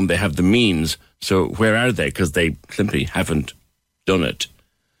phone they have the means, so where are they? Because they simply haven't done it.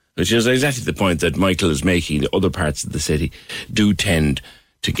 Which is exactly the point that Michael is making. The other parts of the city do tend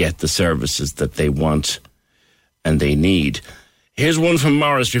to get the services that they want and they need. Here's one from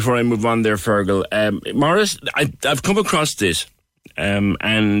Morris before I move on there, Fergal. Morris, I've come across this,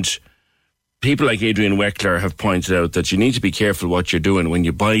 and people like Adrian Weckler have pointed out that you need to be careful what you're doing when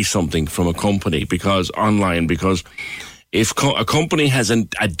you buy something from a company because if a company has a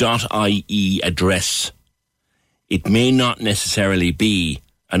 .ie address, it may not necessarily be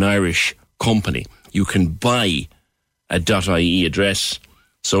an Irish company. You can buy a .ie address.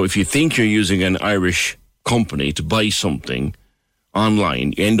 So if you think you're using an Irish company to buy something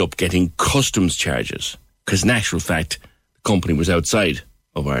online, you end up getting customs charges because in actual fact, the company was outside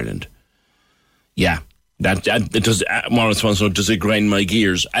of Ireland. Yeah, that does. Morris wants to know, does it grind my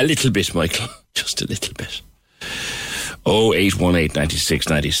gears? A little bit, Michael. Just a little bit. 0818 96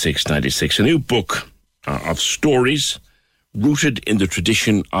 96 96. A new book of stories rooted in the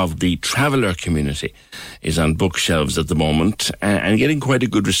tradition of the traveller community is on bookshelves at the moment and getting quite a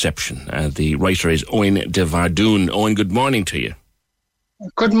good reception. The writer is Owen de Vardoon. Owen, good morning to you.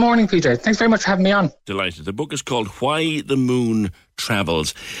 Good morning, PJ. Thanks very much for having me on. Delighted. The book is called Why the Moon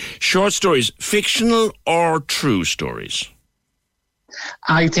Travels. Short stories, fictional or true stories?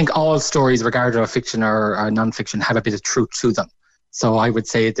 I think all stories, regardless of fiction or non-fiction, have a bit of truth to them. So I would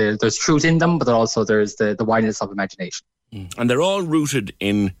say there's truth in them, but also there's the wideness of imagination. And they're all rooted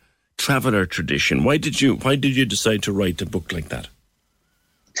in traveller tradition. Why did you decide to write a book like that?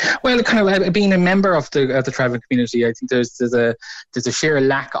 Well, kind of being a member of the traveling community, I think there's a sheer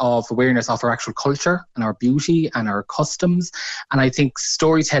lack of awareness of our actual culture and our beauty and our customs, and I think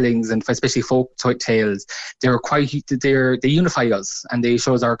storytellings and especially folk tales, they unify us and they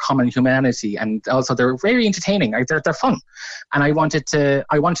show us our common humanity, and also they're very entertaining. They're fun, and I wanted to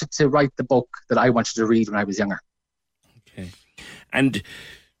write the book that I wanted to read when I was younger. Okay, and.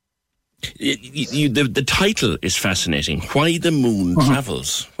 The title is fascinating. Why the Moon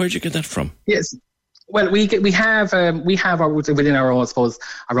Travels? Where'd you get that from? Yes. Well, we have within our own, I suppose,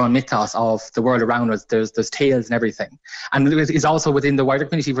 our own mythos of the world around us. There's tales and everything, and it's also within the wider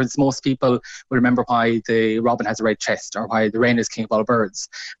community. For most people will remember why the robin has a red chest or why the wren is king of all birds.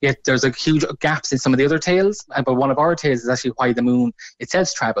 Yet there's a huge gaps in some of the other tales, but one of our tales is actually why the moon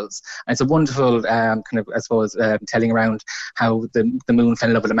itself travels. And it's a wonderful telling around how the moon fell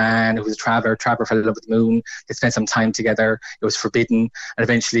in love with a man who was a traveller. Traveller fell in love with the moon. They spent some time together. It was forbidden, and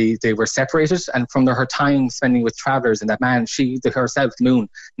eventually they were separated. And from her time spending with travellers, and that man, herself, the moon,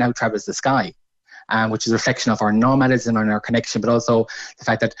 now travels the sky, which is a reflection of our nomadism and our connection, but also the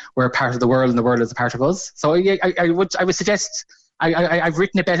fact that we're a part of the world and the world is a part of us. So I would suggest I've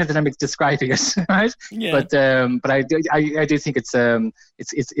written it better than I'm describing it, right? Yeah. But I do think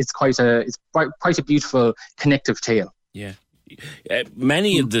it's quite a beautiful connective tale. Yeah.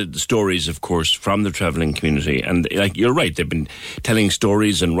 Many of the stories, of course, from the travelling community, and like you're right, they've been telling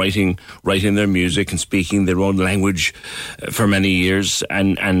stories and writing their music and speaking their own language for many years,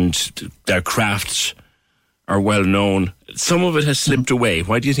 and their crafts are well known. Some of it has slipped away.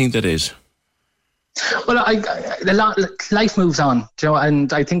 Why do you think that is? Well, life moves on,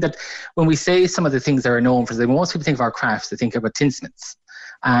 and I think that when we say some of the things that are known for, most people think of our crafts, they think about tinsmiths.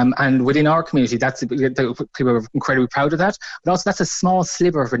 And within our community, people are incredibly proud of that. But also, that's a small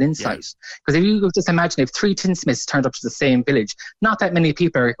sliver of an insight. Because if you just imagine if 3 tinsmiths turned up to the same village, not that many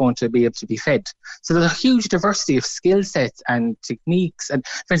people are going to be able to be fed. So there's a huge diversity of skill sets and techniques. And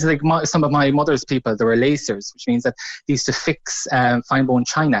for instance, like some of my mother's people, they were lacers, which means that they used to fix fine bone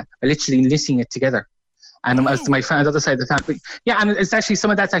china by literally knitting it together. And as to my friend on the other side of the family, and it's actually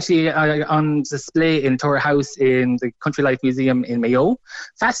some of that's actually on display in Torre House in the Country Life Museum in Mayo.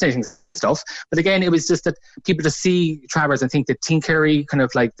 Fascinating stuff. But again, it was just that people just see travellers and think that tinkery, kind of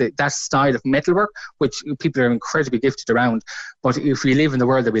like that style of metalwork, which people are incredibly gifted around. But if we live in the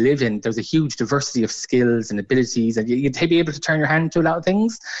world that we live in, there's a huge diversity of skills and abilities, and you'd be able to turn your hand to a lot of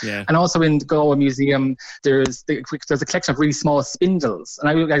things. Yeah. And also in the Galway Museum, there's a collection of really small spindles, and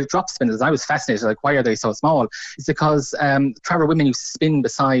I dropped spindles. I was fascinated, like, why are they so small? It's because traveller women used to spin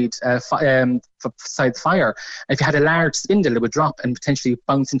beside the fire. And if you had a large spindle, it would drop and potentially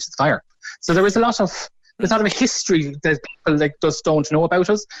bounce into the fire. So there's a lot of a history that people just don't know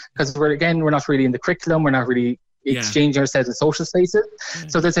about us, because we're not really in the curriculum. We're not really exchanging ourselves in social spaces.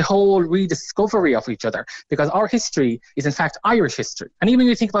 So there's a whole rediscovery of each other, because our history is in fact Irish history. And even when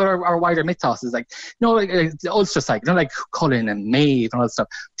you think about our wider mythos, it's like the Ulster side, like Cullen and Maeve and all that stuff.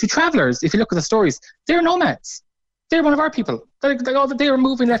 To travellers, if you look at the stories, they're nomads. They're one of our people. They were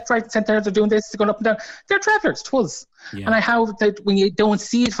moving left, right, and centre. They're doing this, they're going up and down. They're travellers to us. Yeah. And when you don't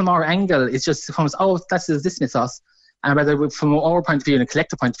see it from our angle, it just becomes, this mythos. And rather from our point of view and a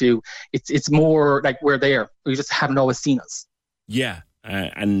collective point of view, it's more like we're there. We just haven't always seen us. Yeah,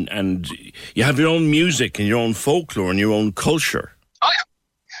 and you have your own music and your own folklore and your own culture. Oh yeah.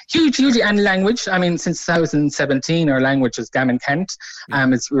 Hugely, and language. I mean, since 2017, our language is Gammon Cant.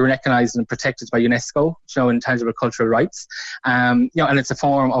 It's recognised and protected by UNESCO, intangible cultural rights. And it's a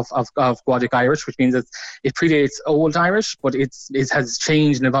form of Gaelic Irish, which means that it predates Old Irish, but it has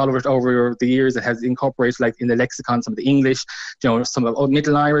changed and evolved over the years. It has incorporated, like in the lexicon, some of the English, some of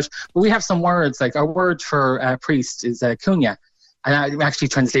Middle Irish. But we have some words, like our word for priest is cúnea. And it actually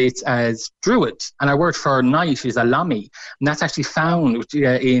translates as druid. And our word for knight is alami. And that's actually found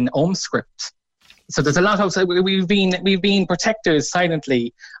in Om script. So there's a lot of, we've been protectors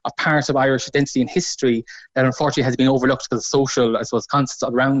silently of part of Irish identity and history that unfortunately has been overlooked because of social, I suppose, concepts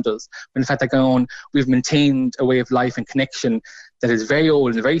around us. But in fact, we've maintained a way of life and connection that is very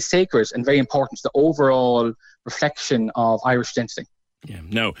old and very sacred and very important to the overall reflection of Irish identity. Yeah.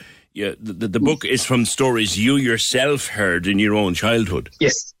 Now, the book is from stories you yourself heard in your own childhood.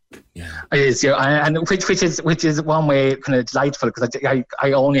 Yes. Yeah. It is, and which is one way kind of delightful, because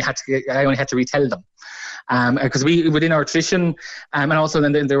I only had to retell them, because we within our tradition, and also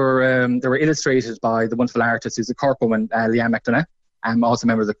then they were illustrated by the wonderful artist who's a Cork woman, Leanne McDonough, also a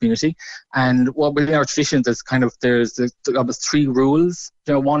member of the community. And within our tradition, there's almost 3 rules.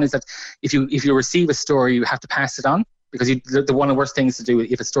 One is that if you receive a story, you have to pass it on. because the one of the worst things to do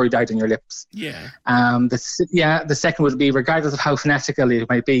if a story died on your lips. Yeah. The second would be, regardless of how fanatical it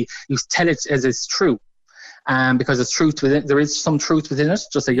might be, you tell it as it's true, because there's truth within. There is some truth within it,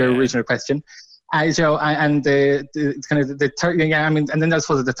 just like your original question. And the kind of the third, and then I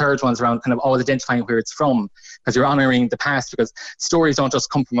suppose the third one's around kind of all identifying where it's from, because you're honouring the past, because stories don't just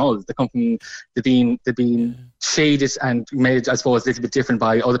come from us; they come from they've been shaded and made, I suppose, a little bit different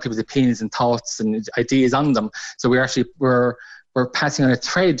by other people's opinions and thoughts and ideas on them. So we're passing on a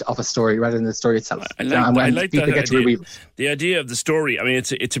thread of a story rather than the story itself. I like that idea. The idea of the story, I mean,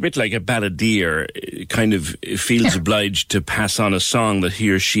 it's a bit like a balladeer. It kind of feels obliged to pass on a song that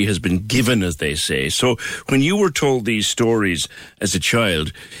he or she has been given, as they say. So when you were told these stories as a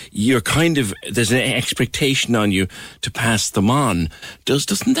child, there's an expectation on you to pass them on.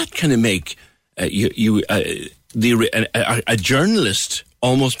 Doesn't that kind of make you a journalist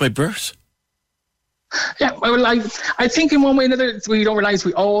almost by birth? Yeah, well, I think in one way or another, we don't realise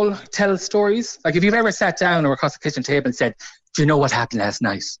we all tell stories. Like, if you've ever sat down or across the kitchen table and said, do you know what happened last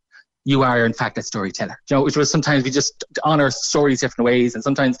night? You are, in fact, a storyteller. You know, which was sometimes we just honour stories different ways, and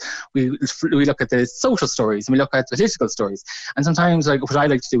sometimes we look at the social stories and we look at the political stories. And sometimes, like, what I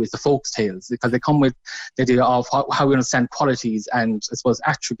like to do is the folk tales, because they come with the idea of how we understand qualities and, I suppose,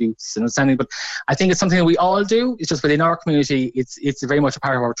 attributes and understanding. But I think it's something that we all do. It's just within our community, it's very much a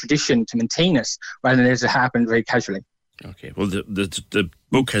part of our tradition to maintain it, rather than let it happen very casually. Okay, well, the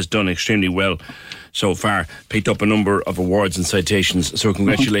book has done extremely well so far, picked up a number of awards and citations, so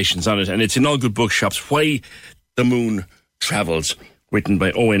congratulations on it. And it's in all good bookshops. Why the Moon Travels, written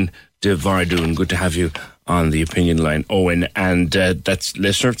by Owen de Vardoon. Good to have you on the opinion line, Owen. And that's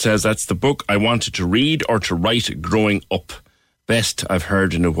listener says that's the book I wanted to read or to write growing up. Best I've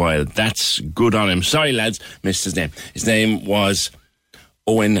heard in a while. That's good on him. Sorry, lads, missed his name. His name was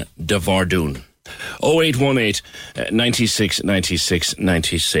Owen de Vardoon. 0818 96 96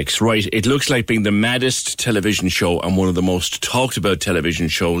 96. Right, it looks like being the maddest television show and one of the most talked about television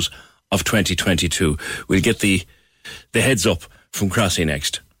shows of 2022. We'll get the heads up from Crossy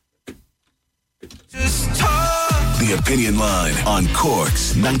next. The Opinion Line on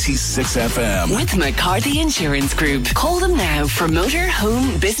Cork's 96 FM. With McCarthy Insurance Group. Call them now for motor,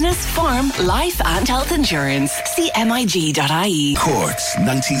 home, business, farm, life and health insurance. See MIG.ie. Cork's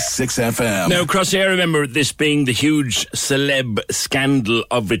 96 FM. Now, Crossy, I remember this being the huge celeb scandal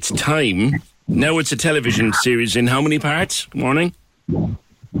of its time. Now it's a television series in how many parts? Morning?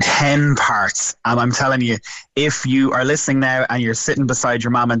 10 parts. And I'm telling you, if you are listening now and you're sitting beside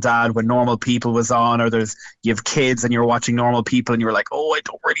your mum and dad when Normal People was on, or you have kids and you're watching Normal People and you're like, oh, I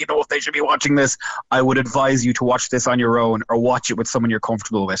don't really know if they should be watching this, I would advise you to watch this on your own or watch it with someone you're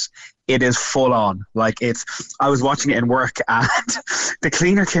comfortable with. It is full on. I was watching it in work and the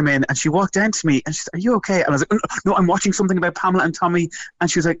cleaner came in and she walked down to me and she said, are you okay? And I was like, no, I'm watching something about Pamela and Tommy.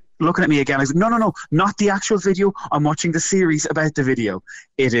 And she was like, looking at me again. I was like, no, not the actual video. I'm watching the series about the video.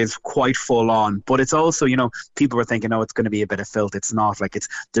 It is quite full on, but it's also, people were thinking, oh, it's going to be a bit of filth. It's not.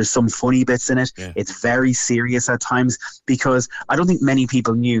 There's some funny bits in it. Yeah. It's very serious at times, because I don't think many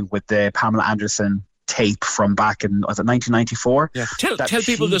people knew with the Pamela Anderson tape from back in, was it 1994? Yeah. Tell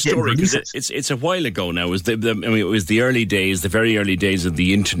people the story, because it's a while ago now. It was the early days, the very early days of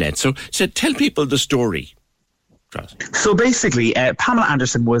the internet. So tell people the story. So basically, Pamela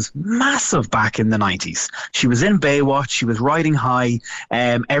Anderson was massive back in the 90s. She was in Baywatch, she was riding high,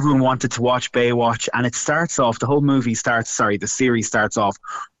 everyone wanted to watch Baywatch, and the series starts off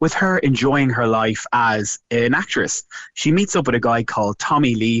with her enjoying her life as an actress. She meets up with a guy called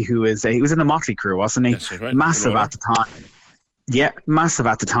Tommy Lee, he was in the Motley Crue, wasn't he? Right. Massive at the time. Yeah, massive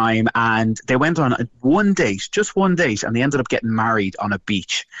at the time, and they went on just one date, and they ended up getting married on a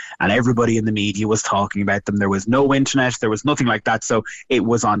beach, and everybody in the media was talking about them. There was no internet, there was nothing like that, so it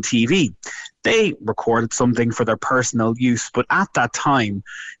was on TV. They recorded something for their personal use, but at that time,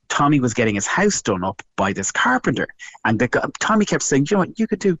 Tommy was getting his house done up by this carpenter, and Tommy kept saying, you know what, you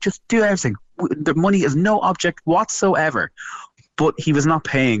could just do everything. The money is no object whatsoever, but he was not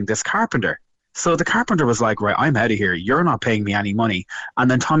paying this carpenter. So the carpenter was like, right, I'm out of here. You're not paying me any money.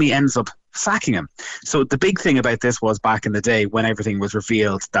 And then Tommy ends up sacking him. So the big thing about this was, back in the day when everything was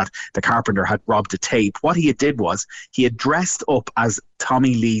revealed that the carpenter had robbed a tape, what he did was he had dressed up as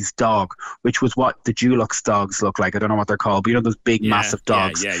Tommy Lee's dog, which was what the Dulux dogs look like. I don't know what they're called, but those big, massive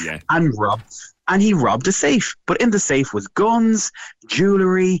dogs. Yeah. And he robbed a safe. But in the safe was guns,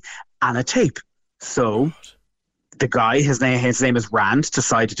 jewellery, and a tape. So the guy, his name is Rand,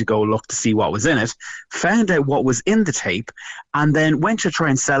 decided to go look to see what was in it, found out what was in the tape, and then went to try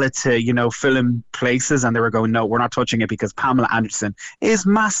and sell it to, film places, and they were going, no, we're not touching it because Pamela Anderson is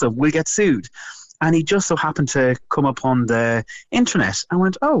massive, we'll get sued. and he just so happened to come upon the internet and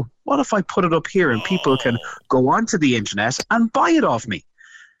went, oh, what if I put it up here and people can go onto the internet and buy it off me?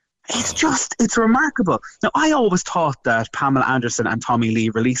 It's remarkable. Now, I always thought that Pamela Anderson and Tommy Lee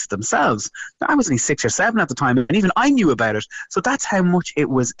released themselves. Now, I was only 6 or 7 at the time, and even I knew about it. So that's how much it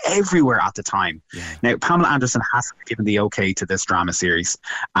was everywhere at the time. Yeah. Now, Pamela Anderson has given the okay to this drama series,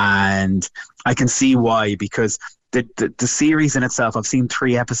 and I can see why, because the series in itself, I've seen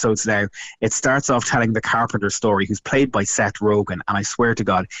 3 episodes now. It starts off telling the Carpenter story, who's played by Seth Rogen, and I swear to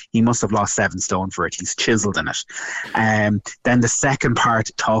God, he must have lost 7 stone for it. He's chiseled in it. Then the second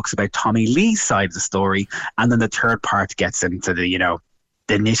part talks about Tommy Lee's side of the story, and then the third part gets into the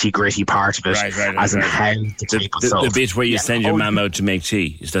nitty gritty part of it, as in how the bit where you send your mum out to make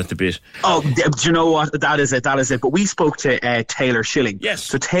tea. Is that the bit? Oh, do you know what? That is it. But we spoke to Taylor Schilling. Yes.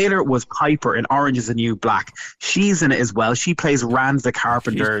 So Taylor was Piper in Orange Is the New Black. She's in it as well. She plays Rand the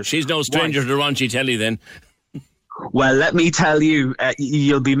Carpenter. She's no stranger to raunchy telly then. Well, let me tell you,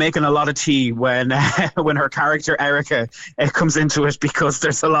 you'll be making a lot of tea when her character Erica comes into it, because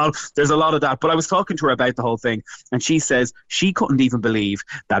there's a lot of that. But I was talking to her about the whole thing, and she says she couldn't even believe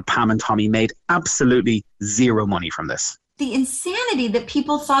that Pam and Tommy made absolutely zero money from this. The insanity that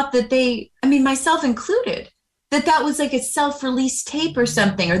people thought that myself included, that was like a self-release tape or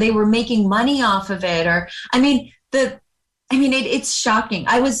something, or they were making money off of it, it's shocking.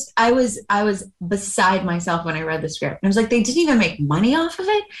 I was beside myself when I read the script. I was like, they didn't even make money off of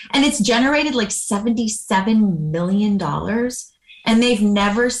it, and it's generated like $77 million, and they've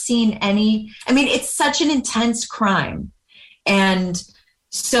never seen any. It's such an intense crime, and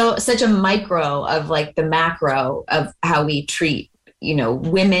such a micro of like the macro of how we treat,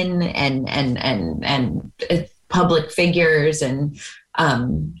 women and public figures and.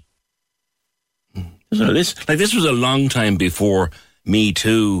 So this was a long time before Me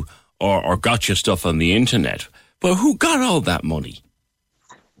Too or gotcha stuff on the internet. But who got all that money?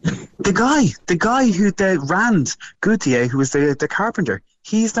 The guy who Rand Gauthier, who was the carpenter.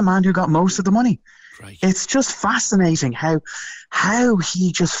 He's the man who got most of the money. Right. It's just fascinating how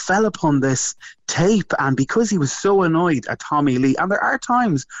he just fell upon this tape, and because he was so annoyed at Tommy Lee, and there are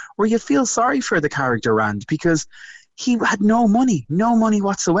times where you feel sorry for the character Rand, because he had no money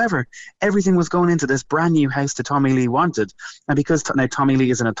whatsoever. Everything was going into this brand new house that Tommy Lee wanted. And because now Tommy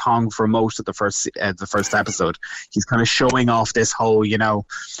Lee is in a thong for most of the first episode, he's kind of showing off this whole,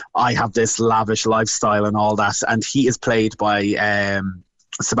 I have this lavish lifestyle and all that. And he is played by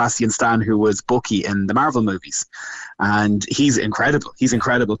Sebastian Stan, who was Bucky in the Marvel movies. And he's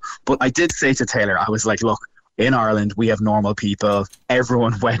incredible. But I did say to Taylor, I was like, look, in Ireland, we have normal people.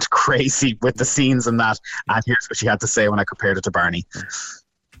 Everyone went crazy with the scenes and that. And here's what she had to say when I compared it to Barney.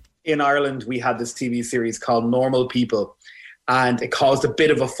 In Ireland, we had this TV series called Normal People. And it caused a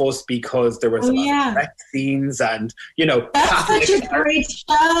bit of a fuss because there was a lot of sex scenes and, That's Catholic such a great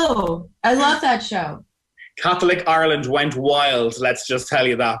show. I love that show. Catholic Ireland went wild, let's just tell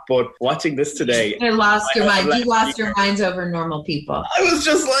you that. But watching this today... You lost your mind. You lost your minds over Normal People. I was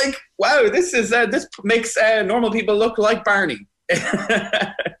just like, wow, this makes Normal People look like Barney.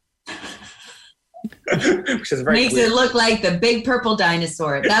 Which is very Makes weird. It look like the big purple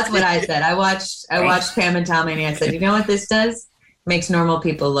dinosaur. That's what I said. I watched Pam and Tommy, and I said, you know what this does? Makes Normal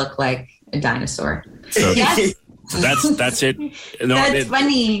People look like a dinosaur. So yes. That's it. No, that's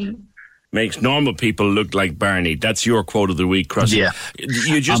funny. Makes Normal People look like Barney. That's your quote of the week, Crossy. Yeah.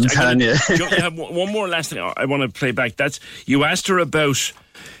 I'm telling you. I have one more last thing I want to play back. You asked her about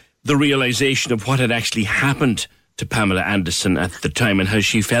the realisation of what had actually happened to Pamela Anderson at the time and how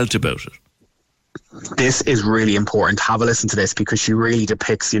she felt about it. This is really important. Have a listen to this, because she really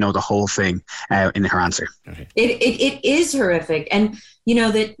depicts, the whole thing in her answer. Okay. It is horrific. And,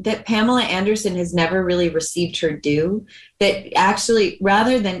 that Pamela Anderson has never really received her due. That actually,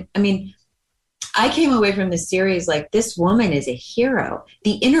 rather than, I came away from the series like, this woman is a hero.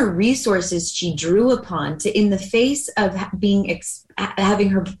 The inner resources she drew upon in the face of having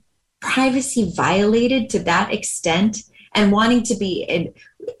her privacy violated to that extent, and wanting to be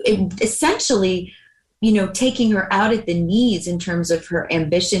essentially, taking her out at the knees in terms of her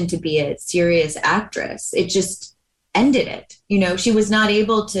ambition to be a serious actress. It just ended it. She was not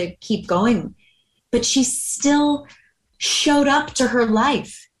able to keep going, but she still showed up to her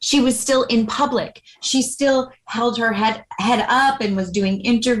life. She was still in public. She still held her head up and was doing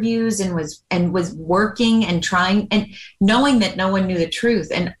interviews and was working and trying and knowing that no one knew the truth.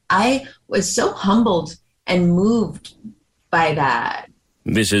 And I was so humbled and moved by that.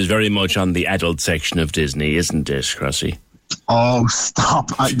 This is very much on the adult section of Disney, isn't it, Crossy? Oh, stop.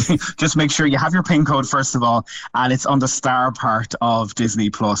 Just make sure you have your PIN code, first of all, and it's on the Star part of Disney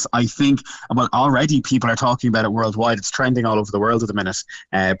Plus. I think, well, already people are talking about it worldwide. It's trending all over the world at the minute.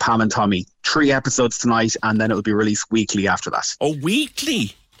 Pam and Tommy, 3 episodes tonight, and then it will be released weekly after that. Oh,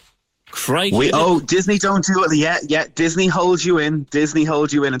 weekly? Crikey. Disney don't do it yet. Yeah, Disney holds you in.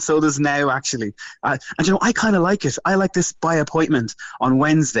 And so does Now, actually. And you know, I kind of like it. I like this by appointment. On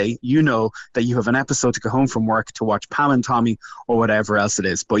Wednesday, you know that you have an episode to go home from work to watch Pam and Tommy or whatever else it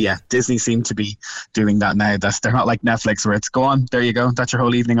is. But yeah, Disney seem to be doing that now. They're not like Netflix where it's go on, there you go, that's your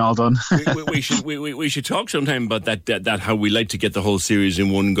whole evening all done. we should talk sometime about that how we like to get the whole series in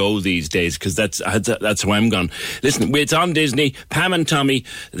one go these days, because that's how I'm gone. Listen, it's on Disney. Pam and Tommy,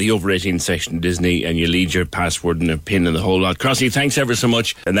 the over 18 section Disney, and you leave your password and a pin and the whole lot. Crossy, thanks ever so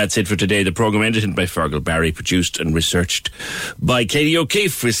much. And that's it for today. The programme edited by Fergal Barry, produced and researched by Katie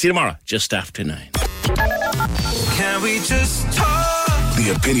O'Keefe. We'll see you tomorrow, just after 9. Can we just talk?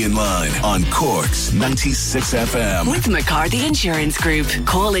 The Opinion Line on Cork's 96 FM. With McCarthy Insurance Group.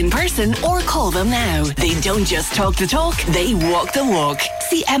 Call in person or call them now. They don't just talk the talk, they walk the walk.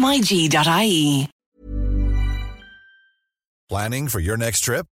 See MIG.ie. Planning for your next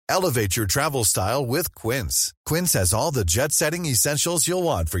trip? Elevate your travel style with Quince. Quince has all the jet-setting essentials you'll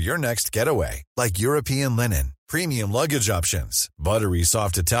want for your next getaway, like European linen, premium luggage options, buttery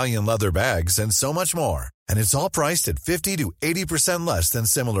soft Italian leather bags, and so much more. And it's all priced at 50 to 80% less than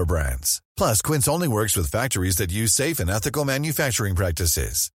similar brands. Plus, Quince only works with factories that use safe and ethical manufacturing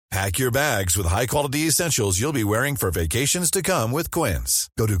practices. Pack your bags with high-quality essentials you'll be wearing for vacations to come with Quince.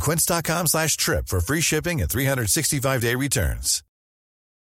 Go to quince.com/trip for free shipping and 365-day returns.